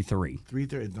 3:33.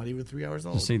 3:30. It's not even 3 hours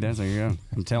old. See, there you go.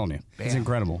 I'm telling you. It's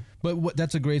incredible. But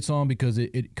that's a great song because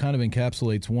it kind of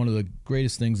encapsulates one of the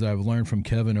greatest things that I've learned from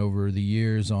Kevin over the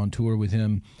years on tour with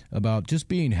him about just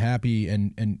being happy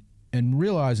and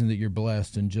realizing that you're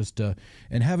blessed and just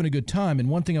and having a good time. And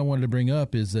one thing I wanted to bring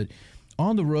up is that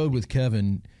on the road with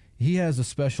Kevin, he has a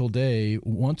special day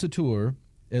once a tour,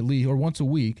 at least, or once a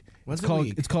week.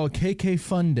 It's called KK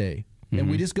Fun Day. And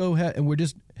we just go and we're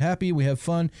just happy. We have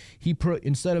fun.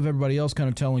 Instead of everybody else kind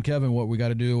of telling Kevin what we got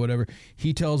to do or whatever,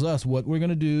 he tells us what we're going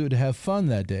to do to have fun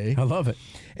that day. I love it.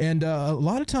 And a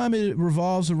lot of time it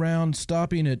revolves around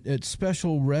stopping at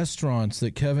special restaurants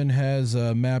that Kevin has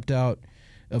mapped out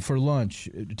for lunch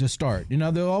to start. You know,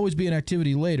 there'll always be an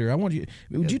activity later. I want you.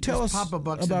 Would you tell us Papa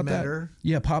Bucks about and that? Metter.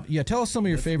 Yeah, tell us some of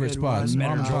your favorite spots.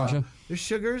 Metter, Georgia. There's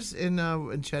Sugars in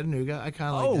Chattanooga. I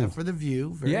kind of like that for the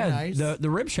view. Very nice. The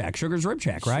Rib Shack, Sugar's Rib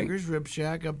Shack, right? Sugar's Rib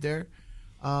Shack up there.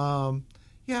 I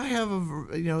have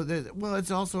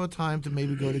it's also a time to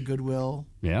maybe go to Goodwill.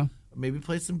 Yeah. Maybe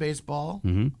play some baseball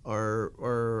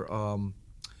or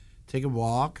take a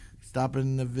walk. Stop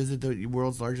and visit the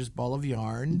world's largest ball of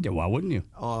yarn. Yeah, why wouldn't you?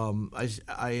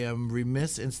 I am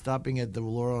remiss in stopping at the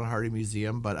Laurel and Hardy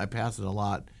Museum, but I pass it a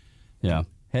lot. Yeah.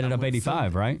 Headed up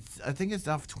 85, right? I think it's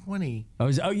off 20. Yeah,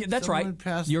 that's Someone right.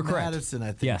 Past You're correct. Madison, I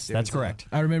think. Yes, that's correct.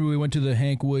 I remember we went to the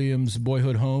Hank Williams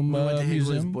Boyhood Home We went to Hank Museum.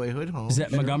 Williams Boyhood Home. Is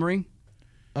that Montgomery?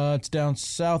 It's down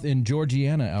south in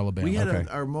Georgiana, Alabama. We had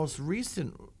our most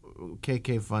recent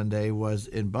KK Fun Day was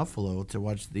in Buffalo to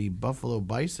watch the Buffalo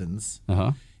Bisons.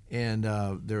 And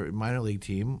their minor league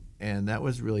team, and that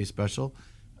was really special.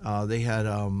 They had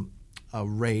a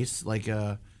race, like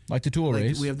the Tool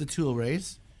race. We have the Tool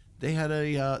race. They had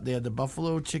they had the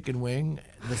buffalo chicken wing,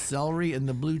 the celery, and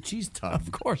the blue cheese tub.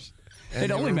 Of course, And it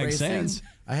they only were makes racing. sense.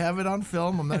 I have it on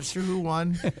film. I'm not sure who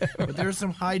won, but there were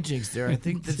some hijinks there. I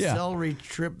think the Yeah. celery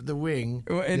tripped the wing,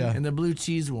 And- and the blue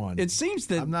cheese won. It seems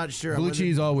that I'm not sure. Blue I wasn't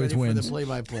cheese always ready wins. For the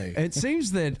play-by-play. It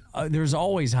seems that there's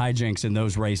always hijinks in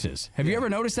those races. Have you ever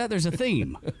noticed that? There's a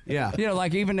theme. Yeah. You know,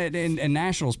 like even in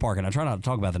Nationals Park, and I try not to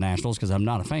talk about the Nationals because I'm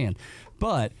not a fan,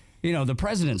 but you know, the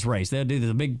president's race, they'll do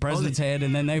the big president's head,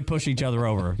 and then they push each other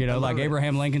over. You know, like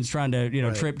Abraham Lincoln's trying to,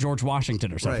 trip George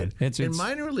Washington or something. Right. It's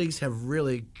minor leagues have that's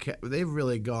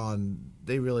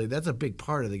a big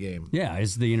part of the game. Yeah,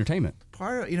 it's the entertainment.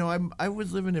 I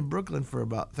was living in Brooklyn for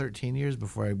about 13 years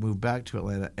before I moved back to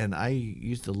Atlanta, and I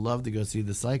used to love to go see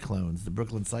the Cyclones, the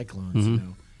Brooklyn Cyclones,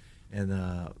 and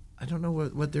I don't know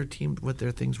what their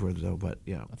things were though, but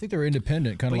yeah. I think they were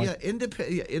independent, kind of like.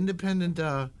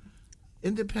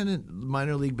 Independent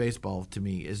minor league baseball to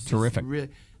me is terrific.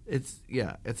 It's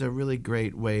a really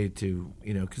great way to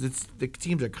because the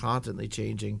teams are constantly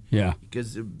changing. Yeah,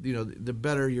 because the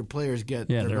better your players get,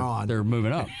 they're gone. They're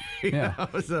moving up. Yeah,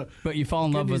 so, but you fall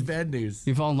in love with bad news.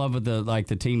 You fall in love with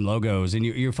the team logos, and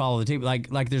you follow the team.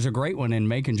 Like there's a great one in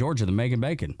Macon, Georgia, the Macon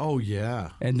Bacon. Oh yeah,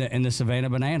 and the Savannah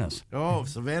Bananas. Oh,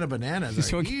 Savannah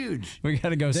Bananas are huge. We got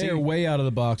to go see. They're way out of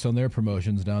the box on their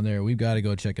promotions down there. We've got to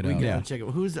go check it out. We got to check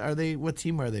it. Are they? What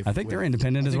team are they? I think they're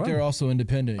independent as well. I think they're also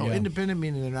independent. Oh, yeah. independent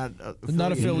meaning they're not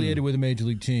affiliated with a major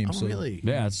league team. Oh, so. really?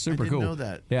 Yeah, it's super cool. I didn't know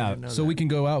that. Yeah, so we can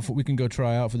go out. We can go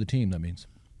try out for the team. That means.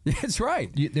 That's right.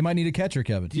 They might need a catcher,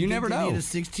 Kevin. You never know. Need a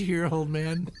 60-year-old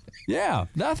man. Yeah,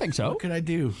 I think so. What can I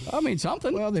do? I mean,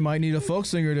 something. Well, they might need a folk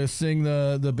singer to sing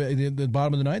the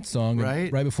bottom of the ninth song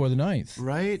right before the ninth.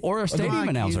 Right. Or a stadium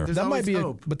announcer. That might be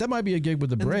but that might be a gig with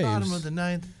the Braves. The bottom of the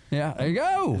ninth. Yeah, there you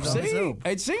go. See,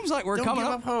 it seems like we're coming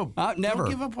up. Don't give up hope. Never.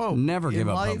 Don't give up hope. Never give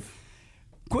up hope.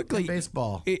 Quickly,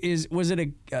 baseball. Was it a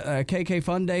KK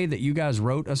Fun Day that you guys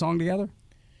wrote a song together?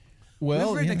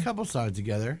 Well, we've written a couple songs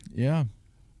together. Yeah.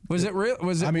 Was it real?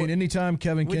 Was it? I mean, anytime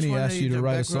Kevin Kinney asks you to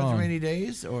write a song, Backroads and Rainy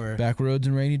Days, or Backroads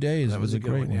and Rainy Days, that was a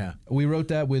great one. Yeah, we wrote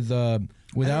that with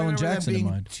Alan Jackson in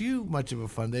mind. Too much of a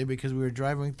fun day because we were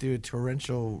driving through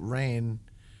torrential rain,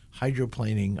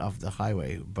 hydroplaning off the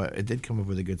highway, but it did come up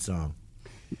with a good song.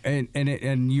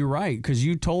 And you're right, because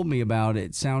you told me about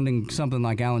it sounding something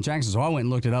like Alan Jackson, so I went and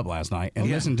looked it up last night and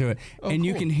listened to it, and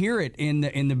you can hear it in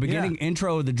the beginning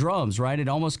intro of the drums, right? It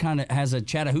almost kind of has a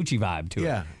Chattahoochee vibe to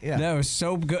it. Yeah. That was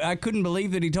so good. I couldn't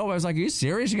believe that he told me. I was like, "Are you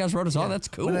serious? You guys wrote a song? That's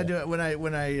cool." When I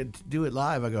do it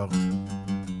live, I go,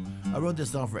 "I wrote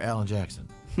this song for Alan Jackson."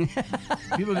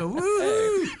 People go,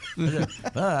 woo!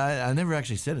 I never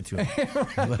actually said it to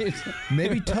him.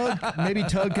 Maybe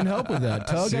Tug can help with that.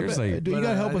 Tug, Seriously. you got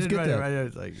to help us get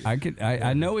that.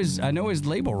 I know his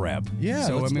label rep. Yeah,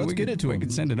 so let's we get it to we him.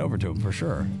 could send it over to him for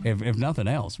sure, if nothing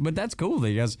else. But that's cool that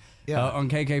you guys on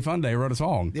KK Fun Day wrote a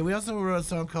song. Yeah, we also wrote a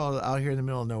song called "Out Here in the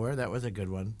Middle of Nowhere." That was a good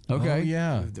one. Okay. Oh,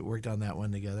 yeah. We worked on that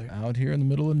one together. Out here in the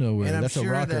middle of nowhere. And I'm That's a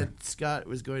sure rocker. that Scott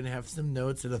was going to have some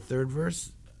notes and a third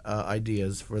verse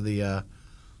ideas for the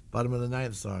bottom of the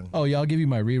ninth song. Oh, yeah, I'll give you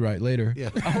my rewrite later. Yeah.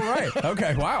 All right.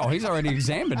 Okay. Wow. He's already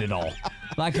examined it all.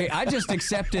 Like I just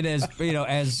accept it as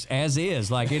as is.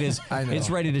 Like it is. I know. It's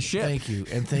ready to ship. Thank you,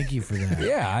 and thank you for that.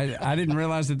 Yeah. I didn't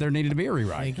realize that there needed to be a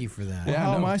rewrite. Thank you for that. Yeah,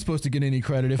 How no. am I supposed to get any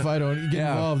credit if I don't get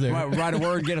involved there? Write a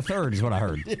word, get a third is what I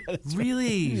heard.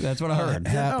 Really? That's what I heard.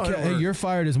 Hey, you're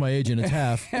fired as my agent. It's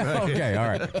half. Okay, all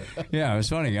right. Yeah, it was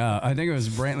funny. I think it was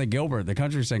Brantley Gilbert, the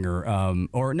country singer,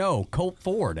 or no, Colt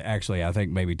Ford, actually, I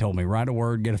think maybe told me, write a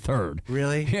word, get a third.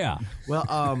 Really? Yeah. Well,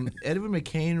 Edwin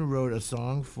McCain wrote a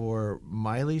song for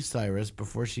Miley Cyrus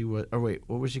before she was. Or wait,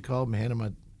 what was she called? Hannah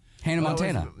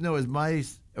Montana. It was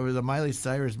a Miley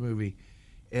Cyrus movie,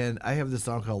 and I have this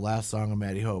song called "Last Song of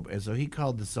Maddie Hope," and so he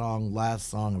called the song "Last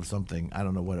Song of Something." I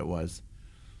don't know what it was.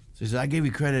 So he said, "I gave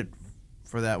you credit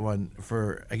for that one.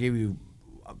 I gave you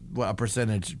a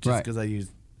percentage just Right. because I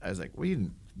was like, well, you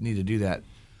didn't need to do that."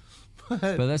 But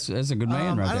that's a good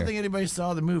man right I don't there. think anybody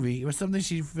saw the movie. It was something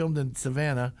she filmed in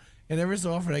Savannah, and every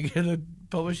so often I get a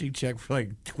publishing check for like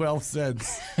 12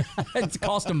 cents. It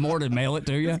cost him more to mail it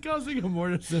to you. It's costing him more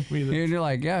to send me And you're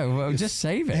like, yeah, well, just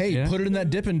save it. Hey, you know? put it in that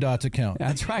Dippin' Dots account.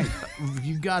 That's right.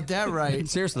 You got that right.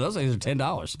 Seriously, those things are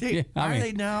 $10. They, are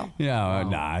they now? Yeah,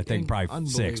 nah, I think probably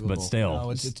 6, but Unbelievable. still. No,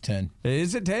 it's 10.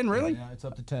 Is it 10 really? Yeah, it's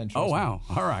up to 10. Oh wow!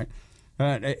 All right.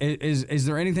 Is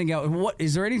there anything else?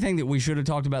 Is there anything that we should have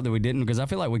talked about that we didn't? Because I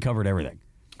feel like we covered everything.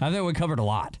 I think we covered a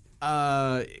lot.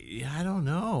 Yeah, I don't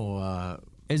know.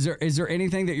 Is there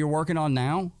anything that you're working on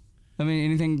now? I mean,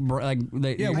 anything like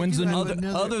that? Yeah, when's the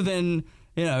other than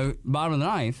bottom of the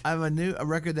ninth? I have a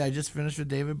record that I just finished with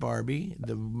David Barbie.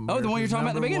 The one you're talking about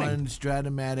at the beginning. One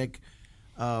Stratomatic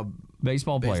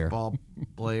Baseball player. baseball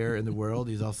player in the world.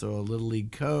 He's also a little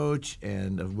league coach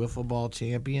and a wiffle ball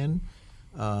champion,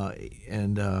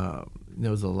 and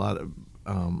knows a lot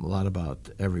about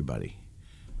everybody.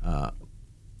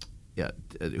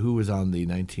 Who was on the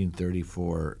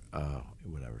 1934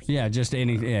 whatever. Yeah, just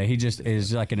any. Yeah, he just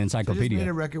is like an I just encyclopedia. made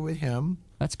a record with him.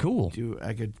 That's cool. You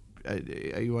want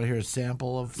to hear a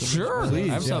sample of? Sure, absolutely.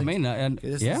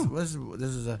 This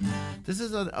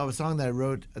is a song that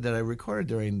I recorded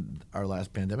during our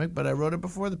last pandemic, but I wrote it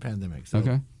before the pandemic. So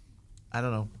Okay. I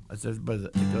don't know. But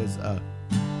it goes.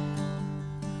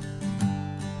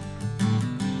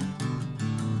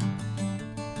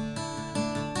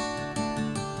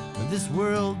 This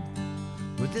world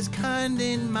with this kind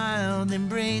and mild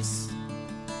embrace,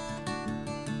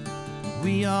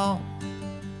 we all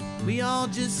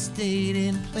just stayed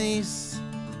in place,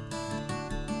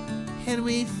 and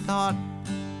we thought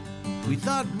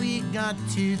we got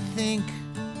to think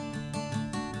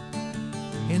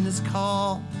in this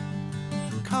call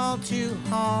to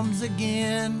arms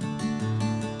again.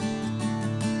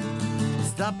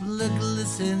 Stop, look,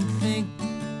 listen, think.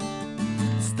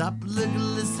 Stop, look,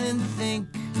 listen, think.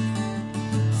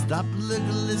 Stop, look,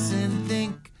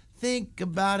 listen, think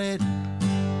about it.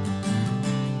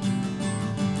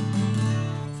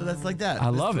 So that's like that. I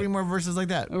love There's it. 3 more verses like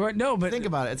that. Right, no, but Think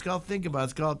about it. It's called Think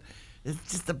About It.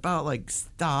 It's just about like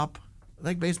stop,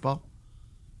 like baseball.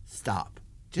 Stop.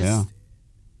 Yeah.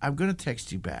 I'm going to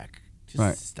text you back. Just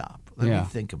Right. stop. Let Yeah. me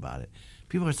think about it.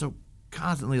 People are so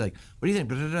constantly like, what do you think?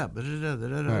 What do you think?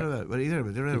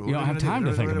 you don't have time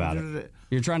to think about it.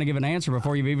 You're trying to give an answer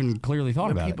before you've even clearly thought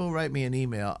When about people write me an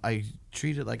email, I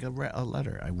treat it like a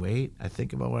letter. I wait. I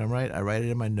think about what I'm writing. I write it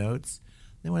in my notes.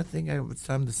 Then when I think it's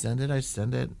time to send it, I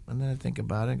send it. And then I think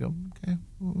about it and go, okay,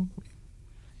 it.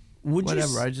 Would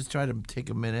whatever. You, I just try to take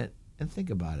a minute and think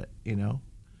about it,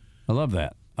 I love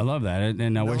that. I love that.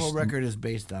 And I The wish whole record is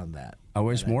based on that. I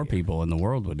wish more people in the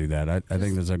world would do that. I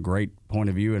think there's a great point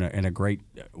of view and a great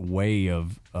way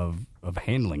of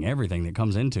handling everything that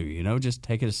comes into you. Just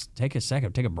take a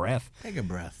second, take a breath. Take a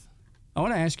breath. I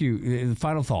want to ask you the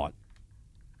final thought.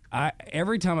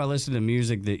 Every time I listen to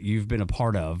music that you've been a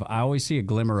part of, I always see a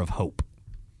glimmer of hope.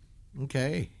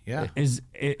 Okay, yeah. Is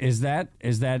that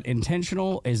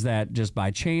intentional? Is that just by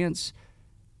chance,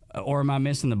 or am I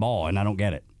missing the ball and I don't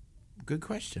get it? Good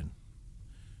question.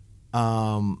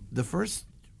 The first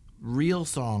real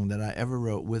song that I ever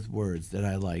wrote with words that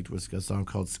I liked was a song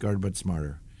called Scarred But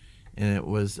Smarter. And it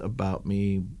was about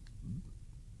me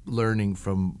learning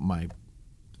from my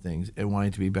things and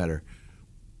wanting to be better.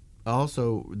 I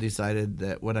also decided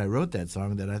that when I wrote that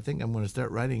song that I think I'm going to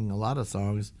start writing a lot of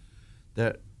songs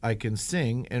that I can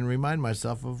sing and remind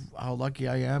myself of how lucky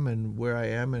I am and where I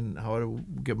am and how to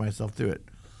get myself through it.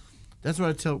 That's what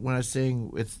I tell when I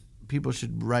sing. It's people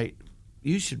should write.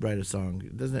 You should write a song.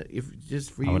 Doesn't it? If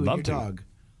just for you and your dog.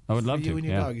 I would love to. For you and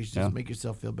your dog, you should just make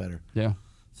yourself feel better. Yeah.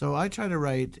 So I try to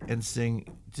write and sing.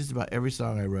 Just about every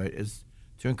song I write is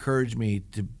to encourage me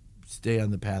to stay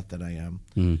on the path that I am,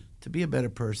 to be a better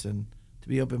person, to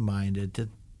be open-minded, to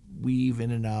weave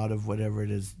in and out of whatever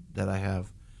it is that I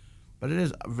have. But it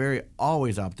is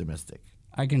always optimistic.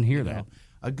 I can hear that.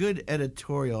 A good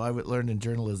editorial I learned in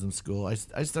journalism school. I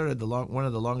started one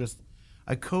of the longest.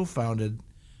 I co-founded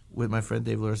with my friend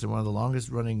Dave Lurison one of the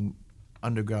longest-running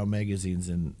underground magazines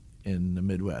in the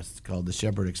Midwest called the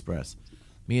Shepherd Express.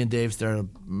 Me and Dave started a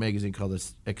magazine called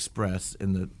the Express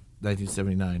in the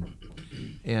 1979,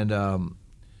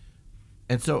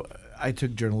 and so I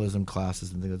took journalism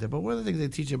classes and things like that. But one of the things they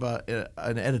teach about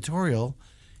an editorial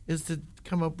is to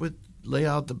lay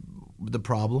out the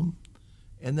problem,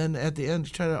 and then at the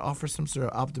end try to offer some sort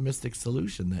of optimistic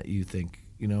solution that you think,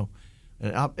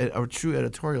 a true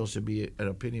editorial should be, an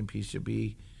opinion piece should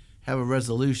have a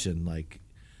resolution, like,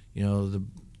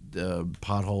 the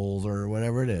potholes or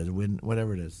whatever it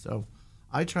is. So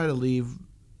I try to leave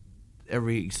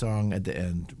every song at the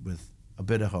end with a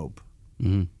bit of hope.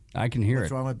 Mm-hmm. I can hear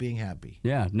What's wrong with being happy?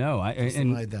 Yeah, no,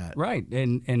 something like that. Right,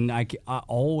 and I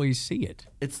always see it.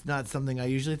 It's not something I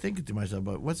usually think to myself,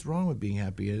 but what's wrong with being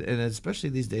happy? And especially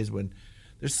these days when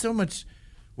there's so much,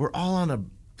 we're all on a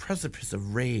precipice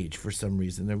of rage for some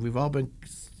reason. We've all been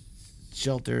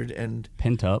sheltered and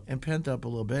pent up a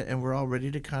little bit, and we're all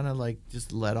ready to kind of like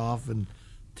just let off and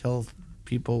tell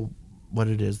people what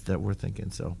it is that we're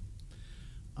thinking. So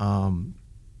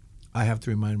I have to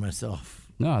remind myself.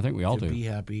 No, I think we all do. To be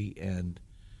happy, and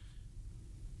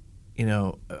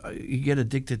you get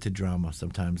addicted to drama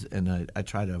sometimes, and I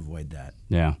try to avoid that.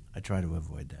 Yeah, I try to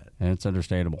avoid that. And it's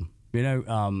understandable.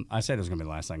 I said it was going to be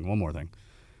the last thing. One more thing,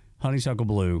 Honeysuckle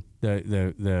Blue.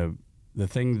 The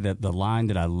thing the line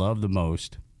that I love the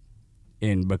most,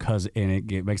 and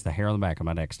it makes the hair on the back of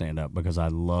my neck stand up because I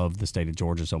love the state of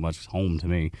Georgia so much. It's home to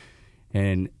me,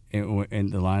 and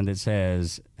the line that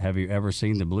says, "Have you ever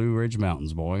seen the Blue Ridge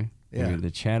Mountains, boy?" Yeah.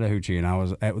 The Chattahoochee, and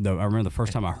I remember the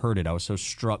first time I heard it, I was so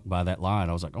struck by that line.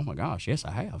 I was like, "Oh my gosh, yes,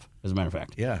 I have." As a matter of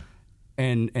fact, yeah.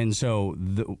 And so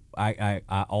I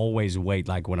always wait,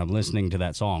 like when I'm listening to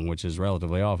that song, which is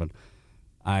relatively often,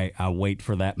 I wait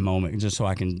for that moment just so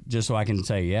I can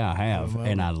say, "Yeah, I have,"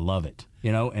 and I love it.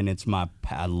 And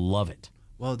I love it.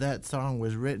 Well, that song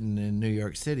was written in New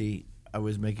York City. I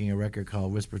was making a record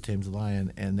called Whisper Tames the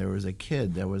Lion, and there was a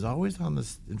kid that was always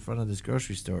in front of this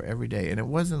grocery store every day. And it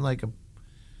wasn't I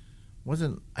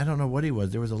don't know what he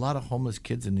was. There was a lot of homeless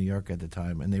kids in New York at the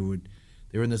time, and they were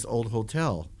in this old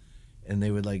hotel, and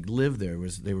they would like live there.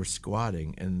 They were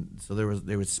squatting, and so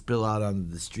they would spill out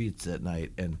on the streets at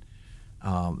night. And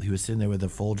he was sitting there with a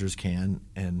Folgers can,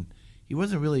 and he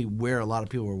wasn't really where a lot of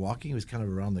people were walking. He was kind of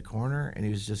around the corner, and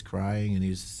he was just crying, and he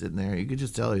was sitting there. You could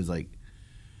just tell he was like,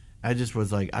 I just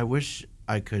was like, I wish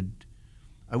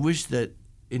that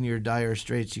in your dire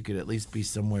straits you could at least be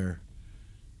somewhere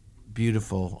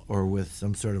beautiful or with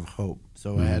some sort of hope.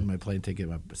 So I had my plane ticket in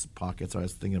my pocket, so I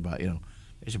was thinking about, I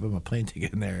should put my plane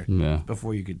ticket in there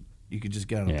before you could just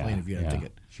get on a plane if you had a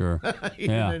ticket. Sure.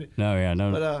 Yeah.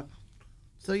 No. But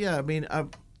so yeah, I mean, a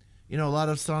lot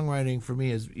of songwriting for me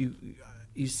is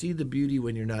you see the beauty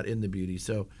when you're not in the beauty.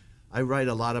 So I write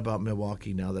a lot about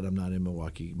Milwaukee now that I'm not in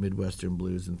Milwaukee, Midwestern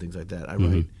blues and things like that.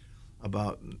 I'm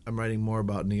writing more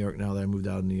about New York now that I moved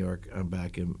out of New York. I'm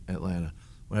back in Atlanta.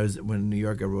 When I was in New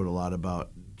York, I wrote a lot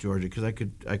about Georgia because I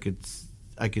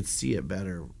could see it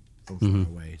better from far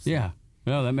away. So. Yeah,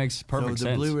 no, that makes perfect sense.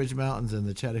 So the Blue Ridge Mountains and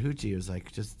the Chattahoochee is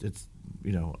like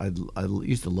I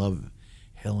used to love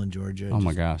Helen, Georgia. Oh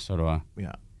my gosh, so do I.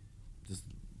 Yeah,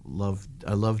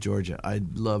 I love Georgia. I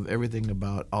love everything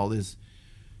about all this.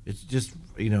 It's just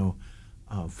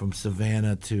from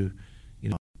Savannah to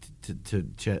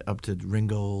up to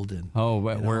Ringgold and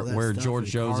where George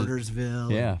Jones,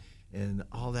 Cartersville, and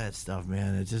all that stuff,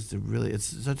 man. It's just it's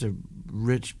such a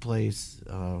rich place.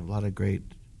 A lot of great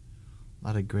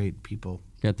people.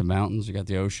 You got the mountains, you got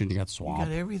the ocean, you got the swamp. You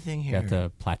got everything here. You got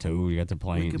the plateau, you got the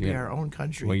plains. We could be our own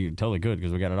country. Well, you totally could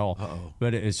because we got it all. Uh-oh.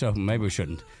 But so maybe we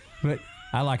shouldn't. But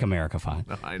I like America fine.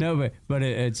 But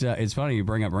it's funny you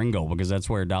bring up Ringgold because that's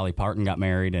where Dolly Parton got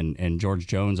married and George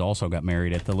Jones also got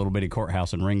married at the little bitty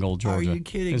courthouse in Ringgold, Georgia. Are you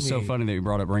kidding me? It's so funny that you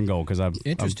brought up Ringgold because I'm from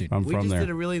there. We just did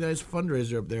a really nice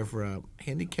fundraiser up there for a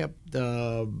handicapped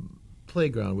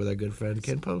playground with our good friend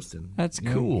Ken Poston. That's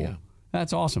cool. Yeah.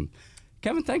 That's awesome.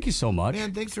 Kevin, thank you so much.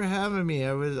 Man, thanks for having me.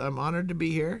 I'm honored to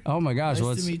be here. Oh my gosh,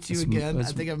 nice to meet you again. I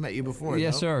think I've met you before.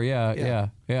 Yes, no? sir. Yeah.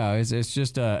 It's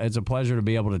just it's a pleasure to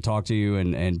be able to talk to you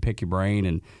and pick your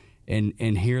brain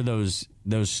and hear those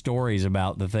stories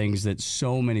about the things that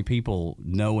so many people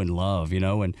know and love,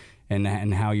 and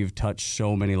how you've touched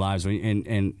so many lives.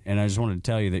 And I just wanted to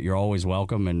tell you that you're always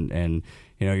welcome and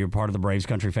you're part of the Braves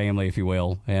country family, if you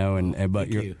will. But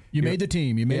you made the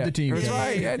team. You made the team. That's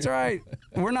right. That's right.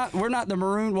 We're not the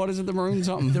maroon. What is it? The maroon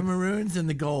something. The Maroons and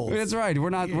the Golds. That's right. We're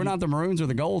not the Maroons or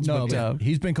the Golds. No, but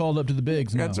he's been called up to the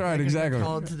bigs now. That's right. Exactly.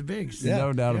 Called to the bigs.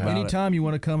 No doubt about it. Anytime you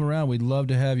want to come around, we'd love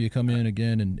to have you come in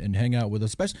again and hang out with us,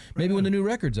 especially maybe when the new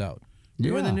record's out.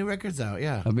 When the new record's out,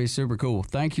 yeah. That'd be super cool.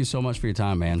 Thank you so much for your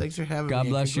time, man. Thanks for having me. God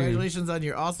bless you. Congratulations on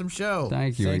your awesome show.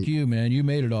 Thank you. Thank you, man. You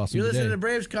made it awesome. You're listening today. to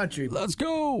Braves Country. Let's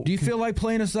go. Do you feel like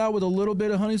playing us out with a little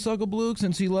bit of Honeysuckle Blue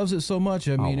since he loves it so much?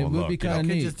 I mean, it would be kind of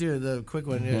Okay, neat. just do the quick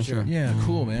one. Yeah, Yes, sure. sir. Yeah,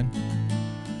 cool, man.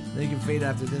 Then you can fade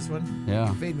after this one.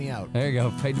 Yeah. Fade me out. There you go.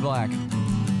 Fade to black.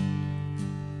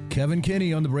 Kevin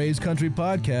Kinney on the Braves Country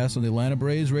Podcast on the Atlanta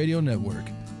Braves Radio Network.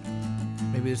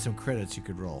 Maybe there's some credits you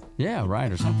could roll. Yeah,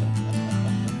 right, or something.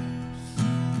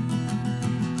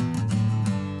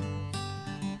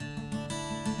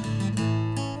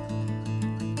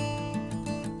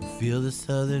 Feel the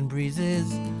southern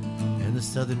breezes and the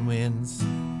southern winds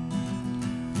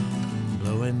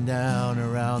blowing down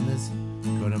around this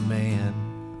corner man.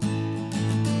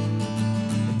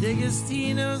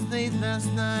 D'Agostino's late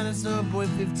last night. I saw a boy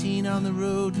 15 on the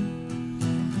road.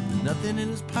 Nothing in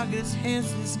his pocket, his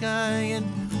hands to the sky, and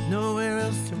nowhere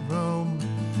else to roam.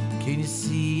 Can you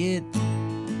see it?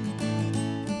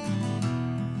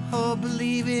 Oh,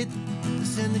 believe it.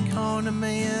 It's in the corner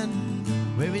man,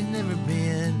 where he's never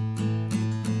been.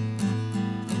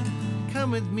 Come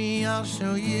with me, I'll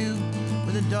show you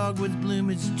where the dogwood's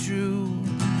bloom is true.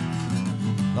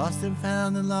 Lost and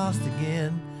found and lost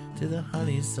again to the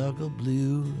honeysuckle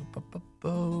blue.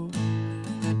 Bo-bo-bo.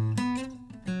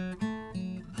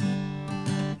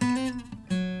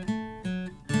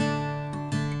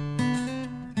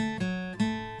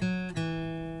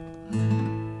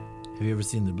 Have you ever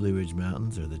seen the Blue Ridge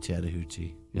Mountains or the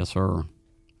Chattahoochee? Yes, sir.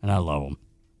 And I love them.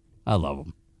 I love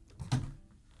them.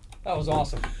 That was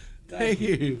awesome. Thank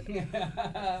you.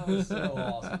 That was so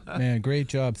awesome. Man, great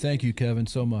job. Thank you, Kevin,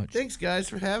 so much. Thanks, guys,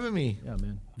 for having me. Yeah,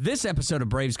 man. This episode of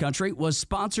Braves Country was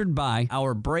sponsored by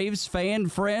our Braves fan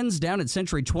friends down at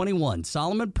Century 21,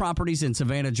 Solomon Properties in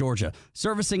Savannah, Georgia,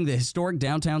 servicing the historic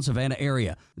downtown Savannah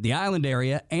area, the island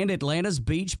area, and Atlanta's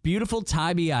beach, beautiful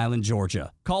Tybee Island,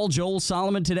 Georgia. Call Joel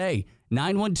Solomon today,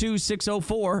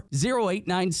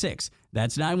 912-604-0896.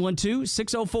 That's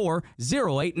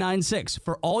 912-604-0896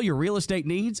 for all your real estate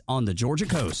needs on the Georgia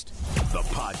coast.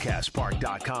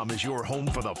 ThePodcastPark.com is your home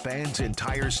for the fans'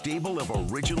 entire stable of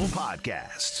original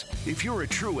podcasts. If you're a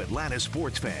true Atlanta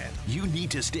sports fan, you need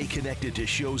to stay connected to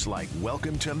shows like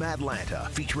Welcome to Madlanta,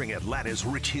 featuring Atlanta's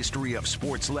rich history of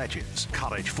sports legends.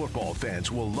 College football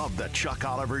fans will love the Chuck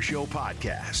Oliver Show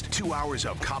podcast. 2 hours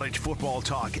of college football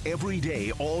talk every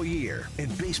day, all year.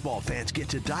 And baseball fans get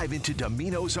to dive into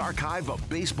Domino's archive of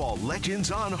baseball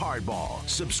legends on Hardball.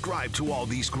 Subscribe to all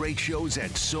these great shows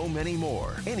and so many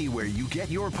more anywhere you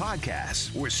get your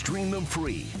podcasts, or stream them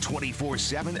free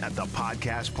 24/7 at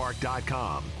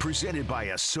thepodcastpark.com. Presented by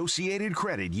Associated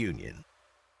Credit Union.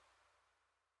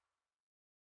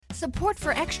 Support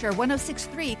for Extra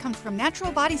 106.3 comes from Natural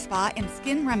Body Spa and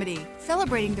Skin Remedy,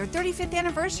 celebrating their 35th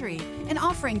anniversary and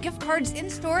offering gift cards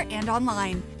in-store and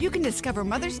online. You can discover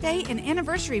Mother's Day and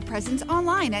anniversary presents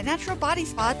online at Natural Body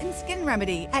Spa and Skin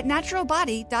Remedy at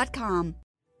naturalbody.com.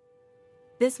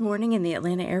 This morning in the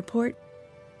Atlanta airport,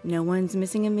 no one's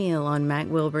missing a meal on Mac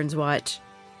Wilburn's watch.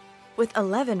 With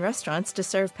 11 restaurants to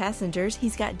serve passengers,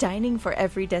 he's got dining for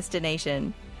every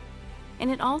destination. And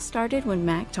it all started when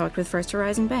Mac talked with First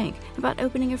Horizon Bank about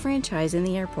opening a franchise in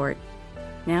the airport.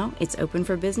 Now it's open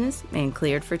for business and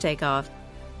cleared for takeoff.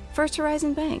 First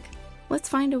Horizon Bank. Let's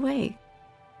find a way.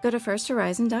 Go to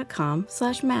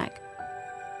firsthorizon.com/Mac.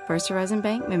 First Horizon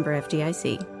Bank, member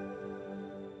FDIC.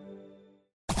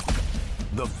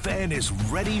 The fan is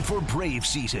ready for Brave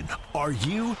season. Are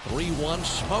you? 3-1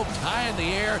 smoked high in the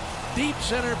air, deep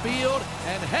center field,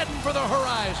 and heading for the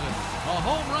horizon. A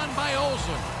home run by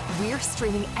Olsen. We're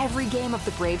streaming every game of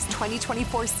the Braves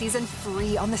 2024 season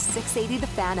free on the 680 The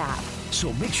Fan app.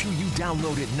 So make sure you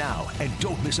download it now and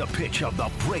don't miss a pitch of the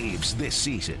Braves this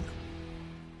season.